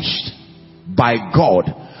established by God,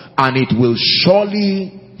 and it will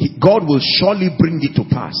surely, God will surely bring it to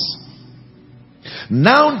pass.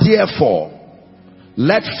 Now therefore,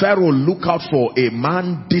 let Pharaoh look out for a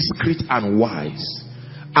man discreet and wise,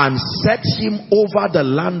 and set him over the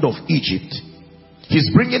land of Egypt. He's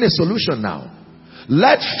bringing a solution now.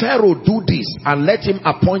 Let Pharaoh do this, and let him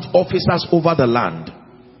appoint officers over the land,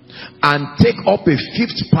 and take up a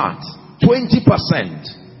 5th part,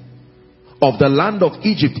 20% of the land of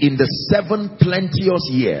Egypt in the 7 plenteous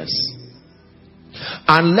years,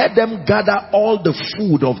 and let them gather all the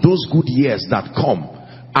food of those good years that come,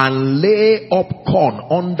 and lay up corn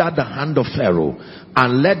under the hand of Pharaoh,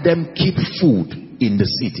 and let them keep food in the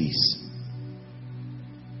cities.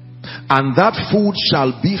 And that food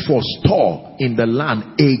shall be for store in the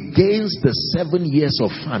land against the 7 years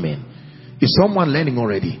of famine. Is someone learning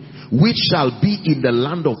already? Which shall be in the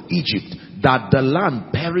land of Egypt, that the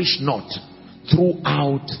land perish not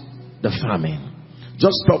throughout the famine.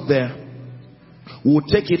 Just stop there. We'll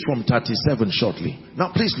take it from 37 shortly.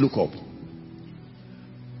 Now please look up.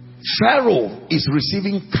 Pharaoh is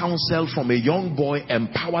receiving counsel from a young boy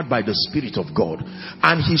empowered by the Spirit of God,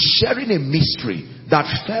 and he's sharing a mystery that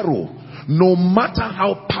Pharaoh, no matter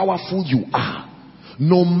how powerful you are,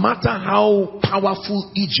 no matter how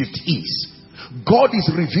powerful Egypt is, God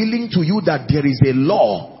is revealing to you that there is a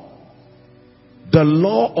law, the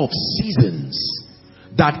law of seasons,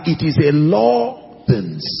 that it is a law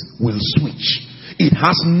that will switch. It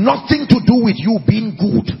has nothing to do with you being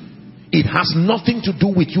good. It has nothing to do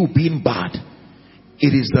with you being bad.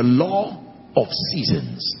 It is the law of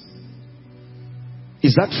seasons.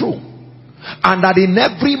 Is that true? And that in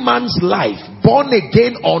every man's life, born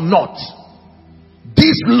again or not,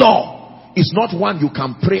 this law is not one you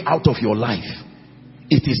can pray out of your life.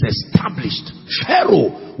 It is established.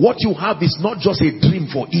 Pharaoh, what you have is not just a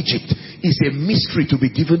dream for Egypt. It's a mystery to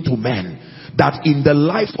be given to men. That in the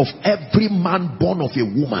life of every man born of a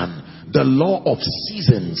woman, the law of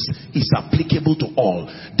seasons is applicable to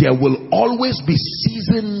all. There will always be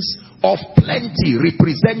seasons of plenty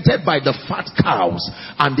represented by the fat cows,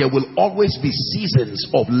 and there will always be seasons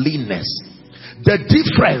of leanness. The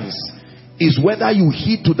difference is whether you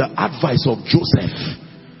heed to the advice of Joseph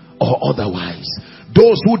or otherwise.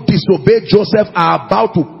 Those who disobey Joseph are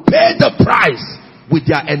about to pay the price with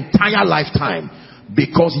their entire lifetime,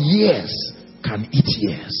 because years can eat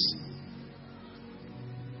years.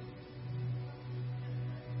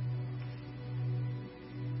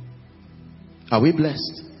 Are we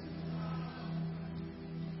blessed?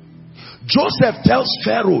 Joseph tells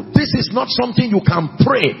Pharaoh, this is not something you can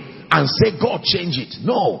pray and say, God, change it.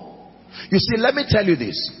 No. You see, let me tell you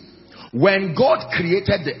this. When God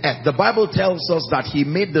created the earth, the Bible tells us that he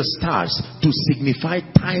made the stars to signify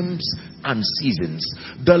times and seasons.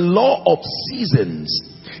 The law of seasons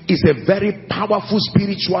is a very powerful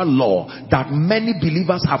spiritual law that many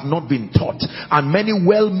believers have not been taught, and many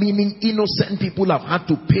well-meaning innocent people have had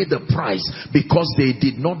to pay the price because they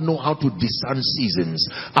did not know how to discern seasons.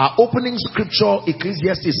 Our opening scripture,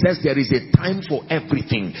 Ecclesiastes, says there is a time for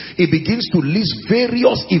everything. It begins to list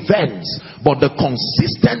various events, but the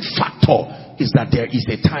consistent factor is that there is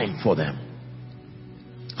a time for them.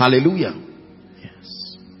 Hallelujah.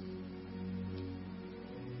 Yes.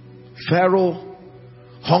 Pharaoh,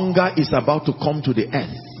 hunger is about to come to the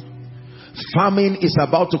earth. Famine is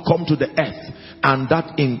about to come to the earth, and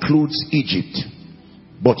that includes Egypt.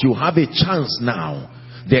 But you have a chance now.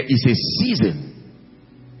 There is a season.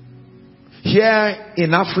 Here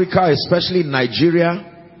in Africa, especially in Nigeria,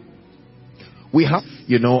 we have,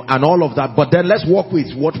 and all of that. But then let's work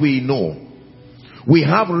with what we know. We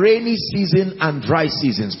have rainy season and dry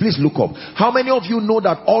seasons. Please look up. How many of you know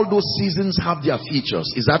that all those seasons have their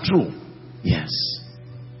features? Is that true? Yes.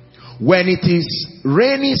 When it is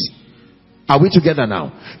rainy, are we together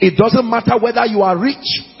now? It doesn't matter whether you are rich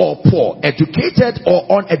or poor, educated or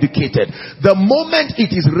uneducated. The moment it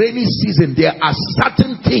is rainy season, there are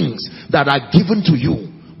certain things that are given to you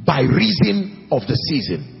by reason of the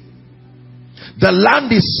season. The land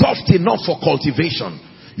is soft enough for cultivation.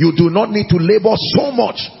 You do not need to labor so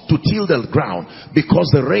much to till the ground, because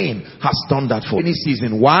the rain has done that for any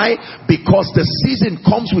season. Why? Because the season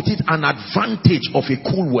comes with it an advantage of a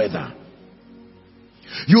cool weather.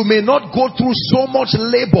 You may not go through so much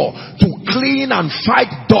labor to clean and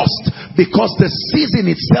fight dust, because the season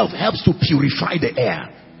itself helps to purify the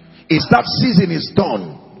air. If that season is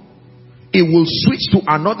done, it will switch to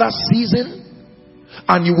another season,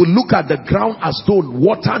 and you will look at the ground as though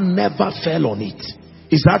water never fell on it.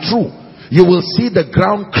 Is that true? You will see the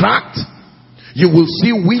ground cracked. You will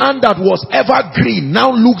see wind that was evergreen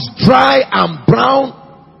now looks dry and brown,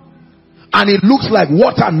 and it looks like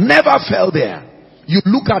water never fell there. You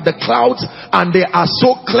look at the clouds and they are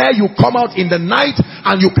so clear. You come out in the night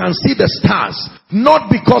and you can see the stars.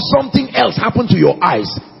 Not because something else happened to your eyes.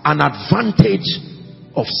 An advantage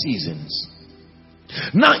of seasons.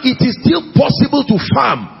 Now it is still possible to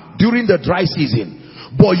farm during the dry season,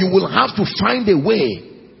 but you will have to find a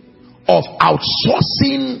way of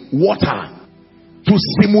outsourcing water to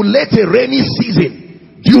simulate a rainy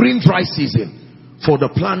season during dry season for the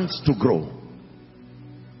plants to grow.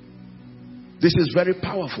 This is very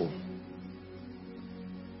powerful.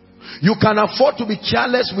 You can afford to be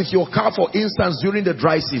careless with your car, for instance, during the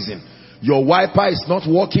dry season. Your wiper is not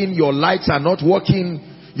working, your lights are not working,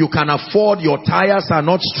 You can afford, your tires are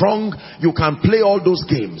not strong. You can play all those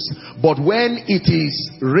games. But when it is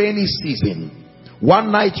rainy season,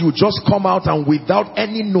 one night you just come out and without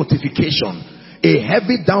any notification, a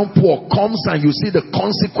heavy downpour comes and you see the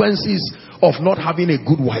consequences of not having a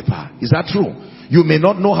good wiper. Is that true? You may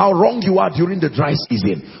not know how wrong you are during the dry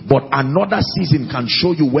season, but another season can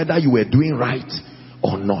show you whether you were doing right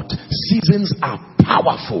or not. Seasons are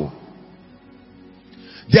powerful.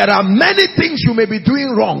 There are many things you may be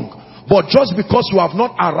doing wrong, but just because you have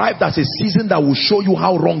not arrived at a season that will show you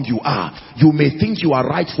how wrong you are, you may think you are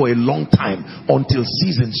right for a long time until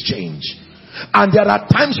seasons change. And there are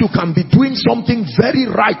times you can be doing something very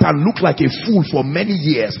right and look like a fool for many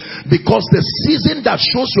years because the season that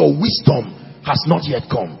shows your wisdom has not yet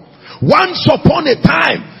come. Once upon a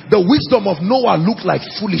time, the wisdom of Noah looked like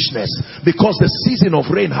foolishness because the season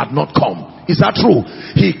of rain had not come. Is that true?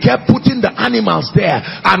 He kept putting the animals there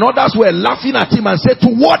and others were laughing at him and said,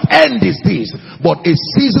 to what end is this? But a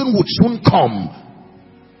season would soon come.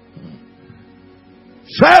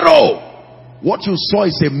 Pharaoh, what you saw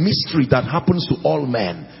is a mystery that happens to all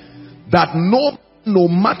men. That no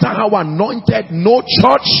matter how anointed, no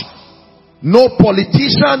church, no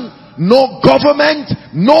politician, no government,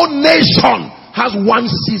 no nation has one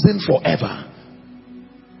season forever.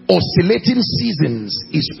 Oscillating seasons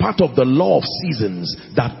is part of the law of seasons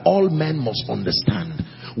that all men must understand.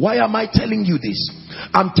 Why am I telling you this?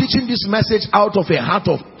 I'm teaching this message out of a heart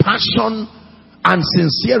of passion and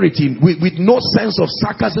sincerity, with no sense of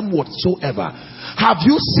sarcasm whatsoever. Have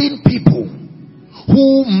you seen people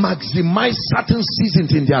who maximize certain seasons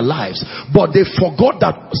in their lives, but they forgot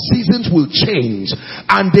that seasons will change,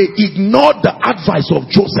 and they ignored the advice of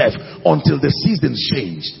Joseph until the seasons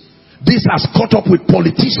changed? This has caught up with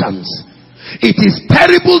politicians. It is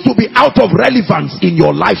terrible to be out of relevance in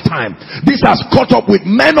your lifetime. This has caught up with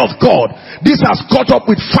men of God. This has caught up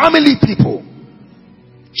with family people.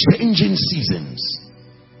 Changing seasons.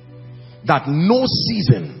 That no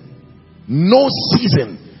season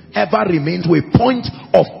ever remained to a point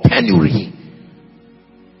of penury.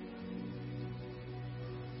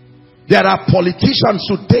 There are politicians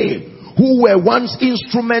today who were once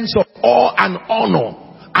instruments of awe and honor,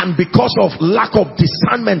 and because of lack of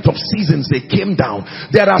discernment of seasons, they came down.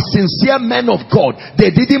 There are sincere men of God.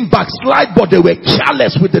 They didn't backslide, but they were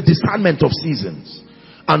careless with the discernment of seasons.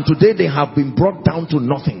 And today they have been brought down to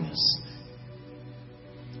nothingness.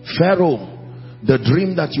 Pharaoh, the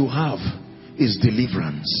dream that you have is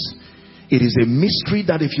deliverance. It is a mystery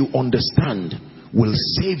that if you understand will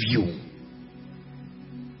save you.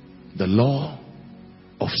 The law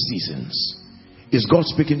of seasons. Is God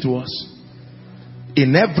speaking to us?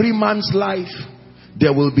 In every man's life,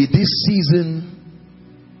 there will be this season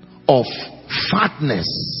of fatness,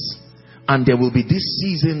 and there will be this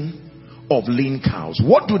season of lean cows.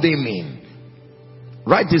 What do they mean?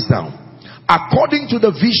 Write this down. According to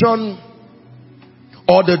the vision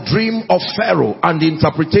or the dream of Pharaoh and the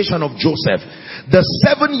interpretation of Joseph, the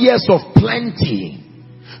 7 years of plenty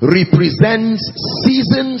represents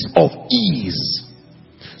seasons of ease,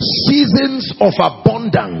 seasons of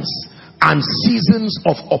abundance, and seasons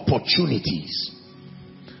of opportunities.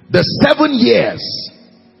 The 7 years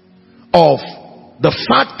of the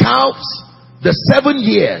fat cows, the 7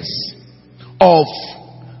 years of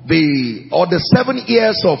the 7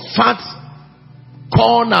 years of fat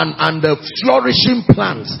corn and the flourishing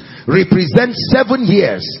plants represent 7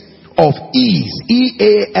 years of ease,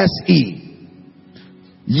 E-A-S-E,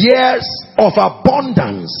 years of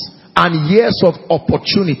abundance, and years of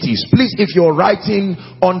opportunities. Please, if you're writing,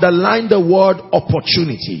 underline the word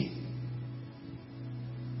opportunity.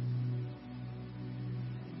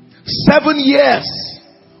 7 years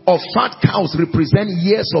of fat cows represent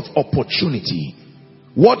years of opportunity.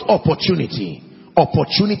 What opportunity?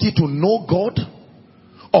 Opportunity to know God,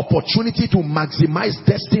 opportunity to maximize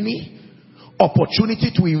destiny, opportunity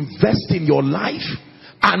to invest in your life.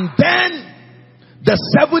 And then the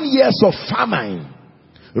 7 years of famine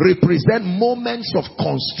represent moments of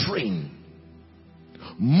constraint,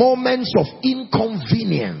 moments of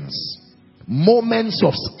inconvenience, moments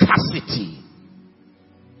of scarcity.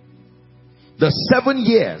 The 7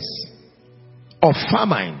 years of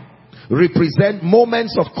famine represent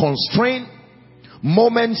moments of constraint,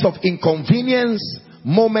 moments of inconvenience,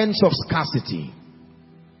 moments of scarcity.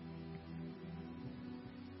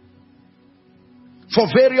 For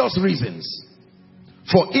various reasons.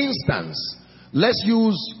 For instance, let's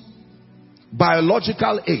use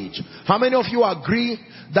biological age. How many of you agree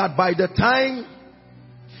that by the time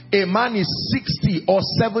a man is 60 or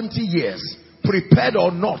 70 years, prepared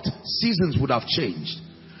or not, seasons would have changed?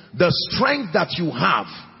 The strength that you have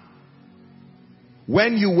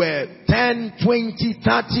when you were 10, 20,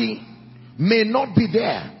 30, may not be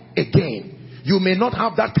there again. You may not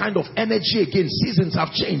have that kind of energy again. Seasons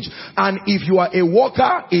have changed. And if you are a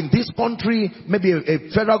worker in this country, maybe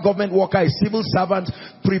a federal government worker, a civil servant,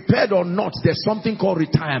 prepared or not, there's something called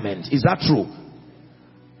retirement. Is that true?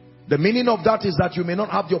 The meaning of that is that you may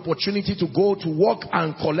not have the opportunity to go to work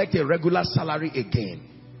and collect a regular salary again.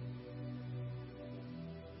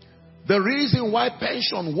 The reason why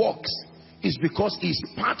pension works is because it's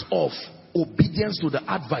part of obedience to the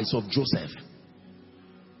advice of Joseph.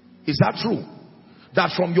 Is that true?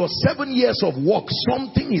 That from your 7 years of work,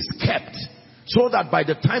 something is kept so that by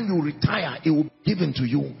the time you retire, it will be given to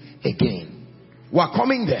you again. We're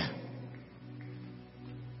coming there.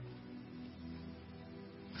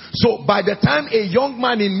 So by the time a young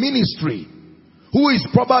man in ministry, who is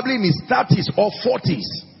probably in his 30s or 40s,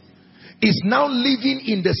 is now living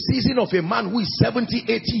in the season of a man who is 70,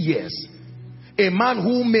 80 years, a man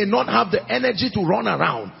who may not have the energy to run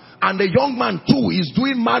around, and the young man too is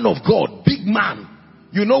doing man of God, big man.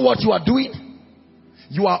 You know what you are doing?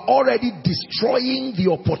 You are already destroying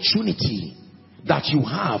the opportunity that you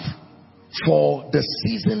have for the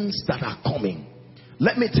seasons that are coming.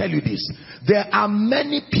 Let me tell you this. There are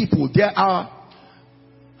many people,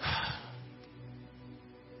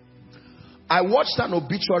 I watched an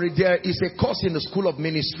obituary. There is a course in the School of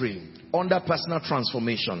Ministry under personal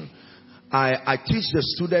transformation. I teach the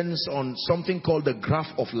students on something called the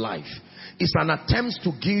graph of life. It's an attempt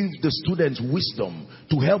to give the students wisdom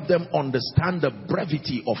to help them understand the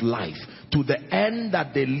brevity of life to the end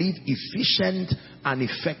that they live efficient and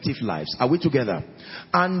effective lives. Are we together?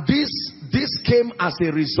 And this came as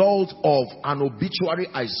a result of an obituary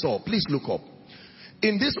I saw. Please look up.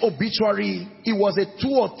 In this obituary, it was a 2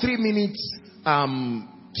 or 3 minutes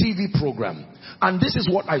TV program. And this is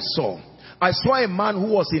what I saw. I saw a man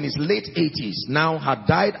who was in his late 80s, now had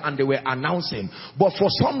died, and they were announcing. But for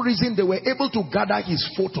some reason, they were able to gather his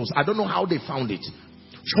photos. I don't know how they found it.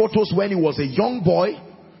 Photos when he was a young boy,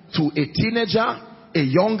 to a teenager, a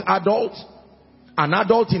young adult, an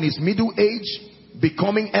adult in his middle age,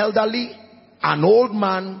 becoming elderly, an old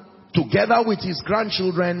man, together with his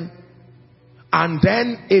grandchildren, and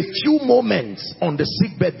then a few moments on the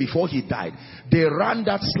sickbed before he died. They ran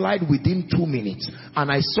that slide within 2 minutes, and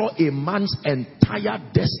I saw a man's entire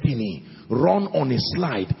destiny run on a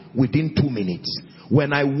slide within 2 minutes.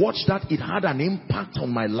 When I watched that, it had an impact on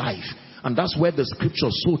my life. And that's where the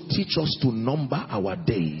scriptures so teach us to number our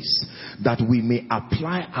days, that we may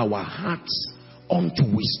apply our hearts unto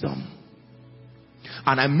wisdom.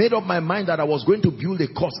 And I made up my mind that I was going to build a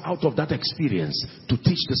course out of that experience to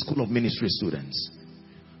teach the School of Ministry students.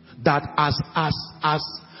 That as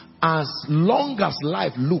long as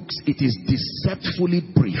life looks, it is deceptively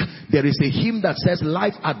brief. There is a hymn that says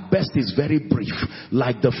life at best is very brief,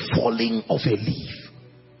 like the falling of a leaf.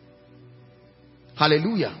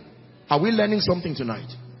 Hallelujah. Are we learning something tonight?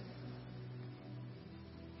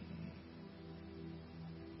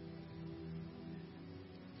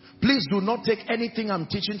 Please do not take anything I'm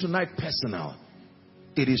teaching tonight personal.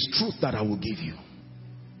 It is truth that I will give you.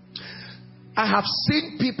 I have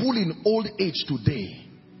seen people in old age today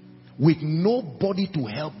with nobody to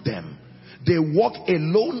help them. They walk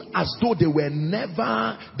alone as though they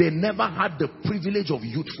never had the privilege of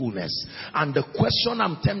youthfulness. And the question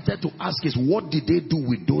I'm tempted to ask is, what did they do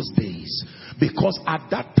with those days? Because at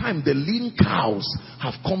that time, the lean cows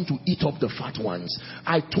have come to eat up the fat ones.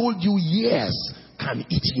 I told you, years can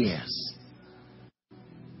eat years.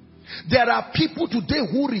 There are people today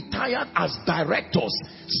who retired as directors,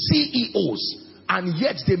 CEOs, and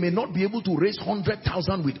yet they may not be able to raise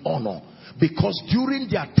 100,000 with honor, because during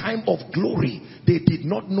their time of glory, they did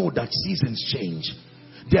not know that seasons change.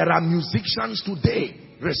 There are musicians today,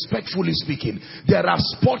 respectfully speaking. There are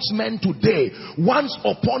sportsmen today. Once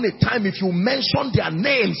upon a time, if you mention their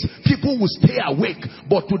names, people will stay awake.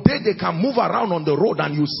 But today they can move around on the road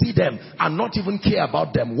and you see them and not even care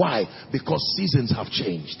about them. Why? Because seasons have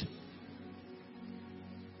changed.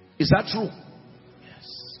 Is that true?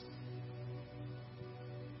 Yes.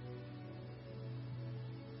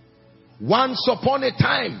 Once upon a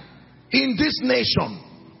time in this nation,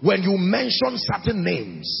 when you mention certain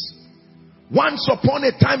names, once upon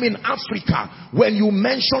a time in Africa, when you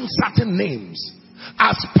mention certain names,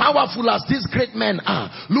 as powerful as these great men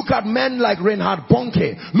are, look at men like Reinhard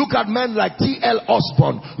Bonnke, look at men like T.L.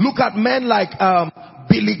 Osborne, look at men like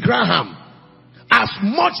Billy Graham. As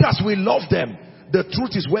much as we love them, the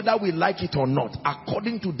truth is, whether we like it or not,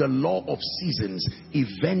 according to the law of seasons,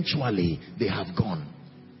 eventually they have gone.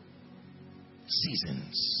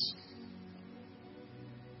 Seasons.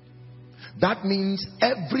 That means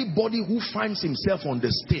everybody who finds himself on the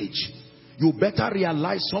stage, you better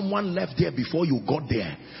realize someone left there before you got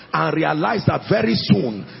there, and realize that very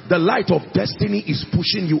soon the light of destiny is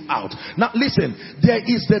pushing you out. Now listen, there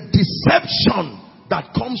is the deception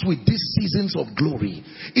that comes with these seasons of glory.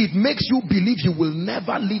 It makes you believe you will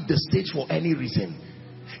never leave the stage for any reason.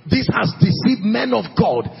 This has deceived men of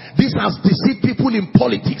God. This has deceived people in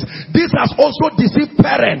politics. This has also deceived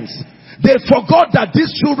parents. They forgot that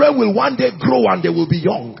these children will one day grow and they will be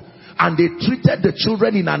young. And they treated the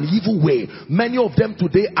children in an evil way. Many of them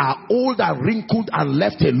today are old and wrinkled and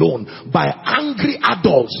left alone by angry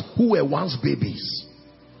adults who were once babies.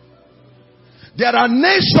 There are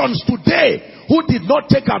nations today who did not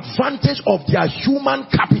take advantage of their human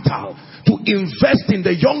capital to invest in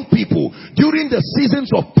the young people during the seasons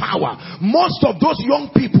of power. Most of those young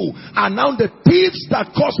people are now the thieves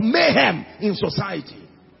that cause mayhem in society.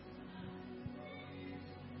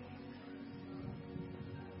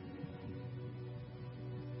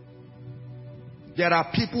 There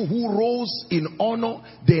are people who rose in honor.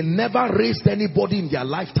 They never raised anybody in their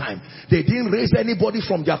lifetime. They didn't raise anybody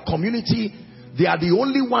from their community. They are the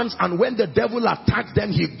only ones, and when the devil attacked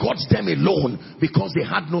them, he got them alone because they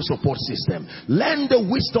had no support system. Learn the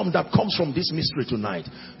wisdom that comes from this mystery tonight.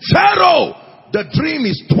 Pharaoh, the dream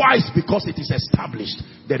is twice because it is established.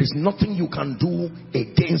 There is nothing you can do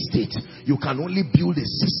against it. You can only build a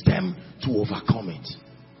system to overcome it.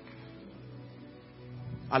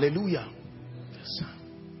 Hallelujah. Yes.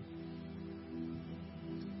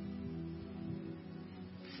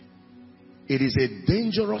 It is a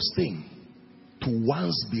dangerous thing to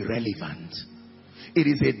once be relevant. It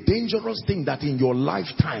is a dangerous thing that in your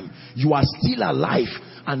lifetime you are still alive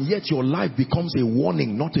and yet your life becomes a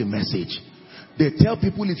warning, not a message. They tell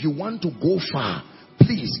people, if you want to go far,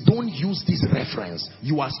 please don't use this reference.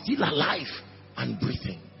 You are still alive and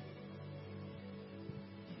breathing.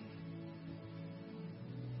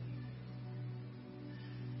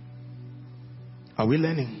 Are we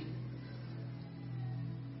learning?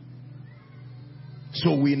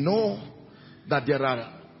 So we know that there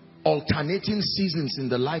are alternating seasons in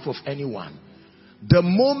the life of anyone. The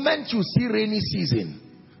moment you see rainy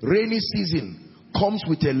season comes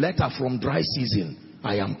with a letter from dry season.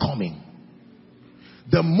 I am coming.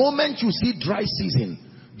 The moment you see dry season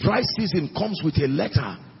comes with a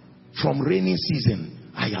letter from rainy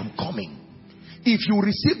season. I am coming. If you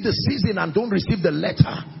receive the season and don't receive the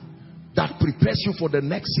letter that prepares you for the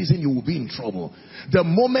next season, you will be in trouble. The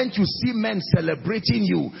moment you see men celebrating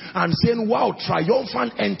you and saying, wow,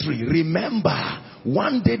 triumphant entry, remember,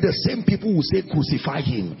 one day the same people will say, crucify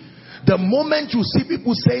him. The moment you see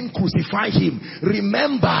people saying, crucify him,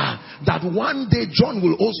 remember that one day John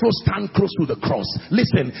will also stand close to the cross.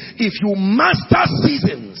 Listen, if you master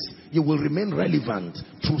seasons, you will remain relevant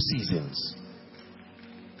through seasons.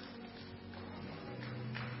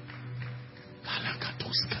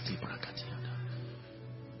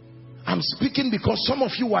 I'm speaking because some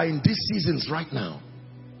of you are in these seasons right now.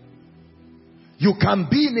 You can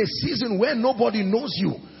be in a season where nobody knows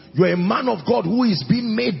you. You're a man of God who is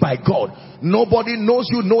being made by God. Nobody knows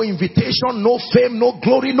you, no invitation, no fame, no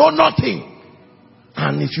glory, no nothing.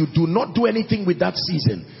 And if you do not do anything with that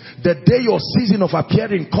season, the day your season of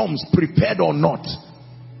appearing comes, prepared or not.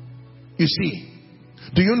 You see,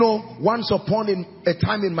 do you know, once upon a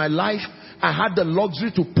time in my life, I had the luxury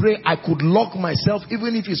to pray. I could lock myself,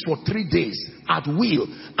 even if it's for 3 days, at will,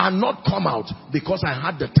 and not come out because I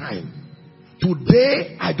had the time.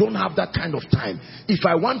 Today, I don't have that kind of time. If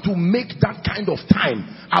I want to make that kind of time,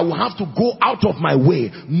 I will have to go out of my way.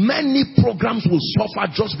 Many programs will suffer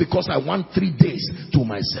just because I want 3 days to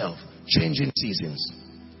myself. Changing seasons.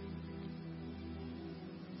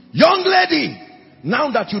 Young lady, now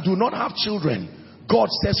that you do not have children, God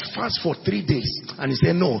says fast for 3 days. And he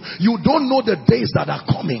said, no, you don't know the days that are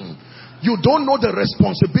coming. You don't know the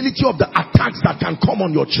responsibility of the attacks that can come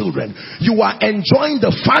on your children. You are enjoying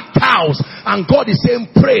the fat cows and God is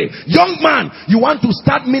saying, pray. Young man, you want to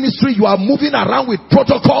start ministry, you are moving around with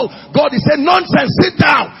protocol. God is saying, nonsense, sit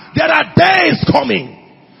down. There are days coming.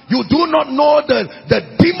 You do not know the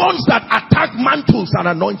demons that attack mantles and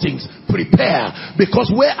anointings. Prepare,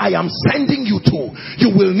 because where I am sending you to,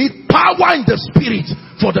 you will need power in the spirit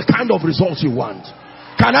for the kind of results you want.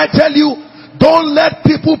 Can I tell you, don't let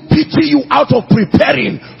people pity you out of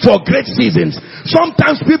preparing for great seasons.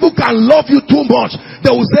 Sometimes people can love you too much.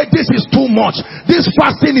 They will say, this is too much. This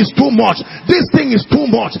fasting is too much. This thing is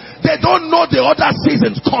too much. They don't know the other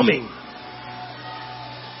seasons coming.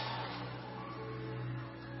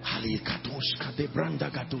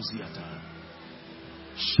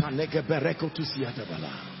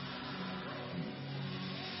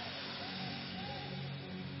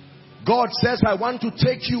 God says, I want to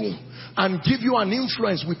take you and give you an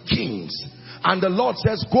influence with kings. And the Lord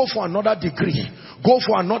says, go for another degree, go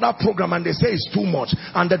for another program, and they say it's too much,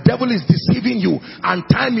 and the devil is deceiving you, and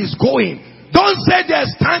time is going. Don't say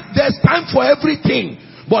there's time for everything.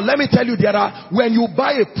 But let me tell you, when you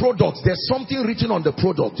buy a product, there's something written on the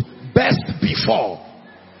product, best before.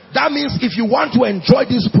 That means if you want to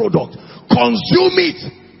enjoy this product, consume it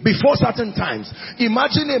before certain times.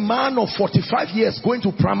 Imagine a man of 45 years going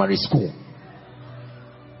to primary school.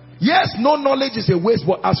 Yes, no knowledge is a waste,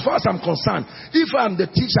 but as far as I'm concerned, if I'm the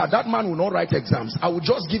teacher, that man will not write exams. I will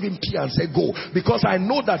just give him key and say go, because I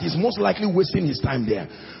know that he's most likely wasting his time there.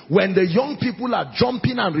 When the young people are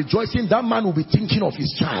jumping and rejoicing, that man will be thinking of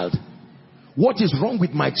his child. What is wrong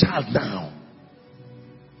with my child now?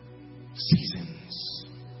 Seasons.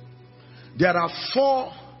 There are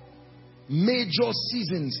 4 major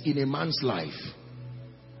seasons in a man's life.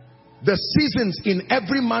 The seasons in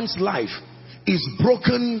every man's life is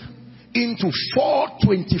broken into 4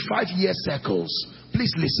 25-year circles.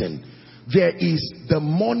 Please listen. There is the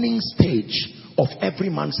morning stage of every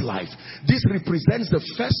man's life. This represents the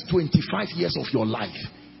first 25 years of your life.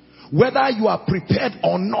 Whether you are prepared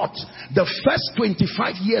or not, the first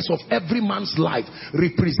 25 years of every man's life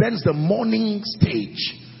represents the morning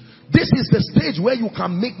stage. This is the stage where you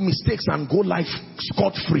can make mistakes and go life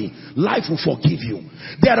scot-free. Life will forgive you.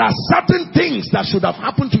 There are certain things that should have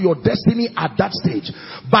happened to your destiny at that stage.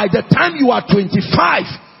 By the time you are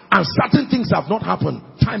 25 and certain things have not happened,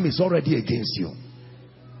 time is already against you.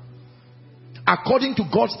 According to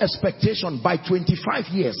God's expectation, by 25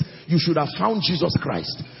 years, you should have found Jesus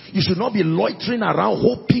Christ. You should not be loitering around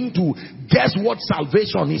hoping to guess what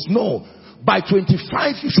salvation is. No. By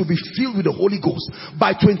 25, you should be filled with the Holy Ghost.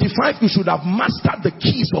 By 25, you should have mastered the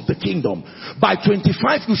keys of the kingdom. By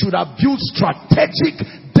 25, you should have built strategic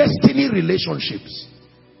destiny relationships.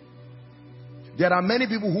 There are many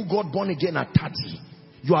people who got born again at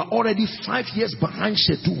 30. You are already 5 years behind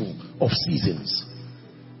schedule of seasons.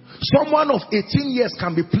 Someone of 18 years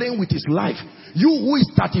can be playing with his life. You who is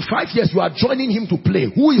 35 years, you are joining him to play.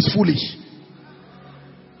 Who is foolish?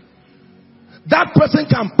 That person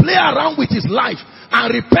can play around with his life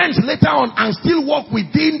and repent later on and still walk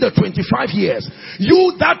within the 25 years.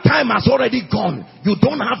 You, that time has already gone. You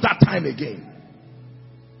don't have that time again.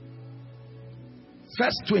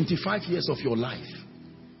 First 25 years of your life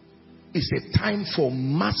is a time for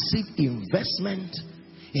massive investment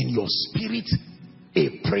in your spirit,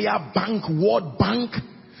 a prayer bank, word bank.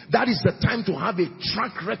 That is the time to have a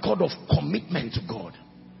track record of commitment to God.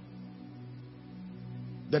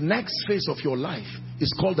 The next phase of your life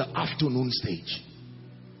is called the afternoon stage.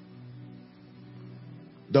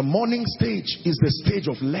 The morning stage is the stage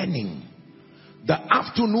of learning. The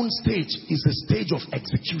afternoon stage is the stage of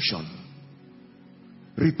execution.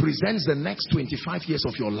 Represents the next 25 years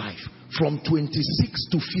of your life, from 26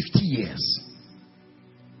 to 50 years.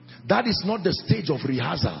 That is not the stage of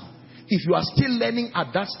rehearsal. If you are still learning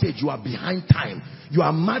at that stage, you are behind time. You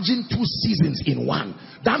are merging 2 seasons in one.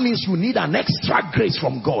 That means you need an extra grace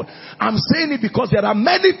from God. I'm saying it because there are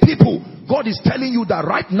many people, God is telling you that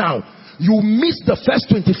right now, you missed the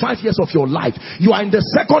first 25 years of your life. You are in the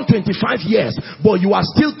second 25 years, but you are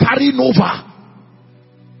still carrying over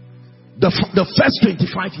the first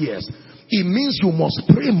 25 years. It means you must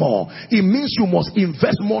pray more. It means you must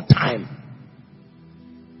invest more time.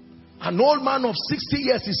 An old man of 60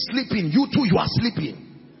 years is sleeping. You too, you are sleeping.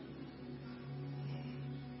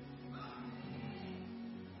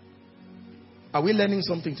 Are we learning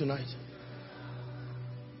something tonight?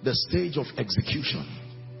 The stage of execution.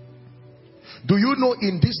 Do you know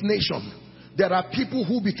in this nation, there are people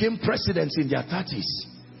who became presidents in their 30s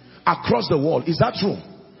across the world? Is that true?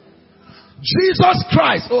 Jesus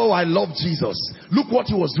Christ. Oh, I love Jesus. Look what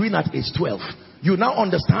he was doing at age 12. You now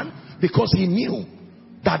understand? Because he knew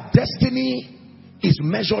that destiny is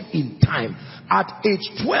measured in time. At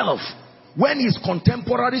age 12, when his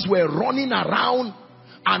contemporaries were running around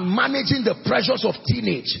and managing the pressures of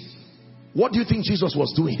teenage, what do you think Jesus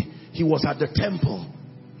was doing? He was at the temple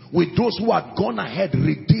with those who had gone ahead,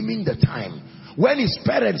 redeeming the time. When his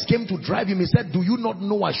parents came to drive him, he said, do you not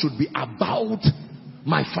know I should be about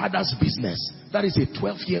my father's business? That is a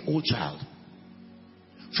 12-year-old child.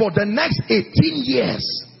 For the next 18 years,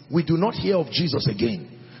 we do not hear of Jesus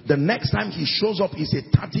again. The next time he shows up is a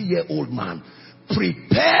 30-year-old man,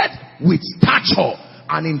 prepared with stature,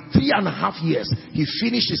 and in 3.5 years he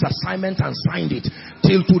finished his assignment and signed it.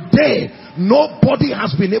 Till today, nobody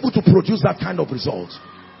has been able to produce that kind of result.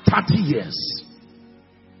 30 years.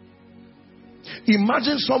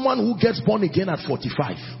 Imagine someone who gets born again at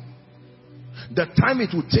 45. The time it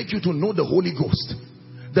will take you to know the Holy Ghost,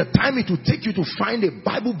 the time it will take you to find a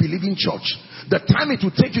Bible-believing church, the time it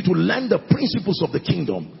will take you to learn the principles of the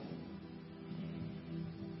kingdom.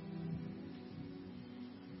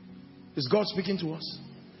 Is God speaking to us?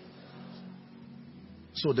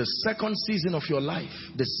 So the second season of your life,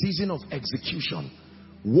 the season of execution,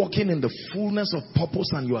 walking in the fullness of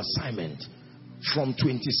purpose and your assignment, from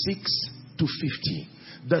 26 to 50.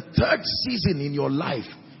 The third season in your life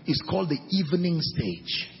is called the evening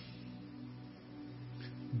stage.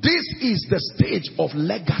 This is the stage of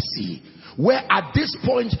legacy, where at this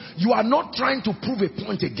point you are not trying to prove a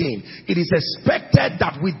point again. It is expected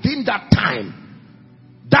that within that time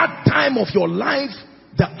of your life,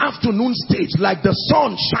 the afternoon stage, like the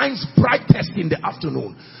sun shines brightest in the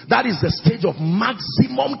afternoon, that is the stage of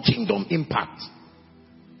maximum kingdom impact.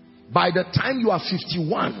 By the time you are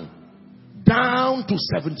 51 down to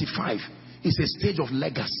 75 is a stage of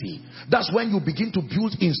legacy. That's when you begin to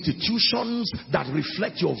build institutions that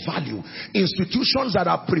reflect your value, institutions that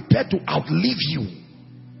are prepared to outlive you.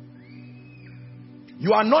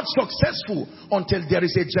 You are not successful until there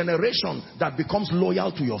is a generation that becomes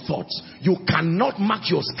loyal to your thoughts. You cannot mark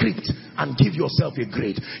your script and give yourself a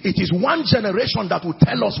grade. It is one generation that will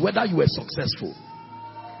tell us whether you were successful.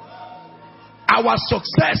 Our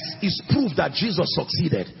success is proof that Jesus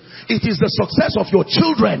succeeded. It is the success of your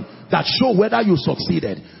children that show whether you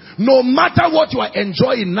succeeded. No matter what you are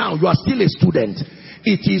enjoying now, you are still a student.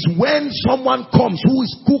 It is when someone comes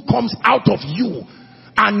who comes out of you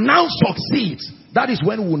and now succeeds, that is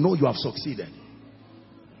when we will know you have succeeded.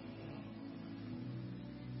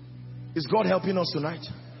 Is God helping us tonight?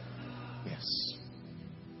 Yes.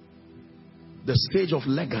 The stage of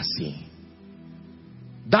legacy.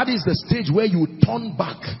 That is the stage where you turn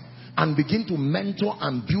back and begin to mentor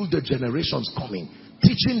and build the generations coming,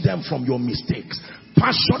 teaching them from your mistakes,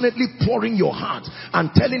 passionately pouring your heart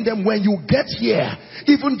and telling them, when you get here,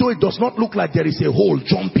 even though it does not look like there is a hole,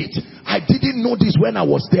 jump it. I didn't know this when I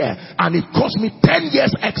was there, and it cost me 10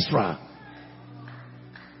 years extra.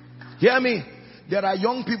 Hear me? There are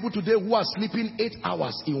young people today who are sleeping 8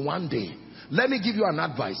 hours in one day. Let me give you an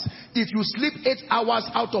advice. If you sleep 8 hours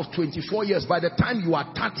out of 24 years, by the time you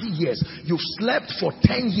are 30 years, you've slept for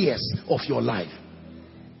 10 years of your life.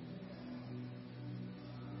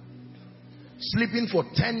 Sleeping for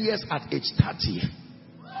 10 years at age 30.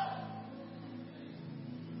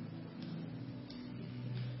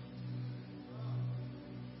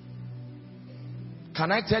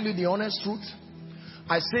 Can I tell you the honest truth?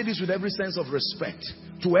 I say this with every sense of respect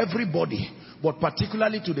to everybody, but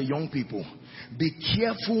particularly to the young people. Be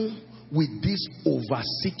careful with this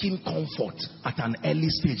over-seeking comfort at an early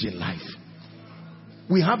stage in life.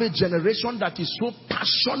 We have a generation that is so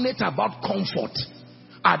passionate about comfort.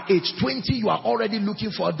 At age 20, you are already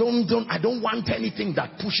looking for, I don't want anything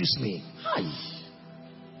that pushes me. Hi.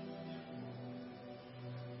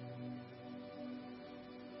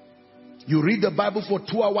 You read the Bible for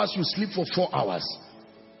 2 hours, you sleep for 4 hours.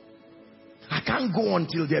 I can't go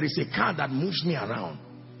until there is a car that moves me around.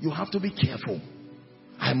 You have to be careful.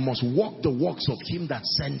 I must walk the works of him that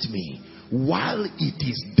sent me while it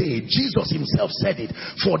is day. Jesus himself said it.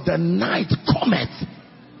 For the night cometh,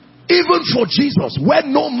 even for Jesus,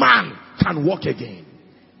 when no man can walk again.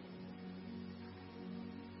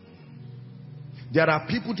 There are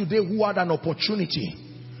people today who had an opportunity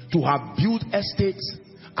to have built estates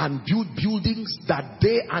and build buildings that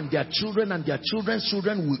they and their children and their children's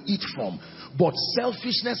children will eat from. But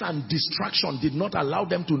selfishness and distraction did not allow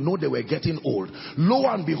them to know they were getting old. Lo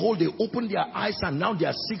and behold, they opened their eyes and now they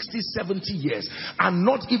are 60, 70 years and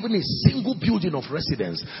not even a single building of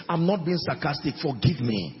residence. I'm not being sarcastic, forgive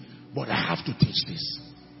me, but I have to teach this.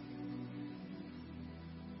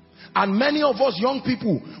 And many of us young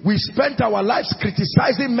people, we spent our lives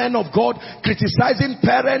criticizing men of God, criticizing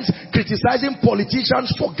parents, criticizing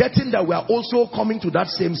politicians, forgetting that we are also coming to that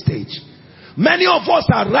same stage. Many of us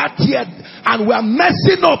are right here and we are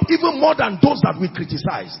messing up even more than those that we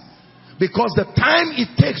criticized. Because the time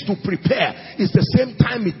it takes to prepare is the same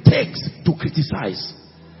time it takes to criticize.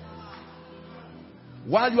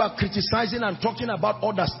 While you are criticizing and talking about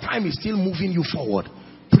others, time is still moving you forward.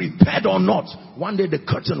 Prepared or not, one day the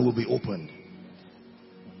curtain will be opened.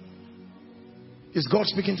 Is God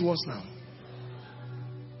speaking to us now?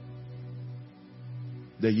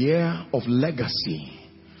 The year of legacy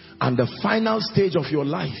and the final stage of your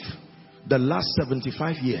life, the last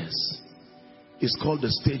 75 years, is called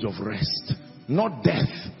the stage of rest. Not death,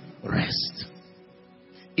 rest.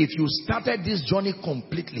 If you started this journey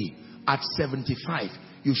completely at 75,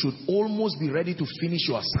 you should almost be ready to finish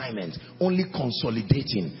your assignment, only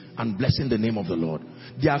consolidating and blessing the name of the Lord.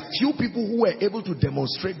 There are few people who were able to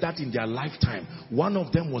demonstrate that in their lifetime. One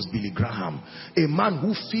of them was Billy Graham, a man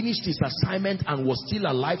who finished his assignment and was still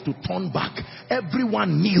alive to turn back.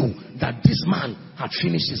 Everyone knew that this man had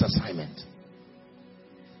finished his assignment.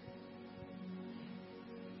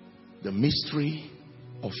 The mystery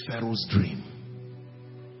of Pharaoh's dream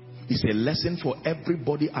is a lesson for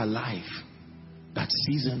everybody alive, that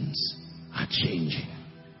seasons are changing.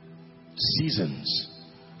 Seasons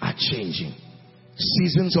are changing.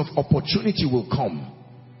 Seasons of opportunity will come.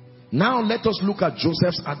 Now let us look at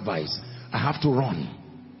Joseph's advice. I have to run.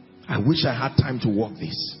 I wish I had time to walk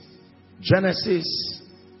this. Genesis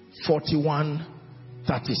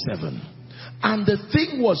 41:37. And the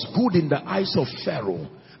thing was good in the eyes of Pharaoh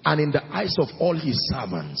and in the eyes of all his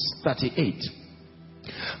servants. 38.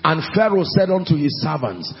 And Pharaoh said unto his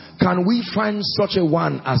servants, can we find such a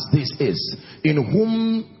one as this is, in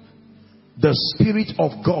whom the Spirit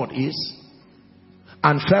of God is?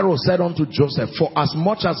 And Pharaoh said unto Joseph, for as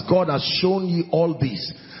much as God has shown you all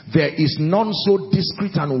this, there is none so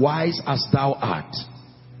discreet and wise as thou art.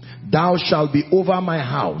 Thou shalt be over my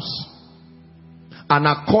house, and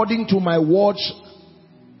according to my word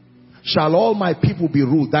shall all my people be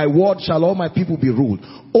ruled. Thy word shall all my people be ruled.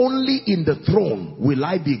 Only in the throne will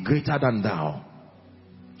I be greater than thou.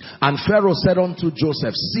 And Pharaoh said unto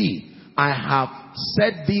Joseph, see, I have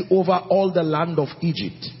set thee over all the land of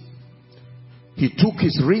Egypt. He took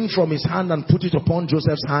his ring from his hand and put it upon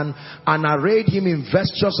Joseph's hand, and arrayed him in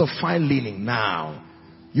vestures of fine linen. Now,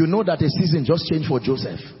 you know that the season just changed for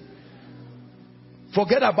Joseph.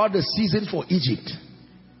 Forget about the season for Egypt.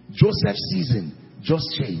 Joseph's season just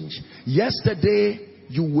changed. Yesterday,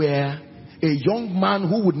 you were a young man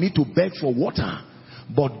who would need to beg for water,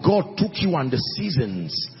 but God took you on the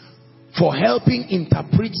seasons. For helping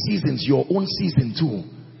interpret seasons, your own season too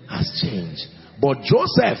has changed. But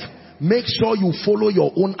Joseph, make sure you follow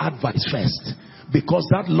your own advice first, because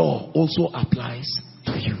that law also applies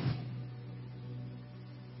to you.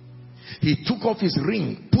 He took off his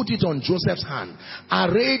ring, put it on Joseph's hand,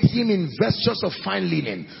 arrayed him in vestures of fine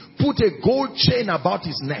linen, put a gold chain about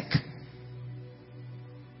his neck.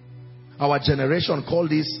 Our generation call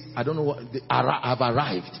this, I don't know what, I've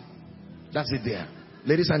arrived. That's it there.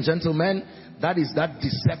 Ladies and gentlemen, that is that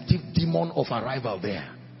deceptive demon of arrival there.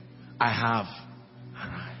 I have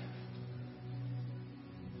arrived.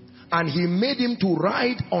 And he made him to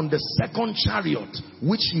ride on the second chariot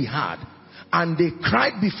which he had. And they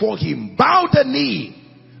cried before him, bow the knee,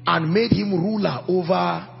 and made him ruler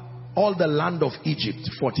over all the land of Egypt.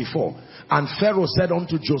 44. And Pharaoh said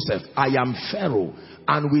unto Joseph, I am Pharaoh,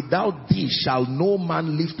 and without thee shall no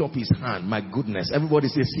man lift up his hand. My goodness, everybody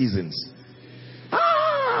say seasons.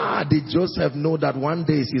 Did Joseph know that one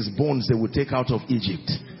day his bones they would take out of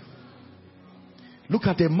Egypt? Look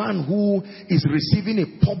at a man who is receiving a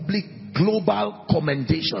public global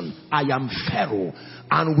commendation. I am Pharaoh,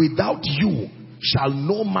 and without you shall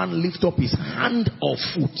no man lift up his hand or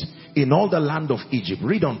foot in all the land of Egypt.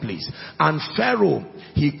 Read on, please. And Pharaoh,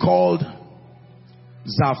 he called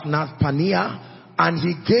Zaphnath-Paneah, and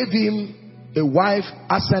he gave him a wife,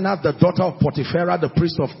 Asenath, the daughter of Potiphar, the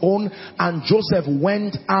priest of On. And Joseph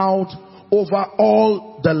went out over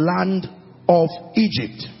all the land of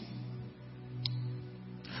Egypt.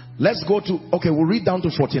 Let's go to, okay, we'll read down to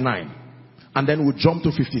 49. And then we'll jump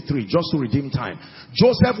to 53, just to redeem time.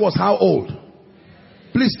 Joseph was how old?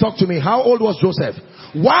 Please talk to me. How old was Joseph?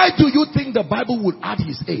 Why do you think the Bible would add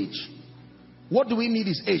his age? What do we need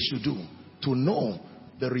his age to do? To know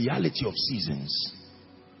the reality of seasons.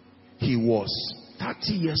 He was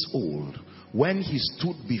 30 years old when he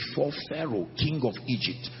stood before Pharaoh, king of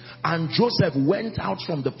Egypt. And Joseph went out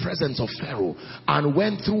from the presence of Pharaoh and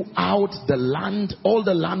went throughout the land, all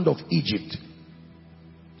the land of Egypt.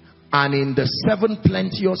 And in the 7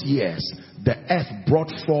 plenteous years, the earth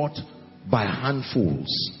brought forth by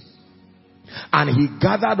handfuls. And he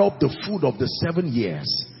gathered up the food of the 7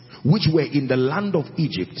 years, which were in the land of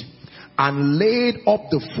Egypt, and laid up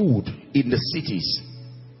the food in the cities.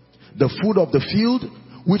 The food of the field,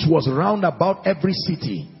 which was round about every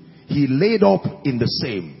city, he laid up in the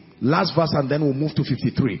same. Last verse, and then we'll move to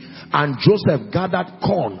 53. And Joseph gathered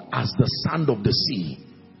corn as the sand of the sea,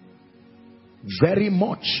 very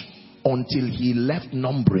much, until he left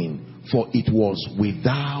numbering, for it was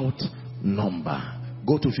without number.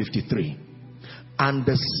 Go to 53. And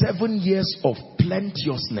the 7 years of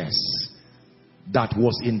plenteousness that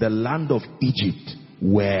was in the land of Egypt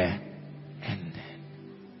were ended.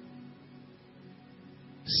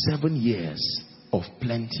 7 years of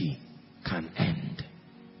plenty can end.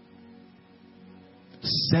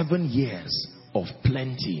 7 years of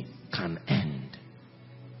plenty can end.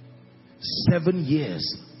 7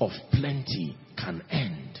 years of plenty can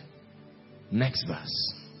end. Next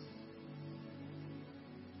verse.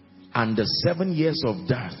 And the 7 years of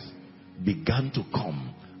death began to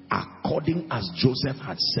come, according as Joseph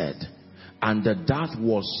had said. And the death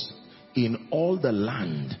was in all the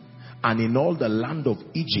land, and in all the land of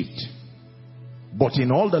Egypt. But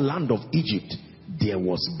in all the land of Egypt there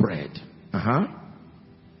was bread.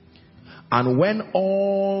 And when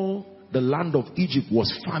all the land of Egypt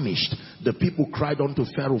was famished, the people cried unto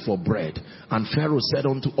Pharaoh for bread. And Pharaoh said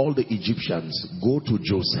unto all the Egyptians, go to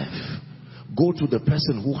Joseph. Go to the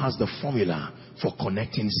person who has the formula for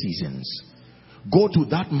connecting seasons. Go to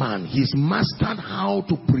that man. He's mastered how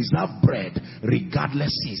to preserve bread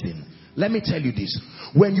regardless season. Let me tell you this.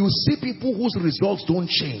 When you see people whose results don't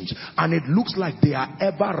change and it looks like they are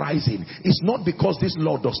ever rising, it's not because this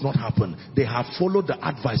law does not happen. They have followed the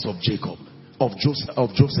advice of Jacob, of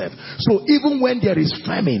Joseph. So even when there is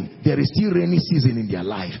famine, there is still rainy season in their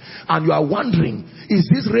life. And you are wondering, is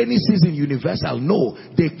this rainy season universal? No.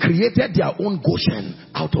 They created their own Goshen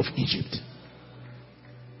out of Egypt.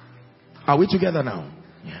 Are we together now?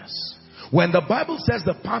 Yes. When the Bible says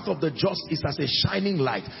the path of the just is as a shining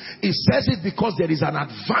light, it says it because there is an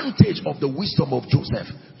advantage of the wisdom of Joseph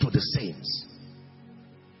to the saints.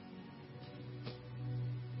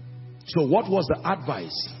 So what was the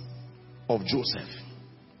advice of Joseph?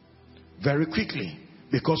 Very quickly,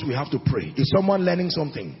 because we have to pray. Is someone learning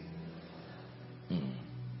something?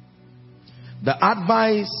 The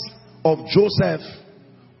advice of Joseph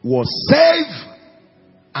was save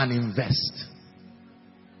and invest.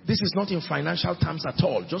 This is not in financial terms at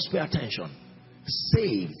all. Just pay attention.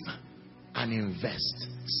 Save and invest.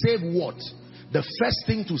 Save what? The first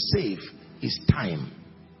thing to save is time,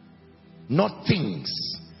 not things.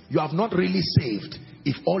 You have not really saved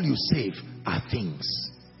if all you save are things.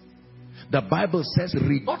 The Bible says,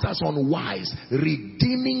 not as unwise,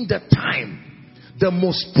 redeeming the time. The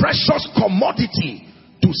most precious commodity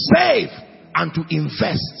to save and to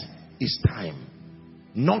invest is time.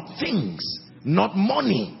 Not things, not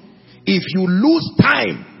money. If you lose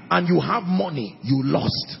time and you have money, you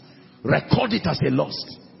lost. Record it as a loss.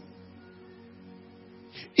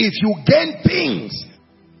 If you gain things,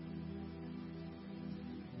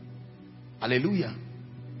 hallelujah.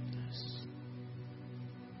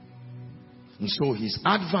 And so his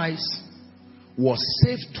advice was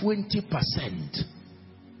save 20%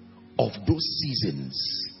 of those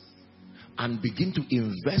seasons and begin to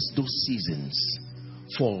invest those seasons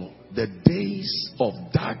for the days of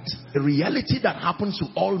that reality that happens to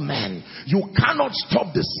all men. You cannot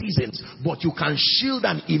stop the seasons, but you can shield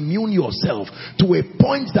and immune yourself to a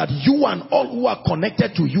point that you and all who are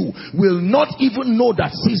connected to you will not even know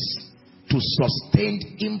that cease to sustained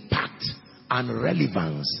impact and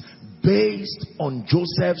relevance based on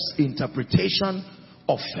Joseph's interpretation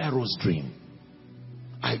of Pharaoh's dream.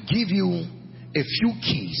 I give you a few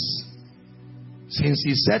keys. Since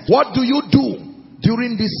he said, what do you do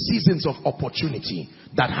during these seasons of opportunity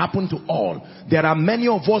that happen to all? There are many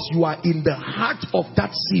of us, you are in the heart of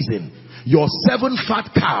that season. Your 7 fat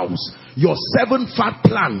cows, your 7 fat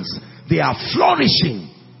plants, they are flourishing.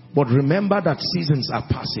 But remember that seasons are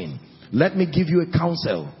passing. Let me give you a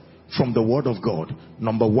counsel from the word of God.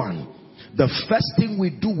 Number 1, the first thing we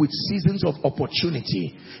do with seasons of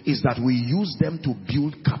opportunity is that we use them to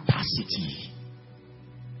build capacity.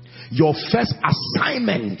 Your first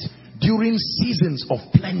assignment during seasons of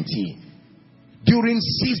plenty, during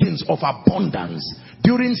seasons of abundance,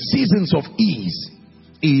 during seasons of ease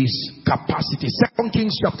is capacity. 2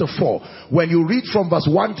 Kings chapter 4, when you read from verse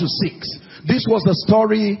 1 to 6, this was the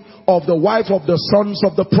story of the wife of the sons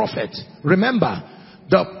of the prophet. Remember,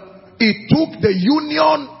 it took the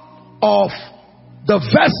union of the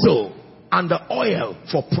vessel and the oil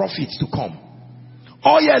for profits to come.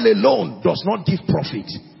 Oil alone does not give profit.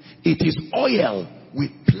 It is oil with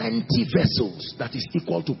plenty vessels that is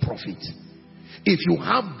equal to profit. If you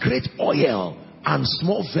have great oil and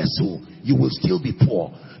small vessel, you will still be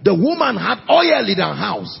poor. The woman had oil in her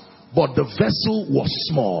house, but the vessel was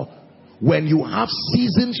small. When you have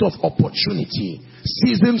seasons of opportunity,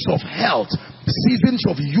 seasons of health, seasons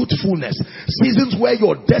of youthfulness, seasons where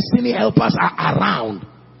your destiny helpers are around,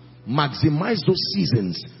 maximize those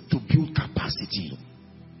seasons to build capacity.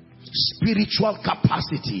 Spiritual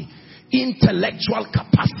capacity, intellectual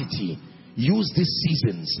capacity. Use these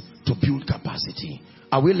seasons to build capacity.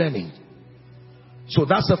 Are we learning? So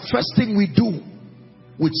that's the first thing we do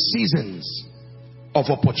with seasons of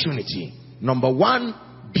opportunity. Number 1,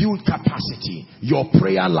 build capacity. Your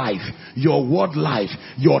prayer life, your word life,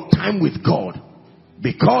 your time with God.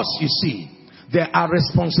 Because you see, there are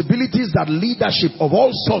responsibilities that leadership of all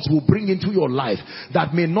sorts will bring into your life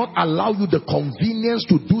that may not allow you the convenience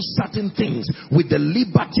to do certain things with the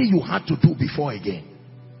liberty you had to do before again.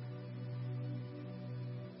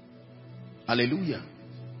 Hallelujah.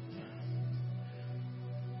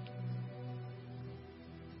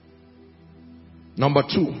 Number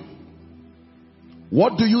 2,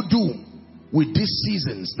 what do you do with these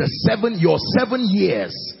seasons? Your 7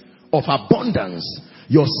 years of abundance,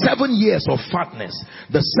 your 7 years of fatness.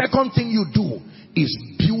 The second thing you do is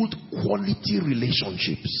build quality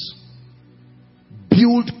relationships.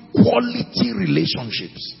 Build quality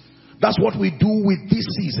relationships. That's what we do with these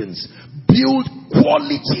seasons. Build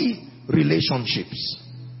quality relationships.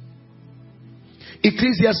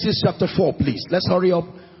 Ecclesiastes chapter 4, please. Let's hurry up.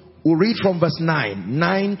 We'll read from verse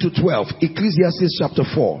 9 to 12. Ecclesiastes chapter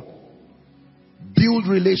 4. Build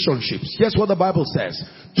relationships. Here's what the Bible says.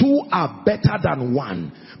 2 are better than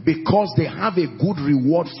 1 because they have a good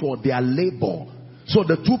reward for their labor. So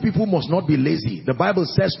the 2 people must not be lazy. The Bible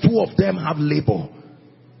says 2 of them have labor.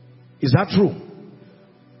 Is that true?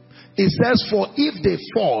 It says, for if they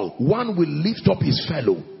fall, one will lift up his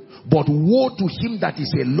fellow. But woe to him that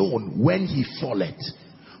is alone when he falleth,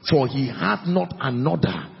 for he hath not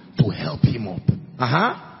another to help him up.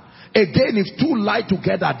 Again, if 2 lie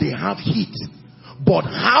together, they have heat. But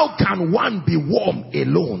how can one be warm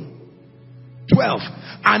alone? 12.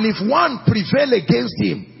 And if one prevail against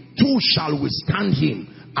him, 2 shall withstand him,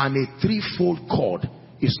 and a threefold cord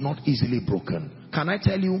is not easily broken. Can I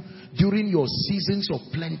tell you, during your seasons of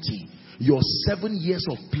plenty, your 7 years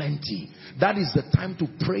of plenty, that is the time to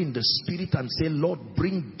pray in the spirit and say, Lord,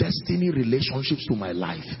 bring destiny relationships to my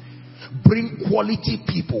life. Bring quality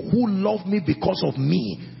people who love me because of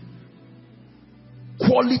me.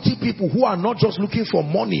 Quality people who are not just looking for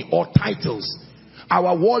money or titles.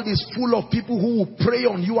 Our world is full of people who will prey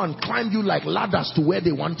on you and climb you like ladders to where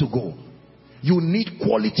they want to go. You need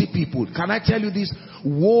quality people. Can I tell you this?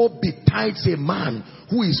 Woe betides a man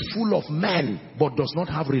who is full of men but does not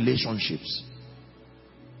have relationships.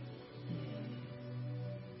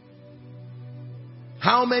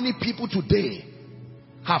 How many people today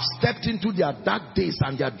have stepped into their dark days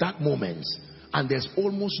and their dark moments, and there's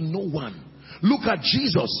almost no one? Look at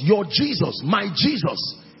Jesus, your Jesus, my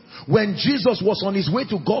Jesus. When Jesus was on his way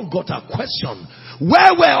to Golgotha, question,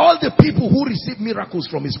 where were all the people who received miracles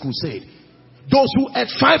from his crusade? Those who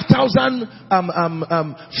ate 5,000,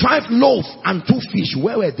 5 loaves and 2 fish,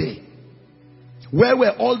 where were they? Where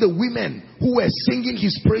were all the women who were singing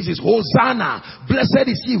his praises? Hosanna, blessed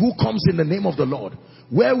is he who comes in the name of the Lord.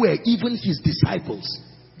 Where were even his disciples?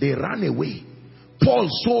 They ran away. Paul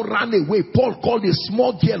so ran away. Paul called a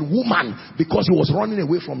small girl woman because he was running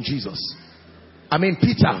away from Jesus. I mean,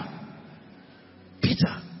 Peter.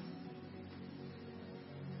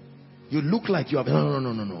 You look like you have...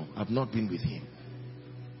 No. I've not been with him.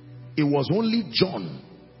 It was only John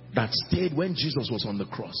that stayed when Jesus was on the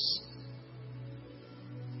cross.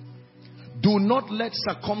 Do not let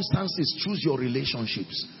circumstances choose your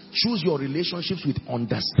relationships. Choose your relationships with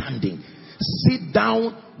understanding. Sit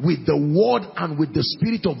down with the word and with the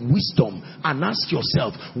spirit of wisdom and ask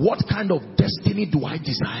yourself, what kind of destiny do I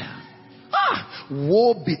desire?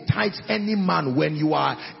 Woe betides any man when you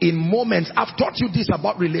are in moments. I've taught you this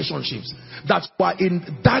about relationships, that you are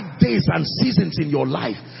in dark days and seasons in your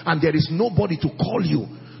life and there is nobody to call you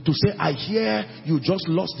to say, I hear you just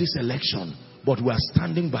lost this election, but we are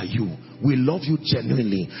standing by you. We love you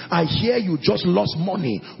genuinely. I hear you just lost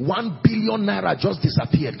money. 1 billion naira just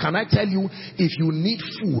disappeared. Can I tell you, if you need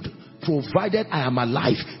food, provided I am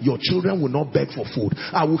alive, your children will not beg for food.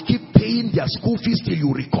 I will keep paying their school fees till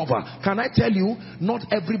you recover. Can I tell you, not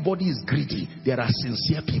everybody is greedy. There are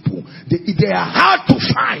sincere people. They are hard to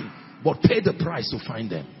find, but pay the price to find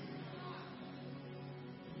them.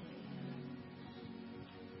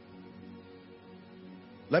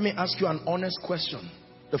 Let me ask you an honest question.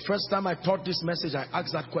 The first time I taught this message, I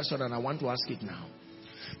asked that question and I want to ask it now.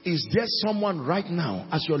 Is there someone right now,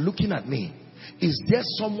 as you're looking at me, is there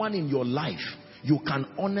someone in your life you can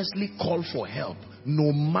honestly call for help,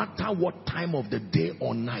 no matter what time of the day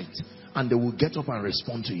or night, and they will get up and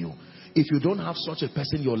respond to you? If you don't have such a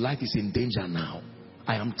person, your life is in danger now.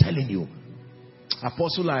 I am telling you.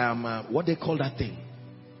 Apostle, I am, what they call that thing?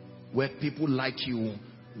 Where people like you,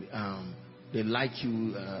 they like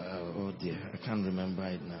you, oh dear, I can't remember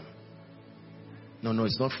it now. No,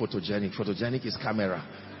 it's not photogenic. Photogenic is camera.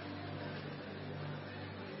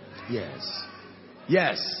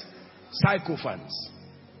 Yes. Sycophants.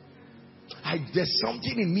 There's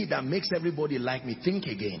something in me that makes everybody like me. Think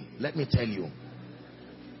again. Let me tell you.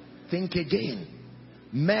 Think again.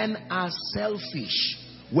 Men are selfish.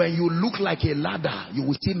 When you look like a ladder, you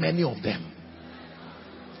will see many of them.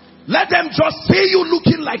 Let them just see you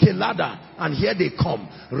looking like a ladder, and here they come,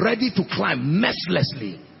 ready to climb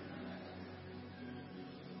mercilessly.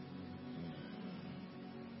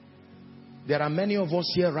 There are many of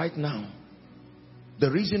us here right now.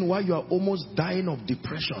 The reason why you are almost dying of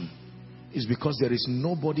depression is because there is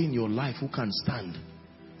nobody in your life who can stand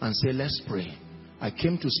and say, let's pray. I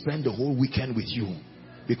came to spend the whole weekend with you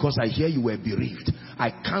because I hear you were bereaved. I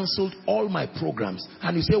cancelled all my programs.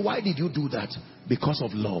 And you say, why did you do that? Because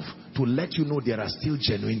of love. To let you know there are still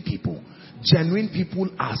genuine people. Genuine people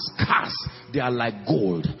are scarce. They are like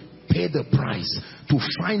gold. Pay the price to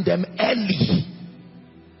find them early.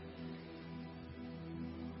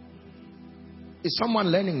 Is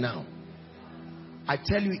someone learning now? I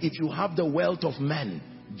tell you, if you have the wealth of men,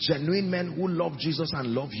 genuine men who love Jesus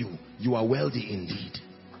and love you, you are wealthy indeed.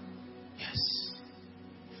 Yes.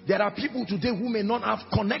 There are people today who may not have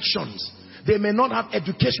connections. They may not have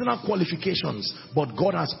educational qualifications, but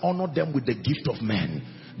God has honored them with the gift of men.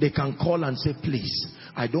 They can call and say, please,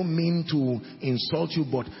 I don't mean to insult you,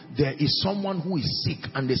 but there is someone who is sick,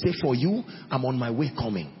 and they say, for you, I'm on my way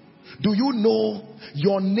coming. Do you know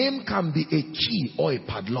your name can be a key or a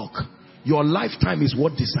padlock? Your lifetime is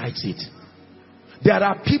what decides it. There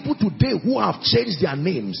are people today who have changed their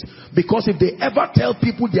names because if they ever tell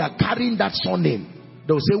people they are carrying that surname,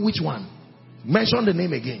 they'll say, which one? Mention the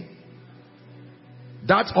name again.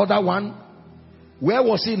 That other one, where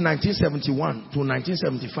was he in 1971 to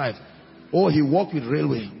 1975? Oh, he worked with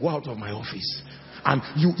railway. Go out of my office. And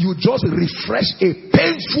you just refresh a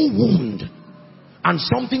painful wound. And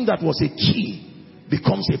something that was a key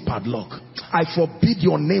becomes a padlock. I forbid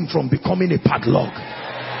your name from becoming a padlock.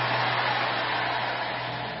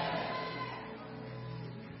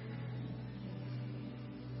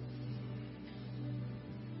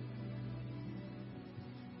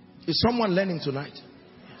 Is someone learning tonight?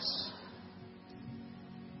 Yes.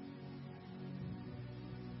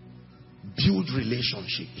 Build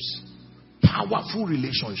relationships. Powerful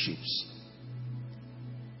relationships.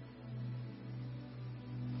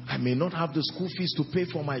 I may not have the school fees to pay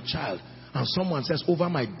for my child, and someone says, over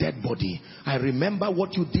my dead body, I remember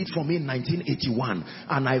what you did for me in 1981,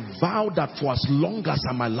 and I vow that for as long as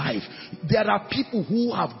I'm alive. There are people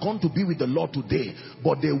who have gone to be with the Lord today,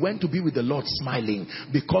 but they went to be with the Lord smiling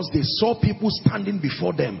because they saw people standing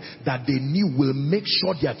before them that they knew will make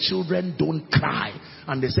sure their children don't cry,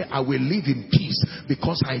 and they say, I will live in peace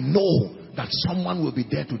because I know that someone will be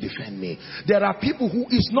there to defend me. There are people who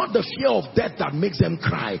it's not the fear of death that makes them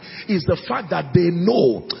cry. It's the fact that they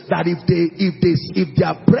know that if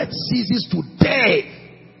their breath ceases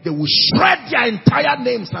today, they will shred their entire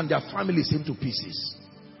names and their families into pieces.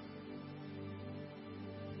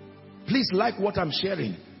 Please like what I'm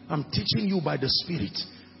sharing. I'm teaching you by the Spirit.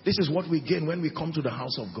 This is what we gain when we come to the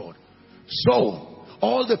house of God. So,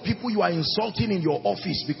 all the people you are insulting in your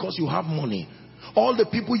office because you have money, all the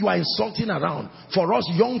people you are insulting around, for us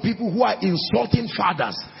young people who are insulting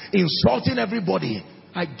fathers, insulting everybody,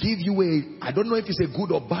 I give you I don't know if it's a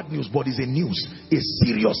good or bad news, but it's a news, a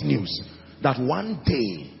serious news, that one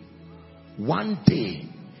day,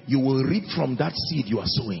 you will reap from that seed you are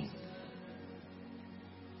sowing.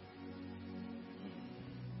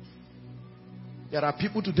 There are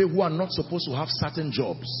people today who are not supposed to have certain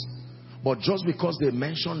jobs, but just because they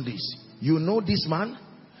mention this, you know this man?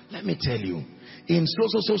 Let me tell you, in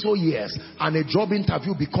so years, and a job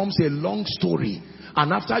interview becomes a long story,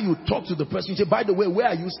 and after you talk to the person, you say, by the way, where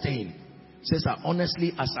are you staying? Says,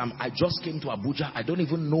 honestly, I just came to Abuja, I don't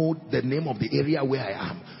even know the name of the area where I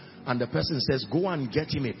am. And the person says, go and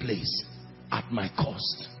get him a place at my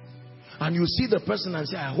cost. And you see the person and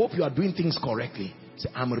say, I hope you are doing things correctly. Say,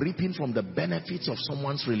 I'm reaping from the benefits of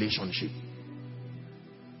someone's relationship.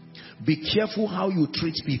 Be careful how you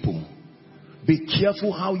treat people. Be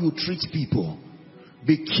careful how you treat people.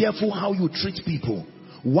 Be careful how you treat people.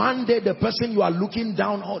 One day the person you are looking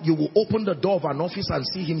down on, you will open the door of an office and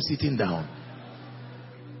see him sitting down.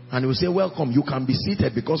 And you will say, welcome, you can be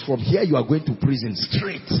seated because from here you are going to prison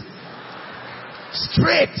straight.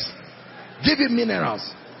 Straight. Give him minerals.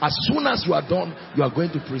 As soon as you are done, you are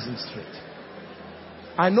going to prison straight.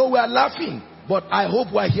 I know we are laughing, but I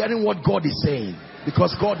hope we are hearing what God is saying,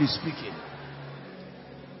 because God is speaking.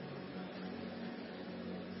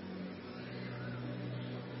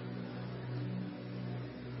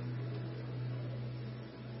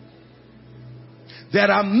 There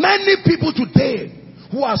are many people today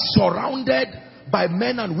who are surrounded by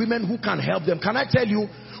men and women who can help them. Can I tell you,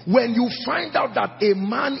 when you find out that a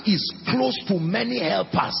man is close to many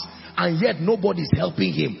helpers and yet nobody's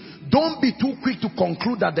helping him. Don't be too quick to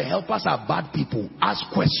conclude that the helpers are bad people. Ask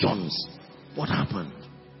questions. What happened?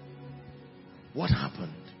 What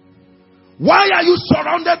happened? Why are you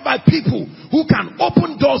surrounded by people who can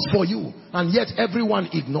open doors for you and yet everyone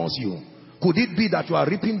ignores you? Could it be that you are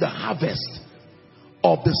reaping the harvest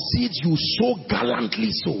of the seeds you so gallantly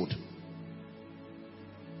sowed?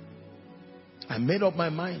 I made up my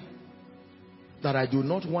mind that I do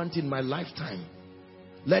not want in my lifetime.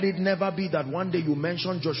 Let it never be that one day you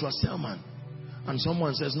mention Joshua Selman and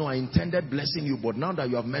someone says, no, I intended blessing you, but now that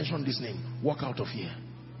you have mentioned this name, walk out of here.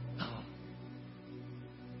 No.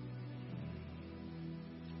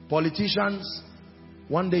 Politicians,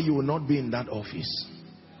 one day you will not be in that office.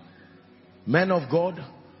 Men of God,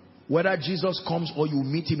 whether Jesus comes or you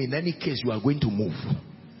meet him, in any case you are going to move.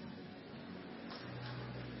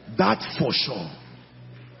 That for sure.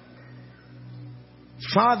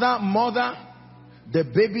 Father, mother, the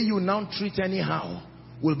baby you now treat anyhow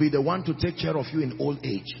will be the one to take care of you in old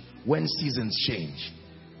age when seasons change.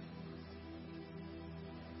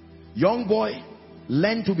 Young boy,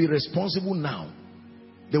 learn to be responsible now.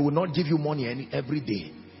 They will not give you money every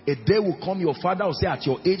day. A day will come, your father will say, at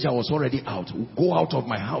your age I was already out. Go out of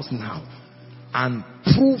my house now and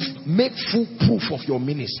make full proof of your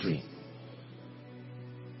ministry.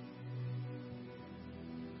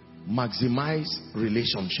 Maximize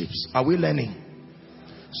relationships. Are we learning?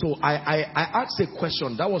 So I asked a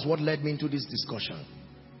question. That was what led me into this discussion.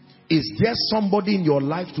 Is there somebody in your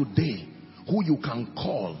life today who you can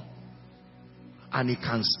call and he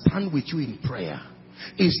can stand with you in prayer?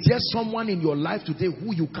 Is there someone in your life today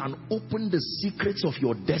who you can open the secrets of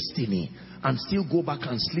your destiny and still go back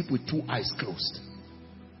and sleep with two eyes closed?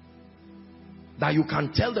 That you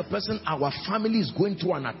can tell the person, our family is going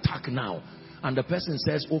through an attack now, and the person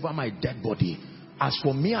says, over my dead body, as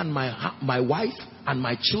for me and my wife and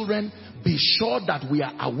my children, be sure that we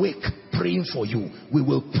are awake praying for you. We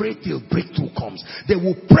will pray till breakthrough comes. They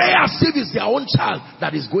will pray as if it's their own child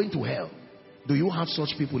that is going to hell. Do you have such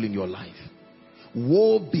people in your life?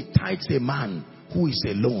 Woe betides a man who is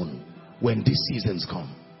alone when these seasons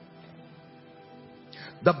come.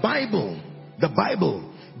 The Bible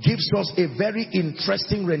gives us a very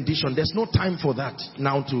interesting rendition. There's no time for that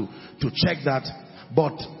now to check that.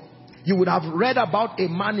 But you would have read about a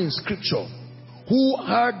man in scripture who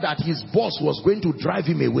heard that his boss was going to drive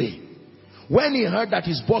him away. When he heard that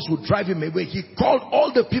his boss would drive him away, he called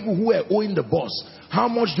all the people who were owing the boss. How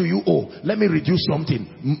much do you owe? Let me reduce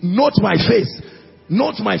something. Note my face.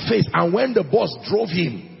 Note my face. And when the boss drove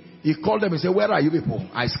him, he called them and said, where are you people?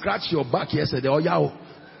 I scratched your back yesterday. Oh yeah,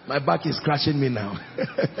 my back is scratching me now.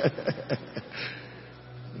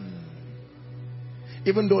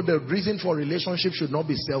 Even though the reason for relationship should not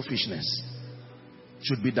be selfishness,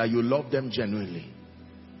 should be that you love them genuinely.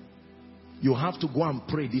 You have to go and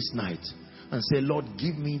pray this night and say, Lord,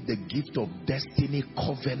 give me the gift of destiny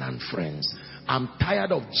covenant friends. I'm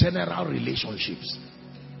tired of general relationships.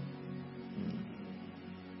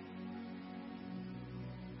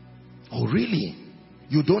 Oh really?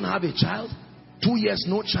 You don't have a child? 2 years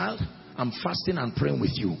no child? I'm fasting and praying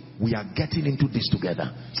with you. We are getting into this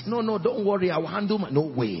together. No, don't worry. I will handle my... No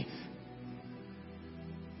way.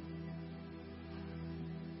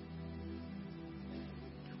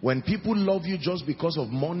 When people love you just because of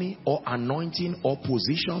money or anointing or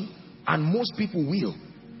position, and most people will,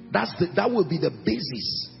 that will be the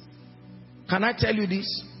basis. Can I tell you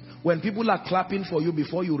this? When people are clapping for you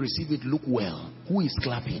before you receive it, look well. Who is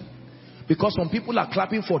clapping? Because some people are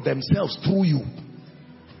clapping for themselves through you.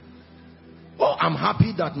 Oh, I'm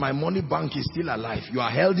happy that my money bank is still alive. You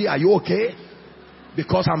are healthy. Are you okay?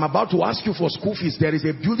 Because I'm about to ask you for school fees. There is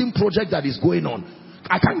a building project that is going on.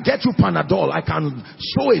 I can get you Panadol. I can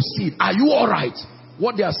sow a seed. Are you all right?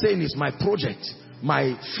 What they are saying is my project,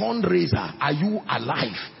 my fundraiser. Are you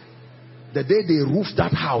alive? The day they roof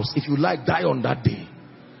that house, if you like, die on that day.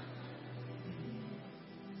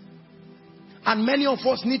 And many of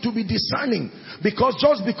us need to be discerning, because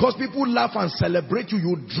just because people laugh and celebrate you,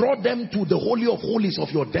 you draw them to the holy of holies of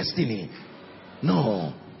your destiny.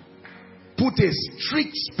 No. Put a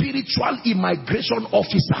strict spiritual immigration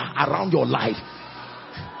officer around your life,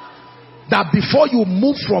 that before you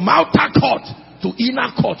move from outer court to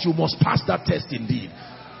inner court, you must pass that test indeed.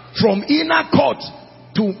 From inner court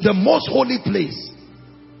to the most holy place.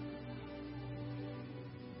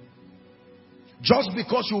 Just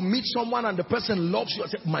because you meet someone and the person loves you,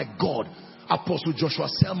 and say, my God, Apostle Joshua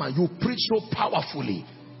Selman, you preach so powerfully.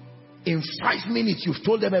 In 5 minutes, you've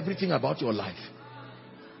told them everything about your life.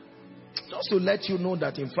 Just to let you know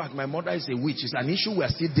that, in fact, my mother is a witch. It's an issue we're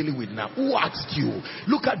still dealing with now. Who asked you?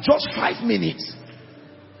 Look at just 5 minutes.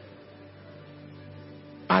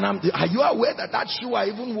 And are you aware that that shoe I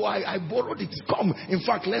even wore, I borrowed it? Come, in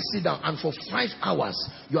fact, let's sit down. And for 5 hours,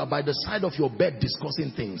 you are by the side of your bed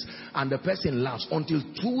discussing things. And the person laughs until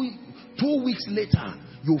two weeks later,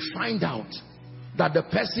 you find out that the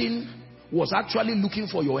person was actually looking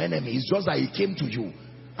for your enemy. It's just that he came to you.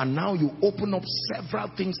 And now you open up several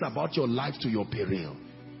things about your life to your peril.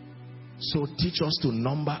 So teach us to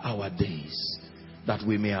number our days, that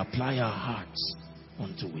we may apply our hearts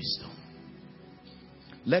unto wisdom.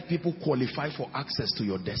 Let people qualify for access to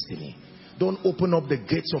your destiny. Don't open up the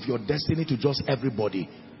gates of your destiny to just everybody.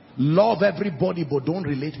 Love everybody, but don't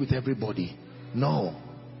relate with everybody. No.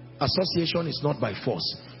 Association is not by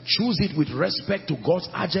force. Choose it with respect to God's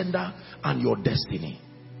agenda and your destiny.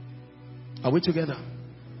 Are we together?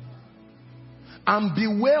 And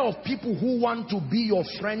beware of people who want to be your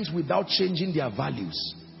friends without changing their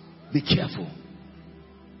values. Be careful.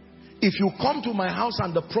 If you come to my house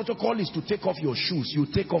and the protocol is to take off your shoes, you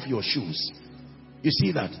take off your shoes. You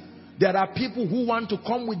see that? There are people who want to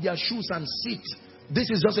come with their shoes and sit. This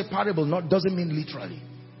is just a parable, doesn't mean literally.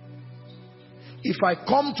 If I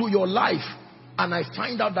come to your life and I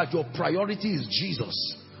find out that your priority is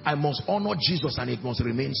Jesus, I must honor Jesus and it must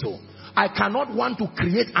remain so. I cannot want to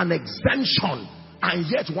create an exemption and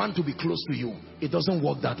yet want to be close to you. It doesn't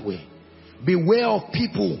work that way. Beware of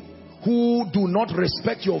people who do not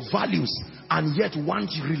respect your values and yet want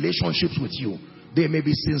relationships with you. They may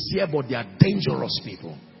be sincere, but they are dangerous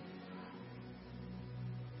people.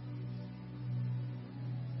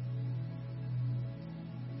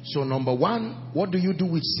 So number one, what do you do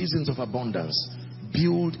with seasons of abundance?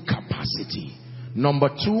 Build capacity. Number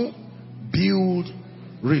two, build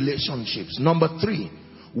relationships. Number three,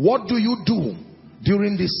 what do you do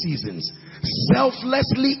during these seasons?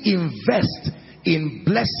 Selflessly invest in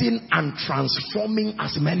blessing and transforming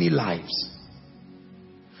as many lives.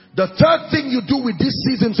 The third thing you do with these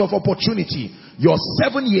seasons of opportunity, your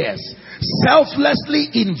 7 years, selflessly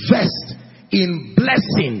invest in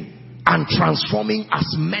blessing and transforming as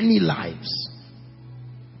many lives.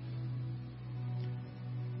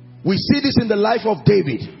 We see this in the life of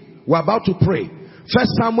David. We're about to pray. 1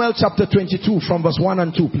 Samuel chapter 22 from verse 1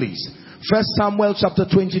 and 2, please. 1 Samuel chapter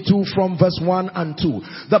 22 from verse 1 and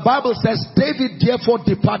 2. The Bible says, David therefore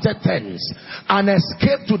departed thence and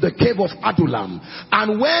escaped to the cave of Adullam.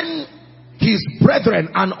 And when his brethren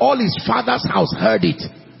and all his father's house heard it,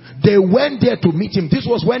 they went there to meet him. This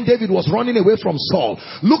was when David was running away from Saul.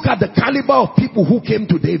 Look at the caliber of people who came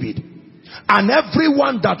to David. And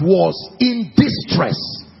everyone that was in distress,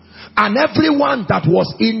 and everyone that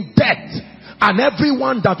was in debt, and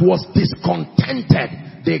everyone that was discontented,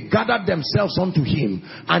 they gathered themselves unto him,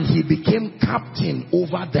 and he became captain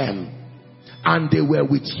over them. And they were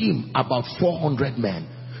with him about 400 men.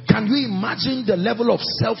 Can you imagine the level of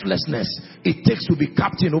selflessness it takes to be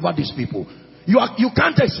captain over these people? You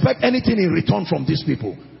can't expect anything in return from these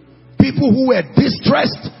people. People who were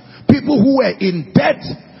distressed, people who were in debt,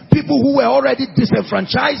 people who were already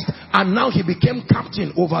disenfranchised, and now he became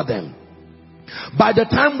captain over them. By the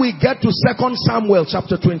time we get to 2 Samuel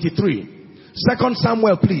chapter 23, 2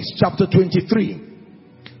 Samuel please, chapter 23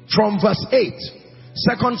 from verse 8.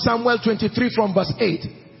 2 Samuel 23 from verse 8.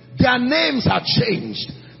 Their names are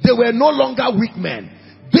changed. They were no longer weak men.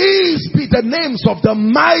 These be the names of the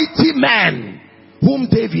mighty men whom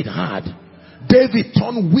David had. David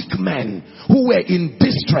turned weak men who were in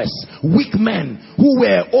distress, weak men who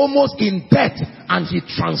were almost in debt, and he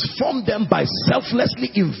transformed them by selflessly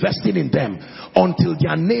investing in them until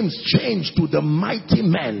their names changed to the mighty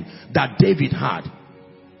men that David had.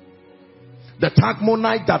 The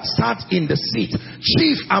Tachmonite that sat in the seat,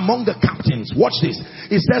 chief among the captains. Watch this.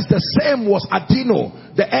 It says the same was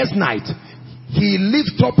Adino the Eznite. He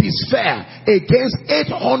lifted up his spear against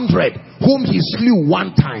 800 whom he slew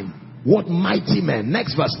one time. What mighty men.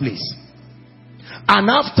 Next verse please. And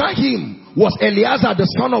after him was Eleazar the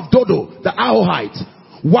son of Dodo the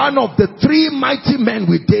Ahohite, one of the 3 mighty men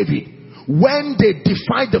with David, when they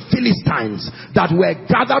defied the Philistines that were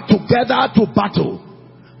gathered together to battle,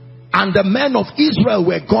 and the men of Israel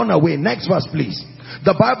were gone away. Next verse please.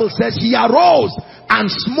 The Bible says he arose and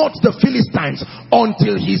smote the Philistines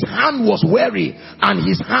until his hand was weary and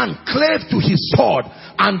his hand clave to his sword,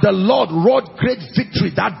 and the Lord wrought great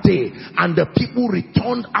victory that day, and the people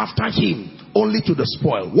returned after him only to the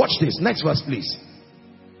spoil. Watch this. Next verse please.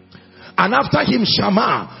 And after him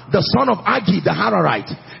Shammah the son of Agi the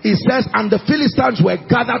Hararite. It says, and the Philistines were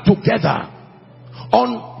gathered together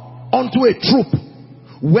unto a troop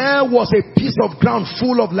where was a piece of ground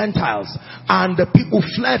full of lentils, and the people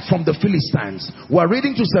fled from the Philistines. We're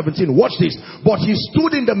reading to 17. Watch this. But he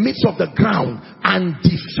stood in the midst of the ground and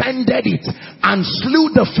defended it and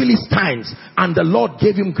slew the Philistines, and the Lord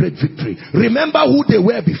gave him great victory. Remember who they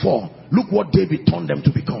were before. Look what David turned them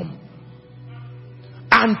to become.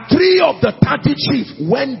 And 3 of the 30 chiefs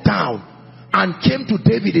went down and came to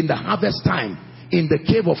David in the harvest time in the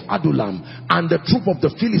cave of Adullam, and the troop of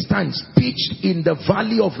the Philistines pitched in the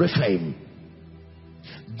valley of Rephaim.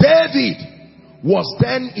 David was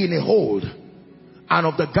then in a hold, and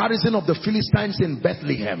of the garrison of the Philistines in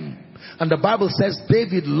Bethlehem. And the Bible says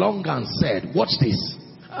David longed and said, watch this,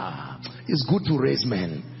 it's good to raise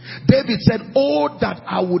men. David said, oh, that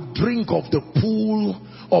I would drink of the pool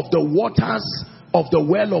of the waters of the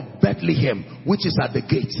well of Bethlehem, which is at the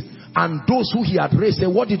gate. And those who he had raised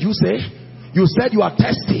said, what did you say? You said you are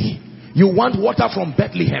thirsty. You want water from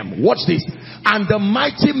Bethlehem. Watch this. And the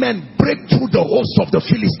mighty men break through the host of the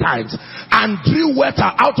Philistines and drew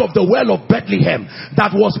water out of the well of Bethlehem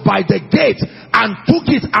that was by the gate, and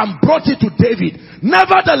took it and brought it to David.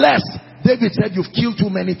 Nevertheless, David said, you've killed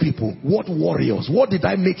too many people. What warriors? What did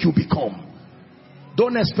I make you become?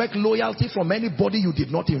 Don't expect loyalty from anybody you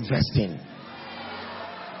did not invest in.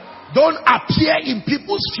 Don't appear in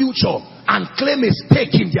people's future and claim a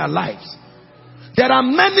stake in their lives. There are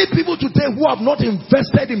many people today who have not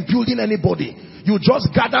invested in building anybody. You just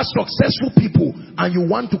gather successful people and you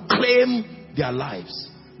want to claim their lives.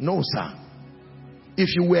 No, sir. If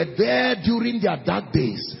you were there during their dark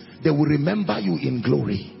days, they will remember you in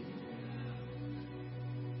glory.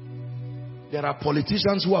 There are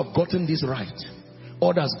politicians who have gotten this right.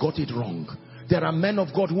 Others got it wrong. There are men of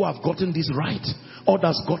God who have gotten this right.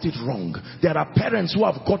 Others got it wrong. There are parents who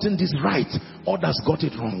have gotten this right. Others got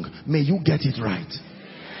it wrong. May you get it right.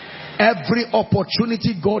 Every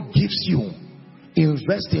opportunity God gives you,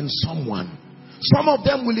 invest in someone. Some of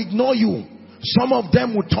them will ignore you. Some of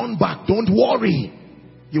them will turn back. Don't worry.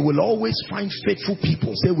 You will always find faithful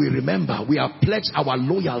people. Say, we remember, we have pledged our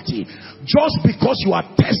loyalty. Just because you are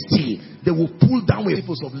thirsty, they will pull down with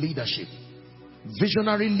people of leadership.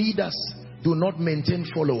 Visionary leaders do not maintain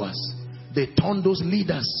followers. They turn those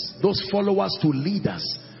leaders, those followers, to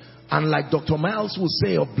leaders. And like Dr. Miles will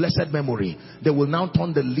say of blessed memory, they will now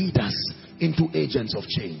turn the leaders into agents of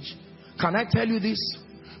change. Can I tell you this?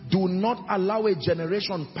 Do not allow a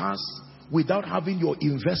generation pass without having your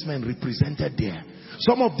investment represented there.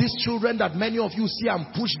 Some of these children that many of you see and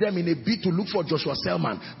push them in a bid to look for Joshua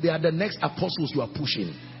Selman, they are the next apostles you are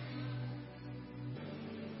pushing.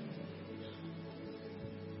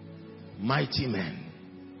 Mighty men.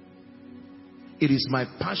 It is my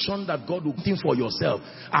passion that God will think for yourself.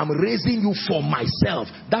 I'm raising you for myself.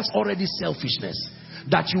 That's already selfishness.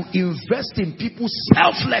 That you invest in people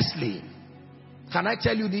selflessly. Can I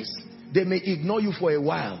tell you this? They may ignore you for a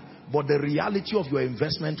while, but the reality of your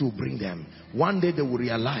investment will bring them. One day they will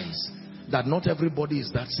realize that not everybody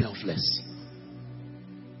is that selfless.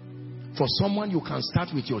 For someone, you can start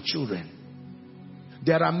with your children.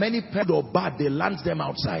 There are many bad or bad, they land them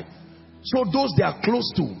outside. So those they are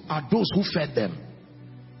close to are those who fed them,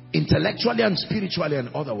 intellectually and spiritually and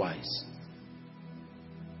otherwise.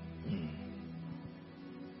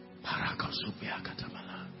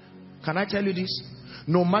 Can I tell you this?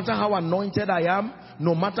 No matter how anointed I am,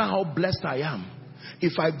 no matter how blessed I am,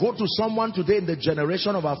 if I go to someone today in the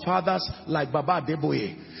generation of our fathers like Baba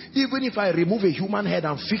Adeboye, even if I remove a human head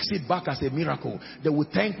and fix it back as a miracle, they will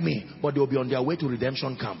thank me, but they will be on their way to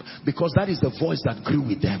redemption camp, because that is the voice that grew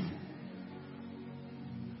with them.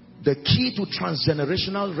 The key to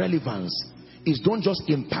transgenerational relevance is don't just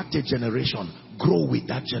impact a generation, grow with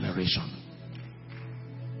that generation.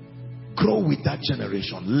 Grow with that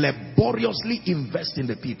generation. Laboriously invest in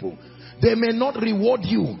the people. They may not reward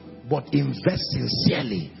you, but invest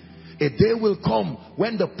sincerely. A day will come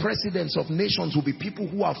when the presidents of nations will be people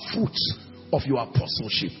who are fruits of your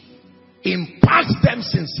apostleship. Impact them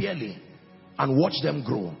sincerely and watch them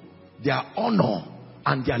grow. Their honor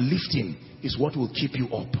and their lifting is what will keep you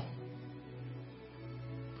up.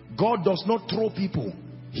 God does not throw people,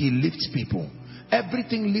 he lifts people.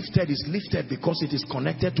 Everything lifted is lifted because it is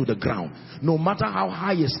connected to the ground. No matter how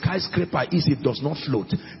high a skyscraper is, it does not float.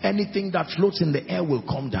 Anything that floats in the air will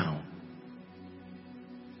come down.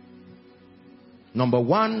 Number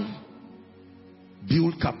one,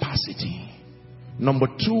 build capacity. Number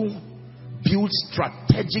two, build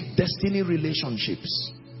strategic destiny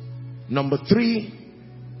relationships. Number three,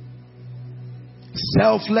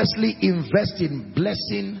 selflessly invest in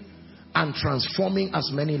blessing and transforming as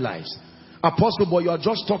many lives. Apostle, but you are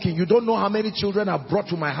just talking. You don't know how many children I've brought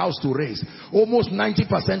to my house to raise. Almost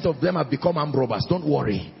 90% of them have become armed robbers. Don't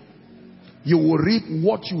worry. You will reap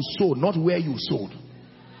what you sow, not where you sowed.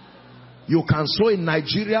 You can sow in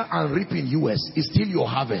Nigeria and reap in US. It's still your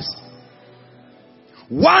harvest.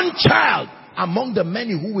 One child among the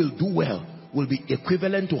many who will do well will be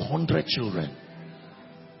equivalent to 100 children.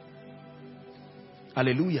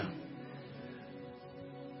 Hallelujah.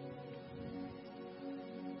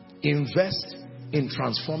 Invest in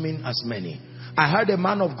transforming as many. I heard a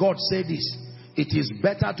man of God say this: it is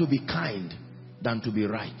better to be kind than to be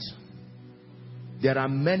right. There are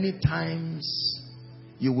many times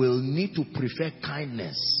you will need to prefer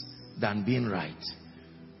kindness than being right.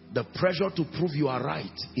 The pressure to prove you are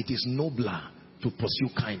right, it is nobler to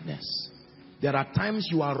pursue kindness. There are times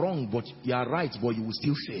you are wrong, but you are right, but you will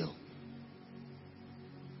still fail.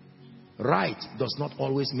 Right does not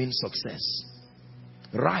always mean success.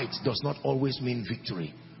 Right does not always mean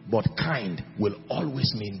victory, but kind will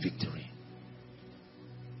always mean victory.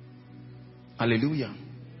 Hallelujah.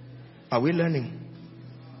 Are we learning?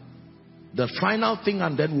 The final thing,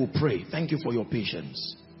 and then we'll pray. Thank you for your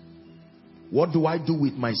patience. What do I do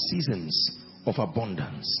with my seasons of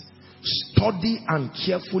abundance? Study and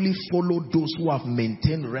carefully follow those who have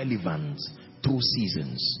maintained relevance through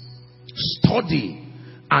seasons. Study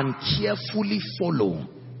and carefully follow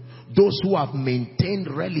those who have maintained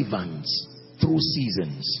relevance through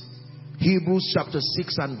seasons. Hebrews chapter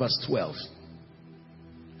 6 and verse 12.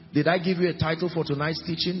 Did I give you a title for tonight's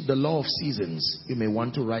teaching? The law of seasons. You may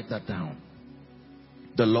want to write that down.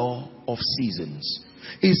 The law of seasons.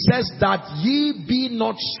 It says that ye be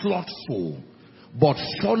not slothful, but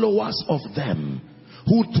followers of them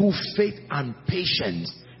who through faith and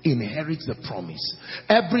patience inherit the promise.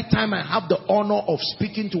 Every time I have the honor of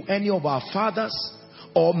speaking to any of our fathers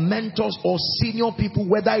or mentors or senior people,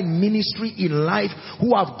 whether in ministry, in life,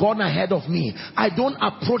 who have gone ahead of me, I don't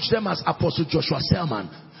approach them as Apostle Joshua Selman.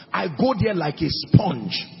 I go there like a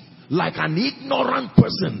sponge, like an ignorant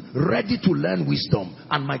person ready to learn wisdom.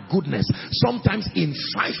 And my goodness, sometimes in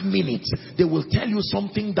 5 minutes they will tell you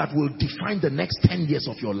something that will define the next 10 years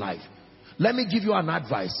of your life. Let me give you an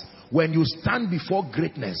advice. When you stand before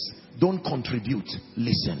greatness, don't contribute,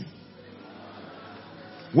 listen.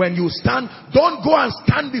 When you stand, don't go and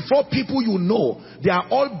stand before people you know. They are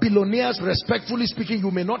all billionaires, respectfully speaking. You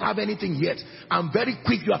may not have anything yet. I'm very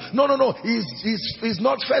quick. You are, no. It's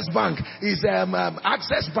not First Bank. It's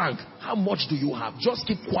Access Bank. How much do you have? Just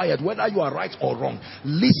keep quiet, whether you are right or wrong.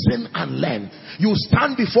 Listen and learn. You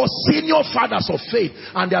stand before senior fathers of faith,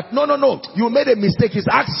 and they're, no. You made a mistake. It's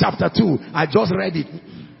Acts chapter 2. I just read it.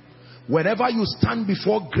 Whenever you stand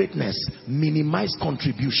before greatness, minimize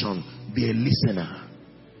contribution. Be a listener.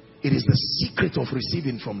 It is the secret of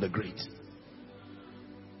receiving from the great.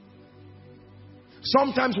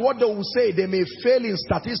 Sometimes what they will say, they may fail in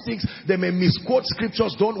statistics, they may misquote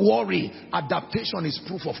scriptures. Don't worry. Adaptation is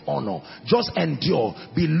proof of honor. Just endure.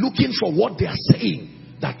 Be looking for what they are saying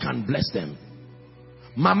that can bless them.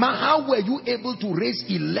 Mama, how were you able to raise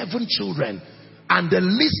 11 children and the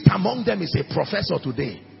least among them is a professor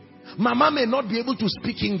today? Mama may not be able to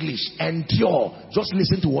speak English. Endure. Just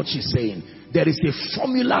listen to what she's saying. There is a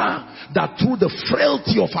formula that through the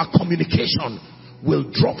frailty of our communication will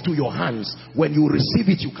drop to your hands. When you receive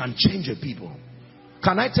it, you can change a people.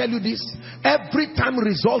 Can I tell you this? Every time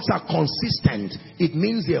results are consistent, it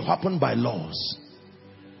means they happen by laws.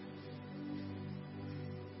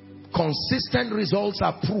 Consistent results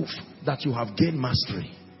are proof that you have gained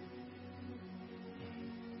mastery.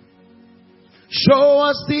 Show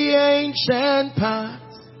us the ancient path.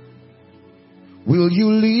 Will you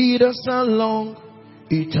lead us along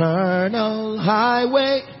eternal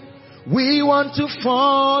highway? We want to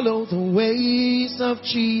follow the ways of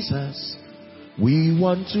Jesus. We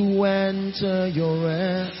want to enter your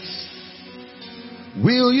rest.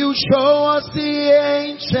 Will you show us the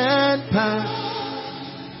ancient path?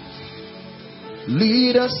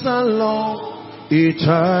 Lead us along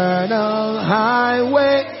eternal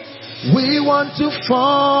highway. We want to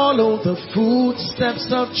follow the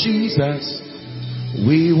footsteps of Jesus.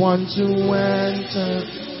 We want to enter.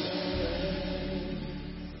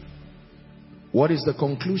 What is the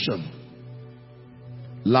conclusion?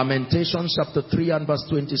 Lamentations chapter 3 and verse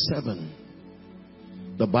 27.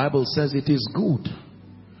 The Bible says it is good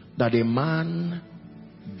that a man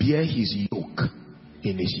bear his yoke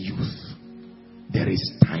in his youth. There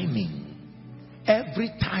is timing. Every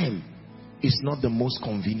time is not the most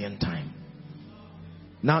convenient time.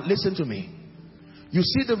 Now listen to me. You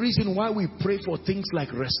see the reason why we pray for things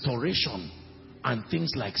like restoration and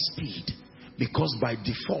things like speed. Because by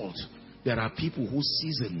default, there are people whose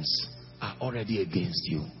seasons are already against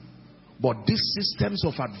you. But these systems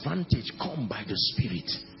of advantage come by the Spirit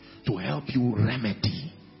to help you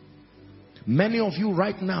remedy. Many of you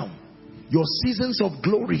right now, your seasons of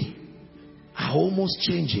glory are almost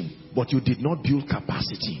changing, but you did not build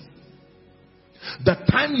capacity. The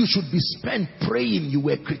time you should be spent praying, you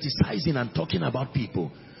were criticizing and talking about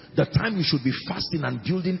people. The time you should be fasting and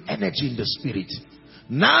building energy in the Spirit.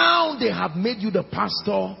 Now they have made you the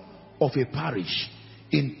pastor of a parish.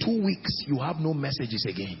 In 2 weeks, you have no messages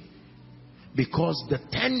again. Because the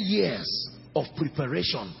 10 years of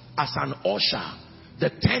preparation as an usher, the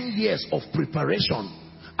 10 years of preparation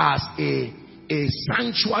as a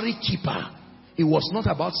sanctuary keeper, it was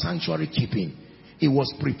not about sanctuary keeping. It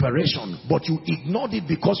was preparation. But you ignored it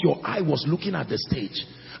because your eye was looking at the stage.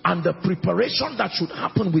 And the preparation that should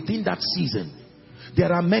happen within that season.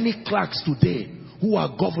 There are many clerks today who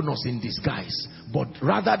are governors in disguise. But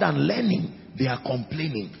rather than learning, they are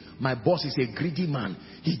complaining. My boss is a greedy man.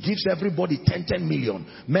 He gives everybody 10 million.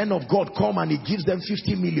 Men of God come and he gives them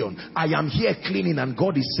 50 million. I am here cleaning and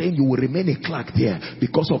God is saying you will remain a clerk there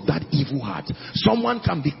because of that evil heart. Someone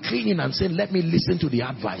can be cleaning and saying, let me listen to the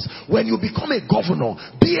advice. When you become a governor,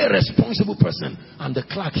 be a responsible person. And the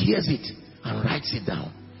clerk hears it and writes it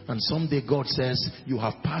down. And someday God says, you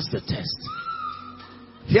have passed the test.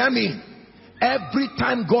 Hear me. Every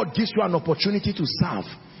time God gives you an opportunity to serve,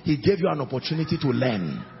 He gave you an opportunity to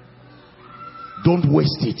learn. Don't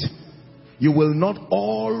waste it. You will not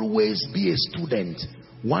always be a student.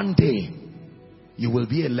 One day, you will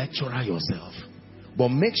be a lecturer yourself. But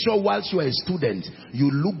make sure whilst you are a student, you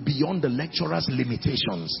look beyond the lecturer's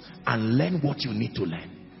limitations and learn what you need to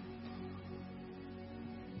learn.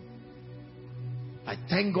 I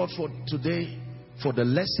thank God for today, for the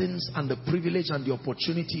lessons and the privilege and the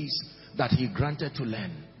opportunities that He granted to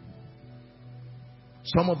learn.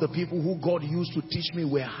 Some of the people who God used to teach me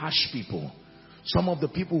were harsh people. Some of the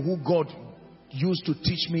people who God used to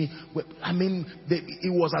teach me,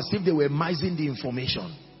 it was as if they were mising the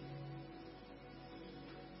information.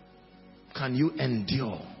 Can you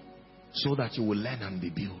endure so that you will learn and be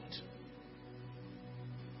built?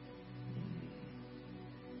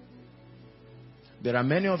 There are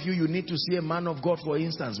many of you, you need to see a man of God, for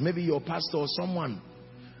instance, maybe your pastor or someone,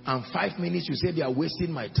 and 5 minutes you say they are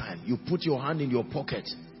wasting my time. You put your hand in your pocket.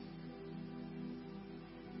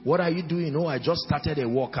 What are you doing? Oh, I just started a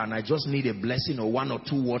work and I just need a blessing or 1 or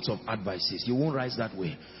 2 words of advices. You won't rise that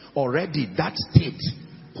way. Already that state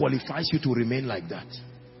qualifies you to remain like that.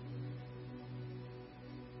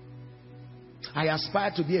 I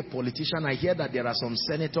aspire to be a politician. I hear that there are some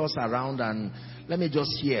senators around, and let me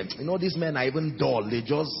just hear. You know, these men are even dull. They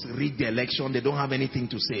just read the election. They don't have anything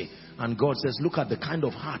to say. And God says, look at the kind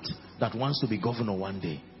of heart that wants to be governor one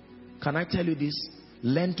day. Can I tell you this?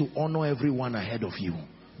 Learn to honor everyone ahead of you.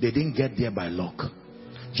 They didn't get there by luck.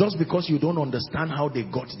 Just because you don't understand how they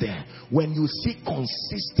got there, when you see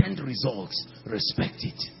consistent results, respect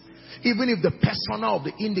it. Even if the persona of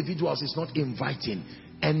the individuals is not inviting,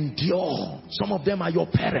 endure. Some of them are your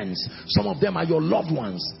parents. Some of them are your loved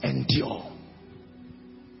ones. Endure.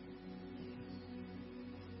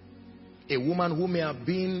 A woman who may have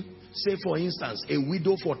been, say for instance, a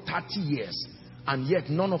widow for 30 years, and yet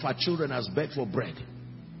none of her children has begged for bread.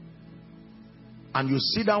 And you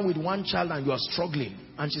sit down with one child and you are struggling.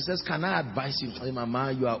 And she says, can I advise you? Hey,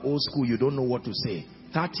 Mama, you are old school. You don't know what to say.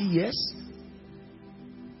 30 years?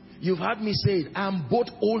 You've heard me say it. I am both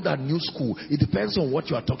old and new school. It depends on what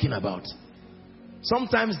you are talking about.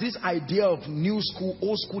 Sometimes this idea of new school,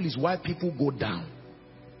 old school is why people go down.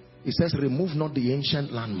 It says, remove not the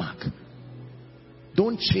ancient landmark.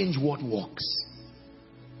 Don't change what works.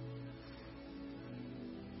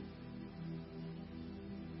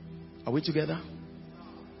 Are we together?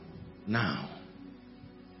 Now,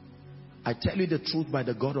 I tell you the truth by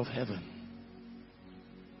the God of heaven.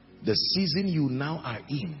 The season you now are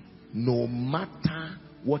in, no matter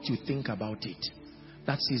what you think about it,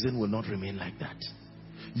 that season will not remain like that.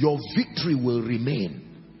 Your victory will remain,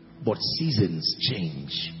 but seasons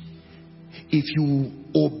change. If you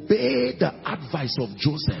obey the advice of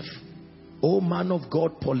Joseph, oh man of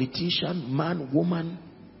God, politician, man, woman,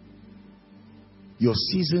 your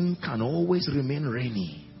season can always remain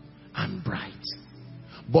rainy and bright.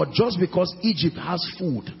 But just because Egypt has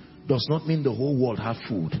food does not mean the whole world has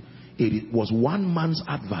food. It was one man's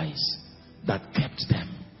advice that kept them.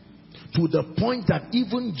 To the point that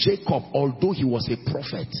even Jacob, although he was a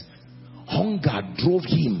prophet, hunger drove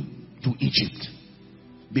him to Egypt.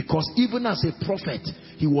 Because even as a prophet,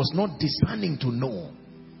 he was not discerning to know.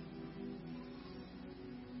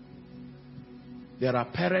 There are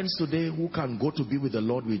parents today who can go to be with the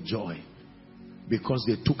Lord with joy. because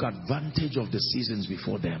they took advantage of the seasons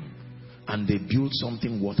before them and they built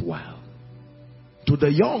something worthwhile. To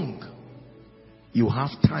the young, you have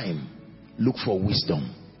time, look for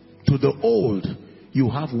wisdom. To the old, you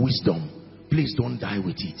have wisdom, please don't die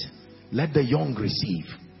with it. Let the young receive.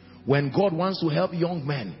 When God wants to help young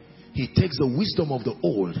men, he takes the wisdom of the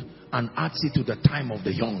old and adds it to the time of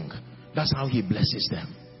the young. That's how he blesses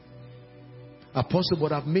them. Apostle,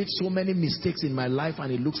 but I've made so many mistakes in my life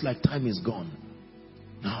and it looks like time is gone.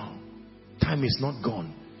 No, time is not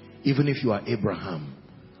gone. Even if you are Abraham,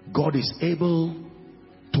 God is able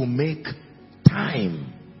to make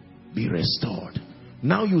time be restored.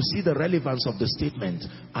 Now you see the relevance of the statement,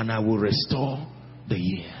 and I will restore the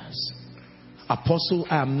years. Apostle,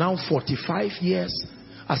 I am now 45 years.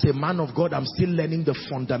 As a man of God, I'm still learning the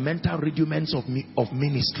fundamental rudiments of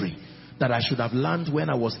ministry that I should have learned when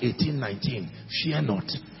I was 18, 19. Fear not.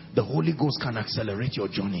 The Holy Ghost can accelerate your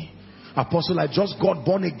journey. Apostle, I just got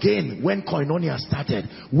born again when Koinonia started.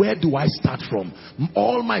 Where do I start from?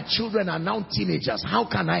 All my children are now teenagers. How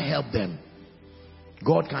can I help them?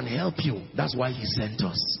 God can help you. That's why he sent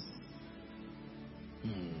us.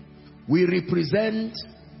 We represent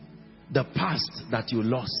the past that you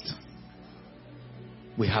lost.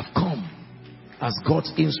 We have come as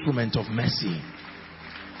God's instrument of mercy.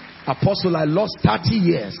 Apostle, I lost 30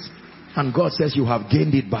 years and God says you have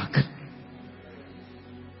gained it back.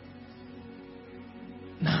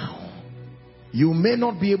 Now, you may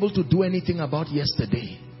not be able to do anything about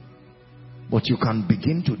yesterday, but you can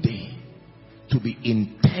begin today to be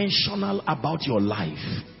intentional about your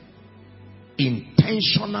life.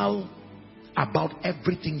 Intentional about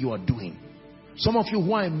everything you are doing. Some of you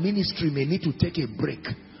who are in ministry may need to take a break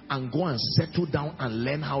and go and settle down and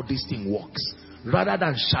learn how this thing works, rather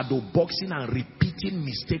than shadow boxing and repeating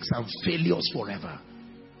mistakes and failures forever.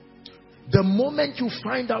 The moment you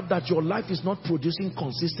find out that your life is not producing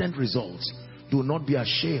consistent results, do not be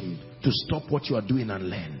ashamed to stop what you are doing and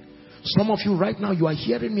learn. Some of you right now, you are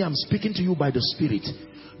hearing me, I'm speaking to you by the Spirit.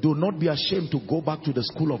 Do not be ashamed to go back to the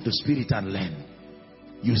school of the Spirit and learn.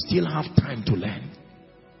 You still have time to learn.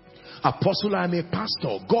 Apostle, I am a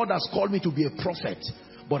pastor. God has called me to be a prophet,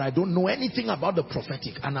 but I don't know anything about the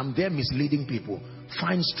prophetic and I'm there misleading people.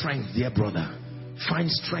 Find strength, dear brother. Find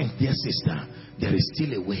strength, dear sister. There is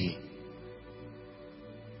still a way.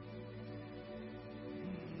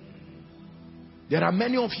 There are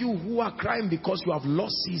many of you who are crying because you have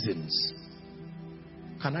lost seasons.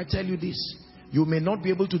 Can I tell you this? You may not be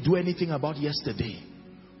able to do anything about yesterday,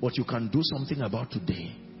 but you can do something about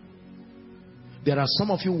today. There are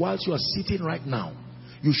some of you, whilst you are sitting right now,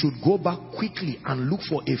 you should go back quickly and look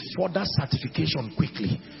for a further certification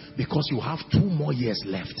quickly, because you have 2 more years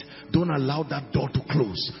left. Don't allow that door to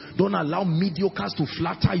close. Don't allow mediocres to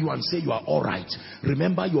flatter you and say you are all right.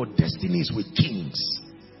 Remember, your destiny is with kings.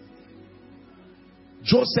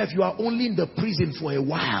 Joseph, you are only in the prison for a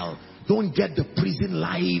while. Don't get the prison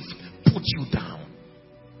life put you down.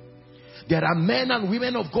 There are men and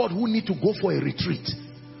women of God who need to go for a retreat.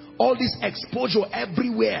 All this exposure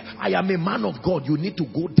everywhere. I am a man of God. You need to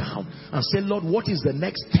go down and say, Lord, what is the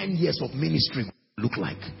next 10 years of ministry look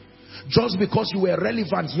like? Just because you were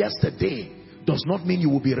relevant yesterday does not mean you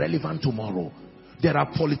will be relevant tomorrow. There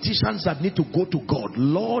are politicians that need to go to God.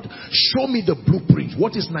 Lord, show me the blueprint.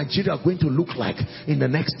 What is Nigeria going to look like in the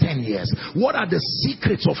next 10 years? What are the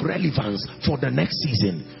secrets of relevance for the next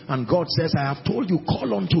season? And God says, I have told you,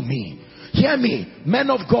 call unto me. Hear me,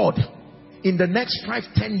 men of God. In the next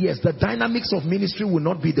 5-10 years, the dynamics of ministry will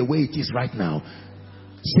not be the way it is right now.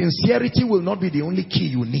 Sincerity will not be the only key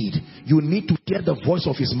you need. You need to hear the voice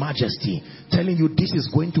of His Majesty telling you this is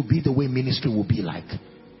going to be the way ministry will be like.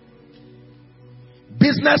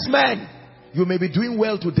 Businessmen, you may be doing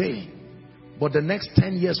well today, but the next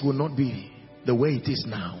 10 years will not be the way it is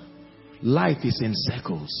now. Life is in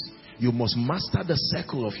circles. You must master the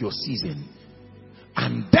circle of your season.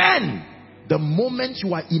 And then, the moment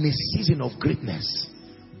you are in a season of greatness,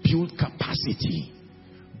 build capacity,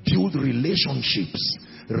 build relationships,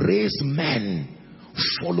 raise men,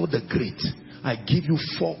 follow the great. I give you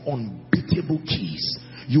 4 unbeatable keys.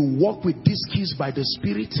 You walk with these keys by the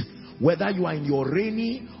Spirit, whether you are in your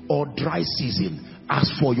rainy or dry season.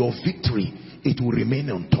 As for your victory, it will remain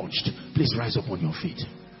untouched. Please rise up on your feet.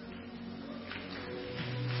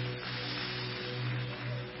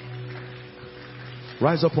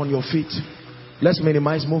 Rise up on your feet. Let's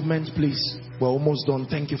minimize movement, please. We're almost done.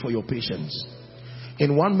 Thank you for your patience.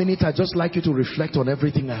 In 1 minute, I'd just like you to reflect on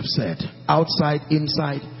everything I've said. Outside,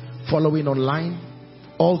 inside, following online,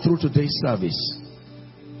 all through today's service.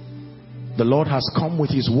 The Lord has come with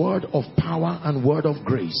his word of power and word of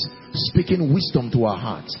grace, speaking wisdom to our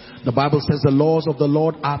hearts. The Bible says the laws of the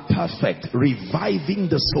Lord are perfect, reviving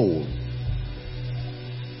the soul.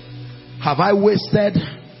 Have I wasted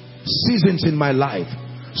seasons in my life?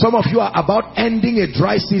 Some of you are about ending a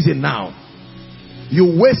dry season now.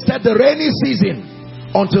 You wasted the rainy season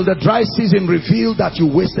until the dry season revealed that you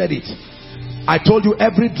wasted it. I told you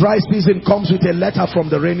every dry season comes with a letter from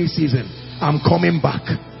the rainy season. I'm coming back.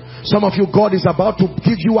 Some of you, God is about to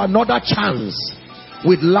give you another chance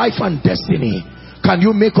with life and destiny. Can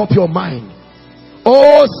you make up your mind?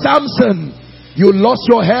 Oh, Samson, you lost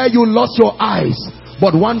your hair, you lost your eyes,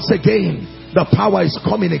 but once again the power is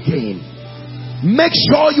coming again. Make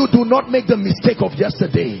sure you do not make the mistake of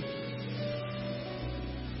yesterday.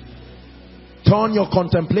 Turn your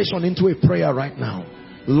contemplation into a prayer right now.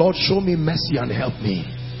 Lord, show me mercy and help me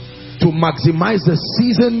to maximize the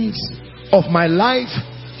seasons of my life,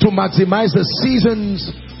 to maximize the seasons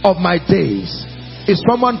of my days. Is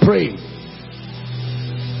someone praying?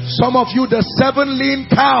 Some of you, the 7 lean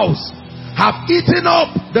cows have eaten up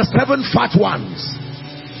the 7 fat ones.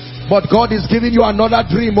 But God is giving you another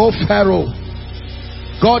dream, oh Pharaoh.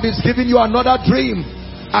 God is giving you another dream,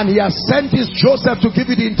 and he has sent his Joseph to give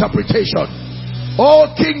you the interpretation. Oh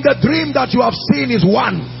king, the dream that you have seen is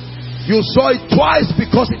one. You saw it twice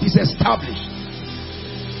because it is established.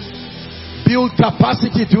 Build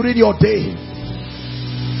capacity during your day.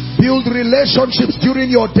 Build relationships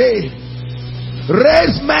during your day.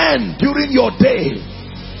 Raise men during your day.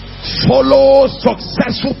 Follow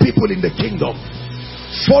successful people in the kingdom.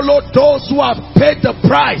 Follow those who have paid the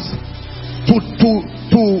price to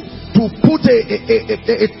put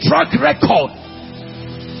a track record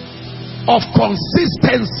of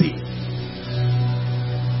consistency.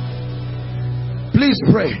 Please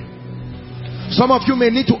pray. Some of you may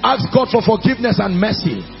need to ask God for forgiveness and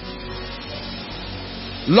mercy.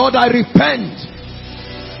 Lord, I repent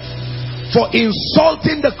for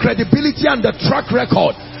insulting the credibility and the track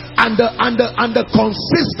record and the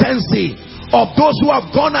consistency of those who have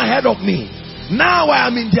gone ahead of me. Now I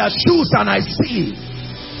am in their shoes and I see.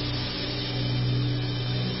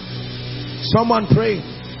 Someone pray.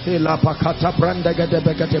 Pray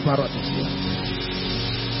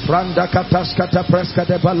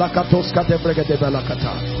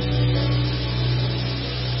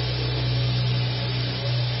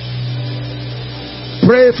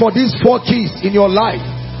for these 4 keys in your life.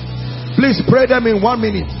 Please pray them in 1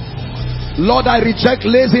 minute. Lord, I reject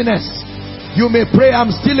laziness. You may pray, I'm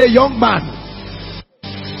still a young man.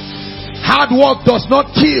 Hard work does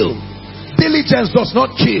not kill. Diligence does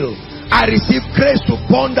not kill. I receive grace to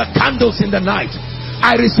burn the candles in the night.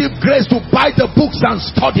 I receive grace to buy the books and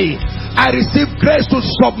study. I receive grace to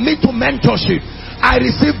submit to mentorship. I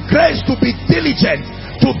receive grace to be diligent,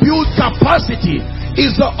 to build capacity.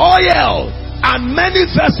 Is the oil and many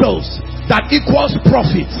vessels that equals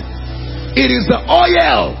profit. It is the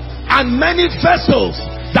oil and many vessels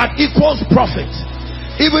that equals profit.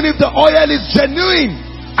 Even if the oil is genuine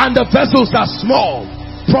and the vessels are small,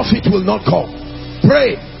 profit will not come.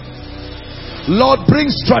 Pray. Lord, bring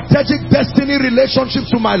strategic destiny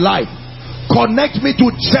relationships to my life. Connect me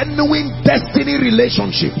to genuine destiny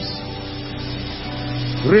relationships.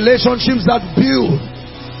 Relationships that build,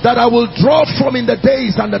 that I will draw from in the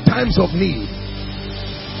days and the times of need.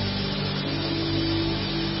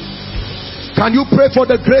 Can you pray for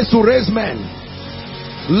the grace to raise men?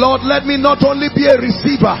 Lord, let me not only be a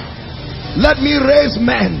receiver, let me raise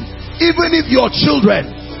men. Even if your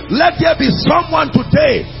children, let there be someone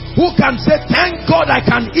today who can say, thank God I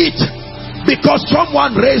can eat because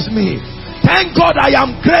someone raised me. Thank God I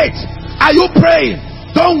am great. Are you praying?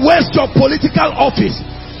 Don't waste your political office.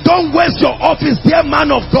 Don't waste your office, dear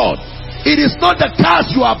man of God. It is not the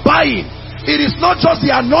cars you are buying. It is not just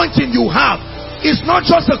the anointing you have. It's not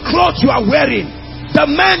just the clothes you are wearing. The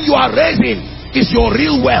man you are raising is your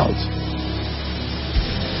real wealth.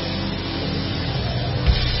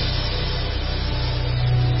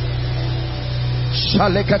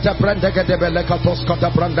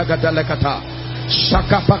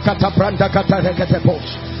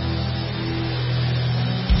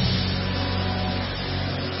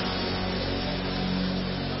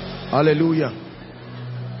 Hallelujah.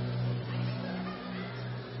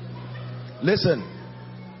 Listen,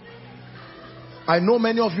 I know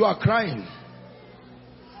many of you are crying.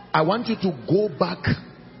 I want you to go back,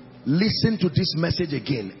 listen to this message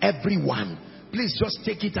again. Everyone, please just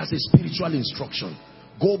take it as a spiritual instruction.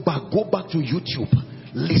 Go back to YouTube,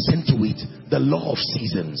 listen to it, the law of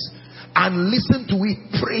seasons, and listen to it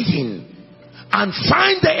praying, and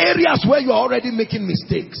find the areas where you are already making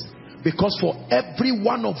mistakes. Because for every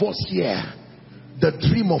one of us here, the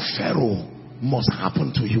dream of Pharaoh must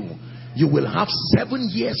happen to you. You will have 7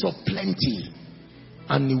 years of plenty,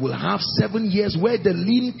 and you will have 7 years where the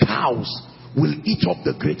lean cows will eat up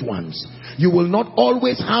the great ones. You will not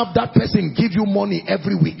always have that person give you money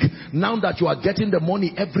every week. Now that you are getting the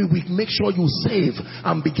money every week, make sure you save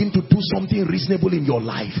and begin to do something reasonable in your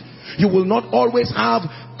life. You will not always have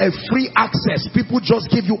a free access. People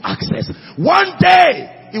just give you access. One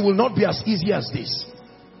day, it will not be as easy as this.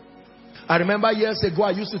 I remember years ago,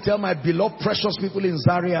 I used to tell my beloved precious people in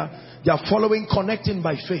Zaria, they are following Connecting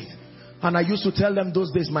by Faith. And I used to tell them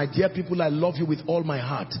those days, my dear people, I love you with all my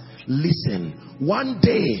heart. Listen, one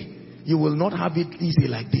day you will not have it easy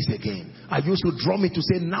like this again. I used to drum it to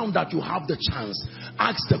say, now that you have the chance,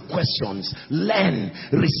 ask the questions, learn,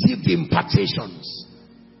 receive the impartations.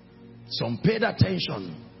 Some paid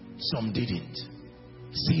attention, some didn't.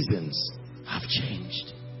 Seasons have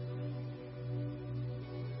changed.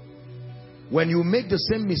 When you make the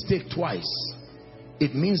same mistake twice,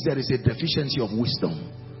 it means there is a deficiency of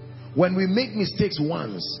wisdom. When we make mistakes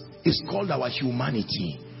once, it's called our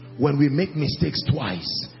humanity. When we make mistakes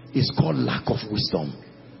twice, it's called lack of wisdom.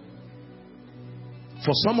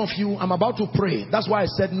 For some of you, I'm about to pray. That's why I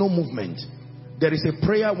said no movement. There is a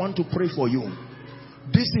prayer I want to pray for you.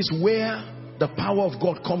 This is where the power of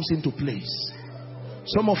God comes into place.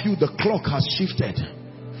 Some of you, the clock has shifted.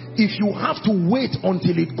 If you have to wait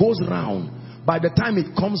until it goes round, by the time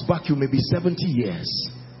it comes back, you may be 70 years.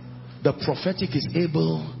 The prophetic is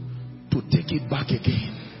able to take it back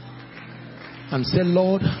again and say,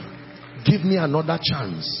 Lord, give me another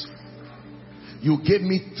chance. You gave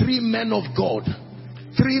me 3 men of God,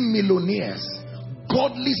 3 millionaires,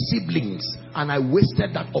 godly siblings, and I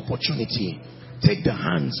wasted that opportunity. Take the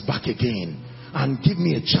hands back again and give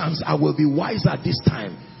me a chance. I will be wiser this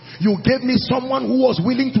time. You gave me someone who was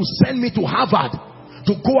willing to send me to Harvard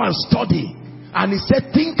to go and study, and he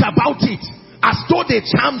said, think about it, as though they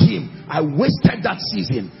charmed him. I wasted that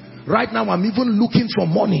season. Right now I'm even looking for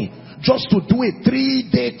money just to do a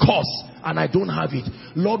 3-day course, and I don't have it.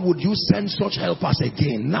 Lord, would you send such helpers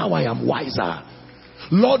again? Now I am wiser.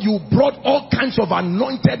 Lord, you brought all kinds of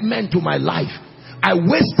anointed men to my life. I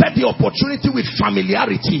wasted the opportunity with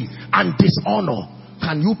familiarity and dishonor.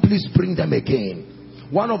 Can you please bring them again?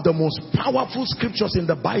 One of the most powerful scriptures in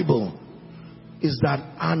the Bible is that,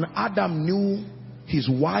 and Adam knew his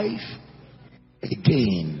wife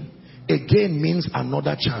again. Again means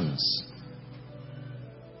another chance.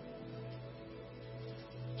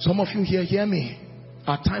 Some of you here, hear me.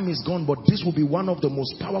 Our time is gone, but this will be one of the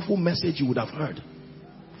most powerful messages you would have heard.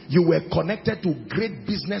 You were connected to great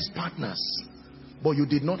business partners, but you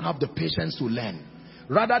did not have the patience to learn.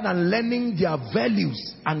 Rather than learning their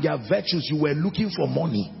values and their virtues, you were looking for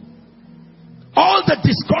money. All the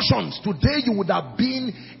discussions today, you would have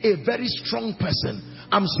been a very strong person.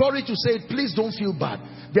 I'm sorry to say it, please don't feel bad.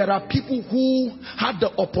 There are people who had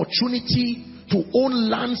the opportunity to own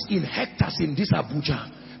lands in hectares in this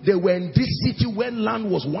Abuja. They were in this city when land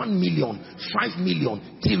was 1 million, 5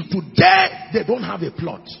 million. Till today, they don't have a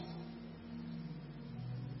plot.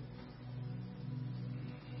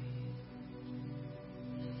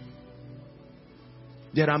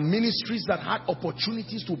 There are ministries that had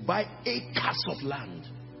opportunities to buy acres of land.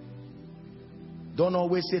 Don't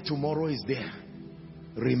always say tomorrow is there.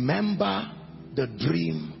 Remember the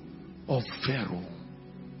dream of Pharaoh.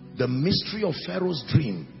 The mystery of Pharaoh's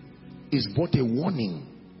dream is both a warning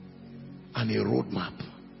and a roadmap.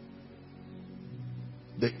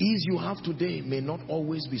 The ease you have today may not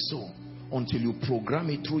always be so until you program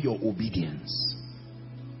it through your obedience.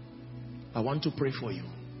 I want to pray for you.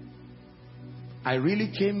 I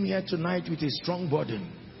really came here tonight with a strong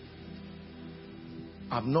burden.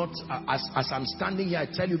 I'm not, as I'm standing here, I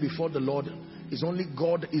tell you before the Lord, it's only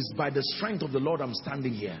God, is by the strength of the Lord I'm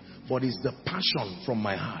standing here. But it's the passion from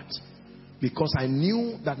my heart. Because I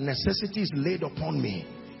knew that necessity is laid upon me.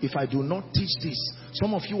 If I do not teach this,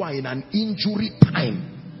 some of you are in an injury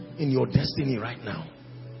time in your destiny right now.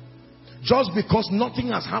 Just because nothing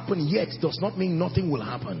has happened yet does not mean nothing will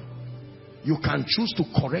happen. You can choose to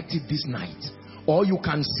correct it this night. Or you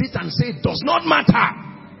can sit and say, it does not matter.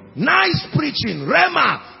 Nice preaching,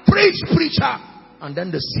 Rema, preach, preacher. And then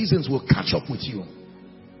the seasons will catch up with you.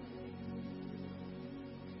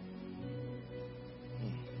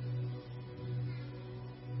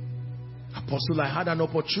 Apostle, I had an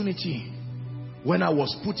opportunity when I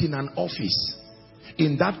was put in an office.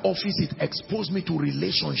 In that office, it exposed me to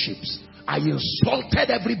relationships. I insulted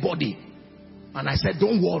everybody. And I said,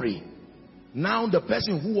 don't worry. Now the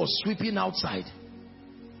person who was sweeping outside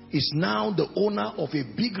is now the owner of a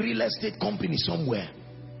big real estate company somewhere.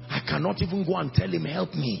 I cannot even go and tell him,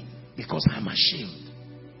 help me, because I'm ashamed.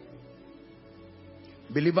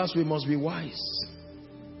 Believers, we must be wise.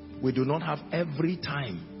 We do not have every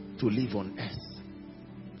time to live on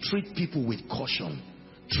earth. Treat people with caution.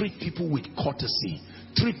 Treat people with courtesy.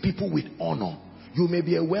 Treat people with honor. You may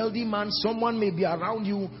be a wealthy man. Someone may be around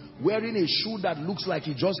you wearing a shoe that looks like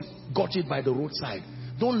he just got it by the roadside.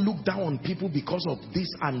 Don't look down on people because of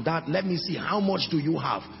this and that. Let me see, how much do you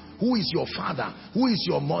have? Who is your father? Who is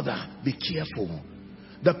your mother? Be careful.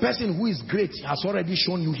 The person who is great has already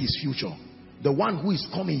shown you his future. The one who is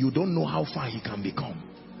coming, you don't know how far he can become.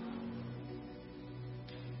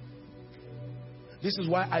 This is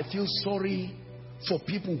why I feel sorry for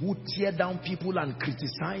people who tear down people and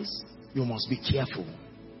criticize. You must be careful.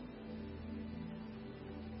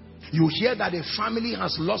 You hear that a family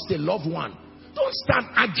has lost a loved one. Don't start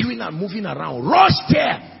arguing and moving around. Rush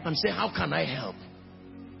there and say, how can I help?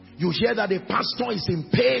 You hear that a pastor is in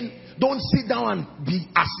pain. Don't sit down and be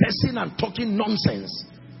assessing and talking nonsense.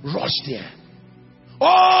 Rush there.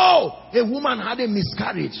 Oh, a woman had a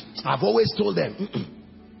miscarriage. I've always told them,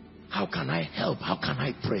 how can I help? How can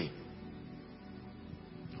I pray?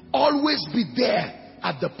 Always be there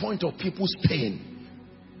at the point of people's pain.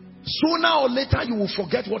 Sooner or later you will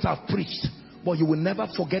forget what I've preached, but you will never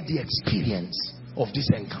forget the experience of this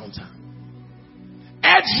encounter.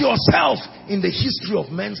 Edge yourself in the history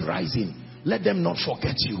of men's rising. Let them not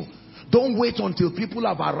forget you. Don't wait until people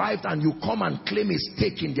have arrived and you come and claim a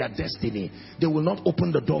stake in their destiny. They will not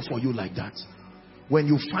open the door for you like that. When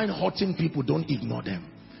you find hurting people, don't ignore them.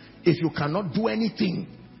 If you cannot do anything,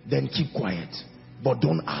 then keep quiet. But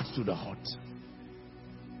don't add to the hurt.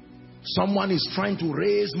 Someone is trying to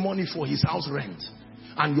raise money for his house rent,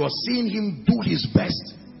 and you're seeing him do his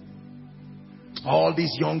best. All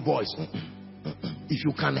these young boys, if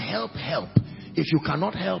you can help, help. If you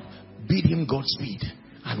cannot help, bid him Godspeed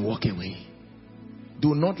and walk away.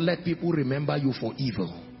 Do not let people remember you for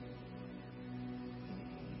evil.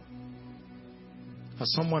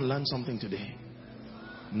 Has someone learned something today?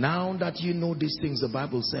 Now that you know these things, the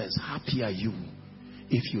Bible says, happy are you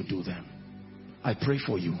if you do them. I pray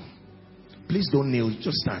for you. Please don't kneel,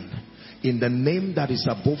 just stand. In the name that is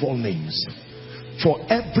above all names, for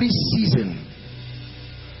every season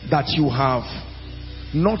that you have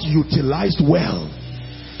not utilized well,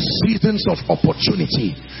 seasons of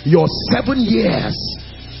opportunity, your 7 years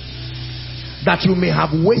that you may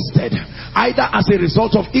have wasted, either as a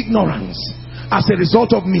result of ignorance, as a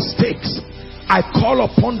result of mistakes, I call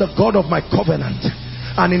upon the God of my covenant,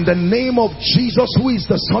 and in the name of Jesus, who is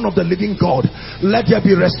the Son of the living God, let there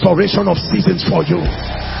be restoration of seasons for you.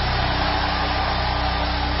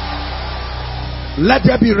 Let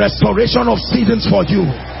there be restoration of seasons for you.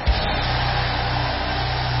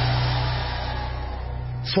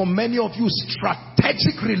 For many of you,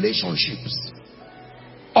 strategic relationships,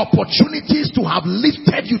 opportunities to have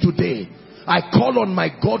lifted you today, I call on my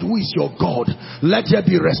God who is your God. Let there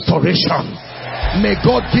be restoration. May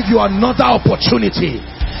God give you another opportunity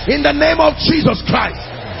in the name of Jesus Christ.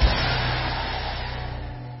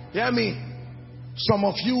 Hear me. Some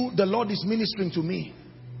of you, the Lord is ministering to me.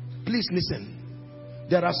 Please listen.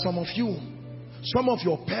 There are some of you, some of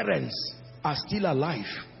your parents are still alive.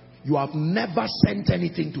 You have never sent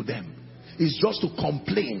anything to them. It's just to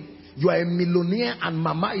complain. You are a millionaire and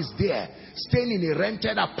mama is there, staying in a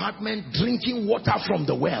rented apartment, drinking water from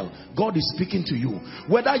the well. God is speaking to you.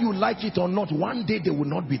 Whether you like it or not, one day they will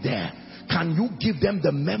not be there. Can you give them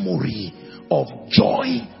the memory of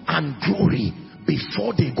joy and glory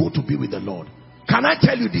before they go to be with the Lord? Can I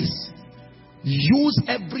tell you this? Use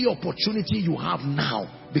every opportunity you have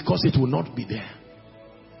now, because it will not be there.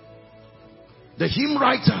 The hymn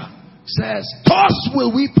writer says, thus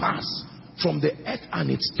will we pass from the earth and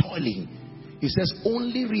its toiling. He says,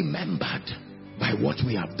 only remembered by what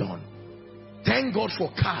we have done. Thank God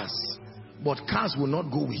for cars, but cars will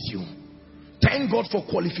not go with you. Thank God for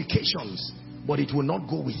qualifications, but it will not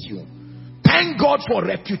go with you. Thank God for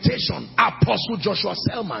reputation. Apostle Joshua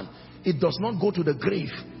Selman, it does not go to the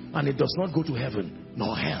grave, and it does not go to heaven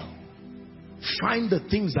nor hell. Find the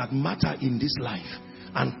things that matter in this life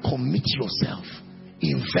and commit yourself.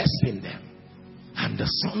 Invest in them. And the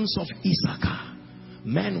sons of Issachar,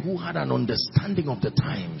 men who had an understanding of the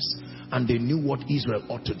times and they knew what Israel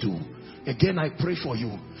ought to do. Again, I pray for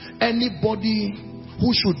you. Anybody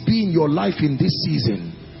who should be in your life in this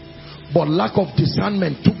season, but lack of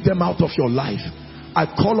discernment took them out of your life, I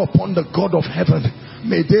call upon the God of heaven.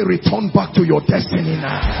 May they return back to your destiny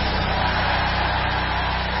now.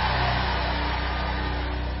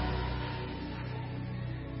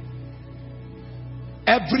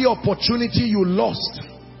 Every opportunity you lost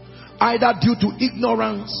either due to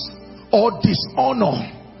ignorance or dishonor,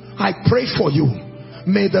 I pray for you.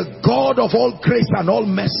 May the God of all grace and all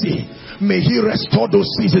mercy, may he restore those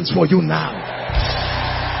seasons for you now.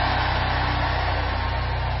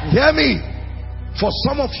 Hear me. For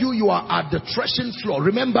some of you, you are at the threshing floor.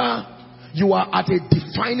 Remember, you are at a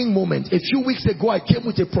defining moment. A few weeks ago, I came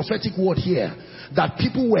with a prophetic word here that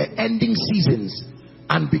people were ending seasons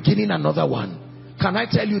and beginning another one. Can I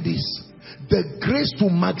tell you this? The grace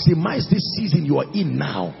to maximize this season you are in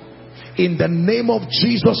now, in the name of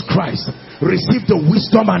Jesus Christ, receive the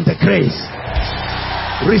wisdom and the grace.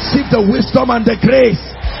 Receive the wisdom and the grace.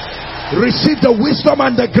 Receive the wisdom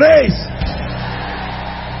and the grace.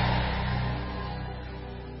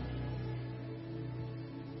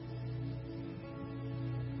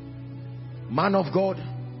 Man of God,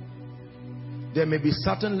 there may be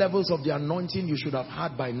certain levels of the anointing you should have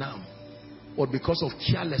had by now, but because of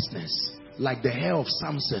carelessness, like the hair of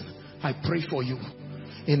Samson, I pray for you.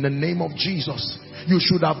 In the name of Jesus, you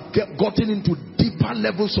should have gotten into deeper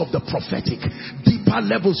levels of the prophetic, deeper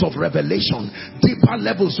levels of revelation, deeper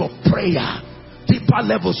levels of prayer, deeper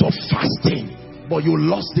levels of fasting, but you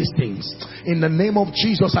lost these things. In the name of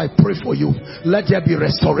Jesus, I pray for you. Let there be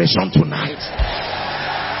restoration tonight.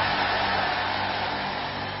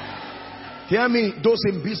 Hear me, those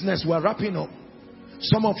in business, we're wrapping up.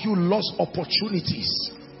 Some of you lost opportunities.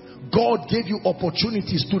 God gave you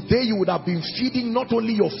opportunities. Today you would have been feeding not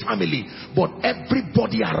only your family, but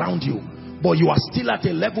everybody around you. But you are still at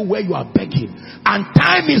a level where you are begging. And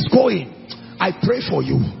time is going. I pray for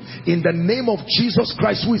you. In the name of Jesus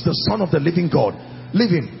Christ, who is the Son of the living God.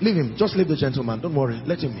 Leave him, leave him. Just leave the gentleman. Don't worry,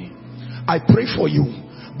 let him be. I pray for you.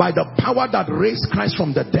 By the power that raised Christ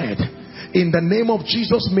from the dead, in the name of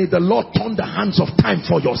Jesus, may the Lord turn the hands of time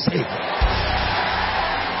for your sake.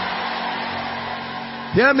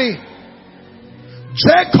 Hear me.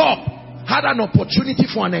 Jacob had an opportunity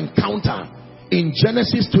for an encounter in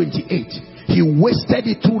Genesis 28. He wasted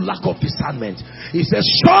it through lack of discernment. He says,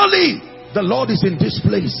 surely the Lord is in this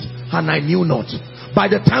place, and I knew not. By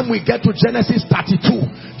the time we get to Genesis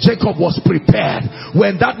 32, Jacob was prepared.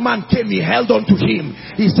 When that man came, he held on to him.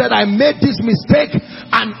 He said, I made this mistake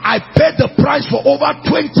and I paid the price for over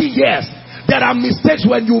 20 years. There are mistakes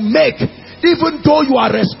when you make, even though you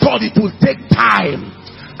are restored, it will take time.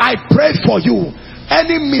 I pray for you.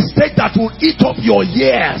 Any mistake that will eat up your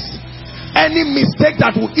years, any mistake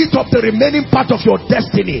that will eat up the remaining part of your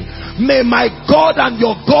destiny, may my God and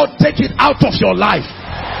your God take it out of your life.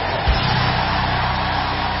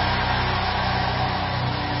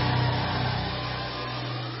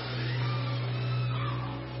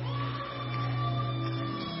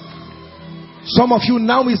 Some of you,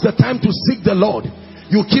 now is the time to seek the Lord.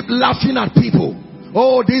 You keep laughing at people.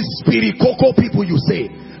 Oh, these spirit cocoa people, you say.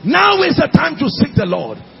 Now is the time to seek the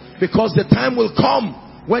Lord, because the time will come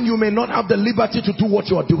when you may not have the liberty to do what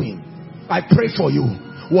you are doing. I pray for you.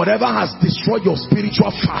 Whatever has destroyed your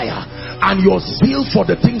spiritual fire and your zeal for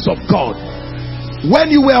the things of God. When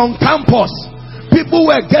you were on campus, people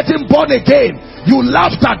were getting born again. You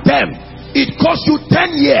laughed at them. It cost you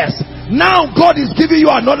 10 years. Now God is giving you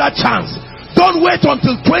another chance. Don't wait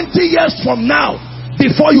until 20 years from now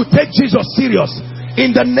before you take Jesus serious.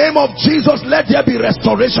 In the name of Jesus, let there be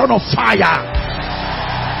restoration of fire.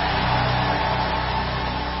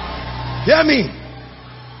 Hear me.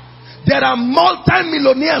 There are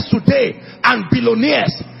multi-millionaires today and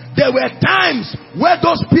billionaires. There were times where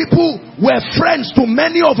those people were friends to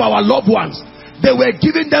many of our loved ones. They were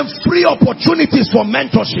giving them free opportunities for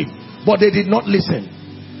mentorship, but they did not listen.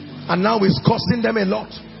 And now it's costing them a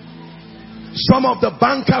lot. Some of the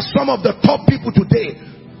bankers, some of the top people today,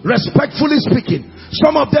 respectfully speaking,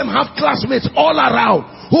 some of them have classmates all around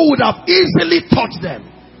who would have easily taught them,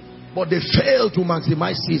 but they failed to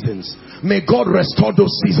maximize seasons. May God restore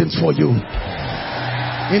those seasons for you.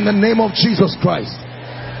 In the name of Jesus Christ.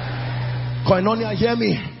 Koinonia, hear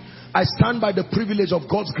me. I stand by the privilege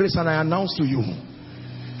of God's grace and I announce to you,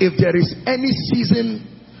 if there is any season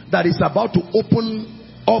that is about to open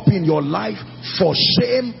up in your life for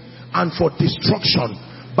shame and for destruction,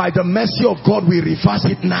 by the mercy of God, we reverse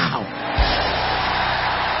it now.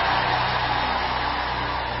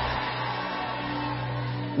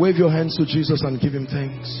 Wave your hands to Jesus and give him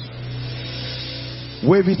thanks.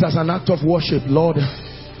 Wave it as an act of worship. Lord,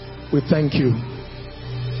 we thank you.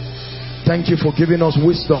 Thank you for giving us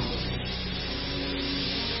wisdom.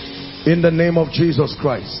 In the name of Jesus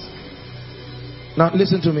Christ. Now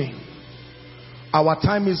listen to me. Our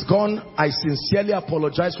time is gone. I sincerely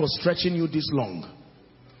apologize for stretching you this long,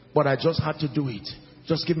 but I just had to do it.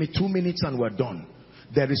 Just give me 2 minutes and we're done.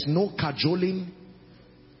 There is no cajoling.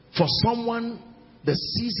 For someone, The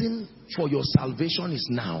season for your salvation is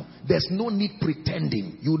now. There's no need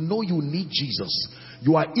pretending. You know you need Jesus.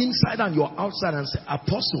 You are inside and you're outside and say,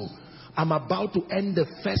 Apostle, I'm about to end the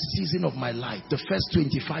first season of my life, the first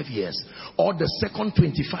 25 years, or the second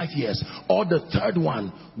 25 years, or the third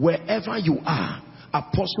one. Wherever you are,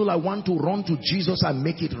 Apostle, I want to run to Jesus and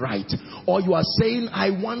make it right. Or you are saying, I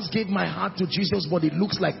once gave my heart to Jesus, but it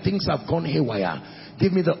looks like things have gone haywire.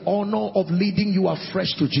 Give me the honor of leading you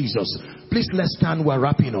afresh to Jesus. Please, let's stand. We're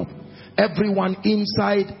wrapping up. Everyone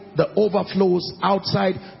inside, the overflows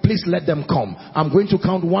outside, please let them come. I'm going to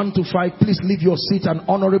count 1 to 5. Please leave your seat and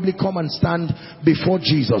honorably come and stand before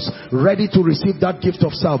Jesus, ready to receive that gift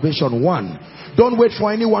of salvation. 1. Don't wait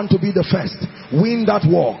for anyone to be the first. Win that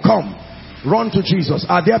war. Come. Run to Jesus.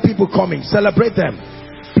 Are there people coming? Celebrate them.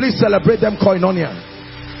 Please celebrate them, Koinonia.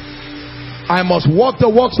 I must walk the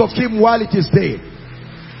walks of Him while it is day.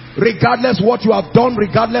 Regardless what you have done,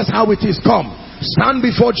 regardless how it is, come. Stand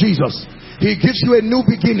before Jesus. He gives you a new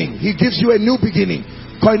beginning. He gives you a new beginning.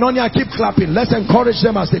 Koinonia, keep clapping. Let's encourage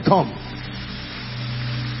them as they come.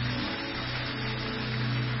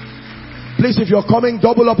 Please, if you're coming,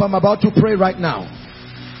 double up. I'm about to pray right now.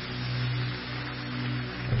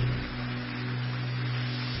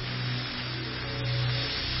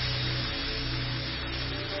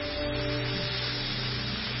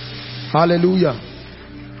 Hallelujah.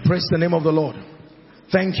 Praise the name of the Lord.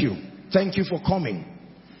 Thank you. Thank you for coming.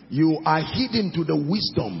 You are hidden to the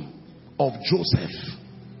wisdom of Joseph.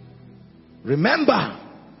 Remember,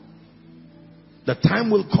 the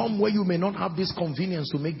time will come where you may not have this convenience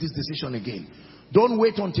to make this decision again. Don't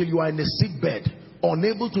wait until you are in a sick bed,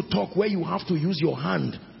 unable to talk, where you have to use your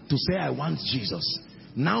hand to say, I want Jesus.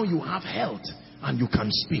 Now you have health and you can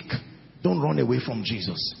speak. Don't run away from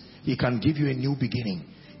Jesus. He can give you a new beginning.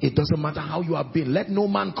 It doesn't matter how you have been. Let no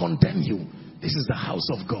man condemn you. This is the house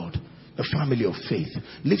of God, the family of faith.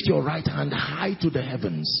 Lift your right hand high to the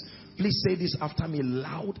heavens. Please say this after me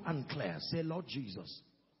loud and clear. Say, Lord Jesus.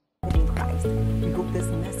 In Christ, we hope this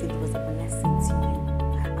message was a blessing to you.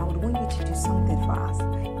 I would want you to do something for us.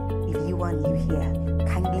 If you are new here,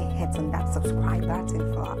 kindly hit on that subscribe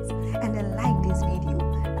button for us. And then like this video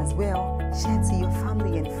as well. Share to your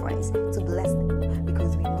family and friends to bless them.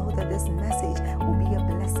 Because we know that this message will be a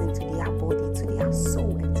blessing to their body, to their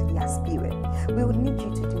soul, and to their spirit. We would need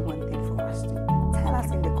you to do one thing for us too. Tell us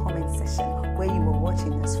in the comment section where you were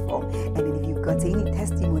watching us from. And then if you've got any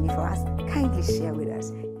testimony for us, kindly share with us.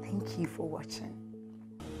 Thank you for watching.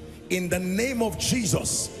 In the name of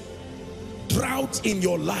Jesus, drought in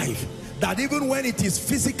your life, that even when it is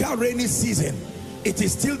physical rainy season, it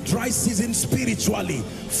is still dry season spiritually,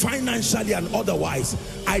 financially, and otherwise.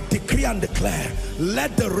 I decree and declare,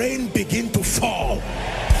 let the rain begin to fall.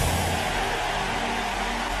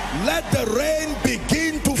 Let the rain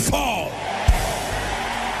begin to fall.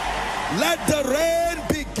 Let the rain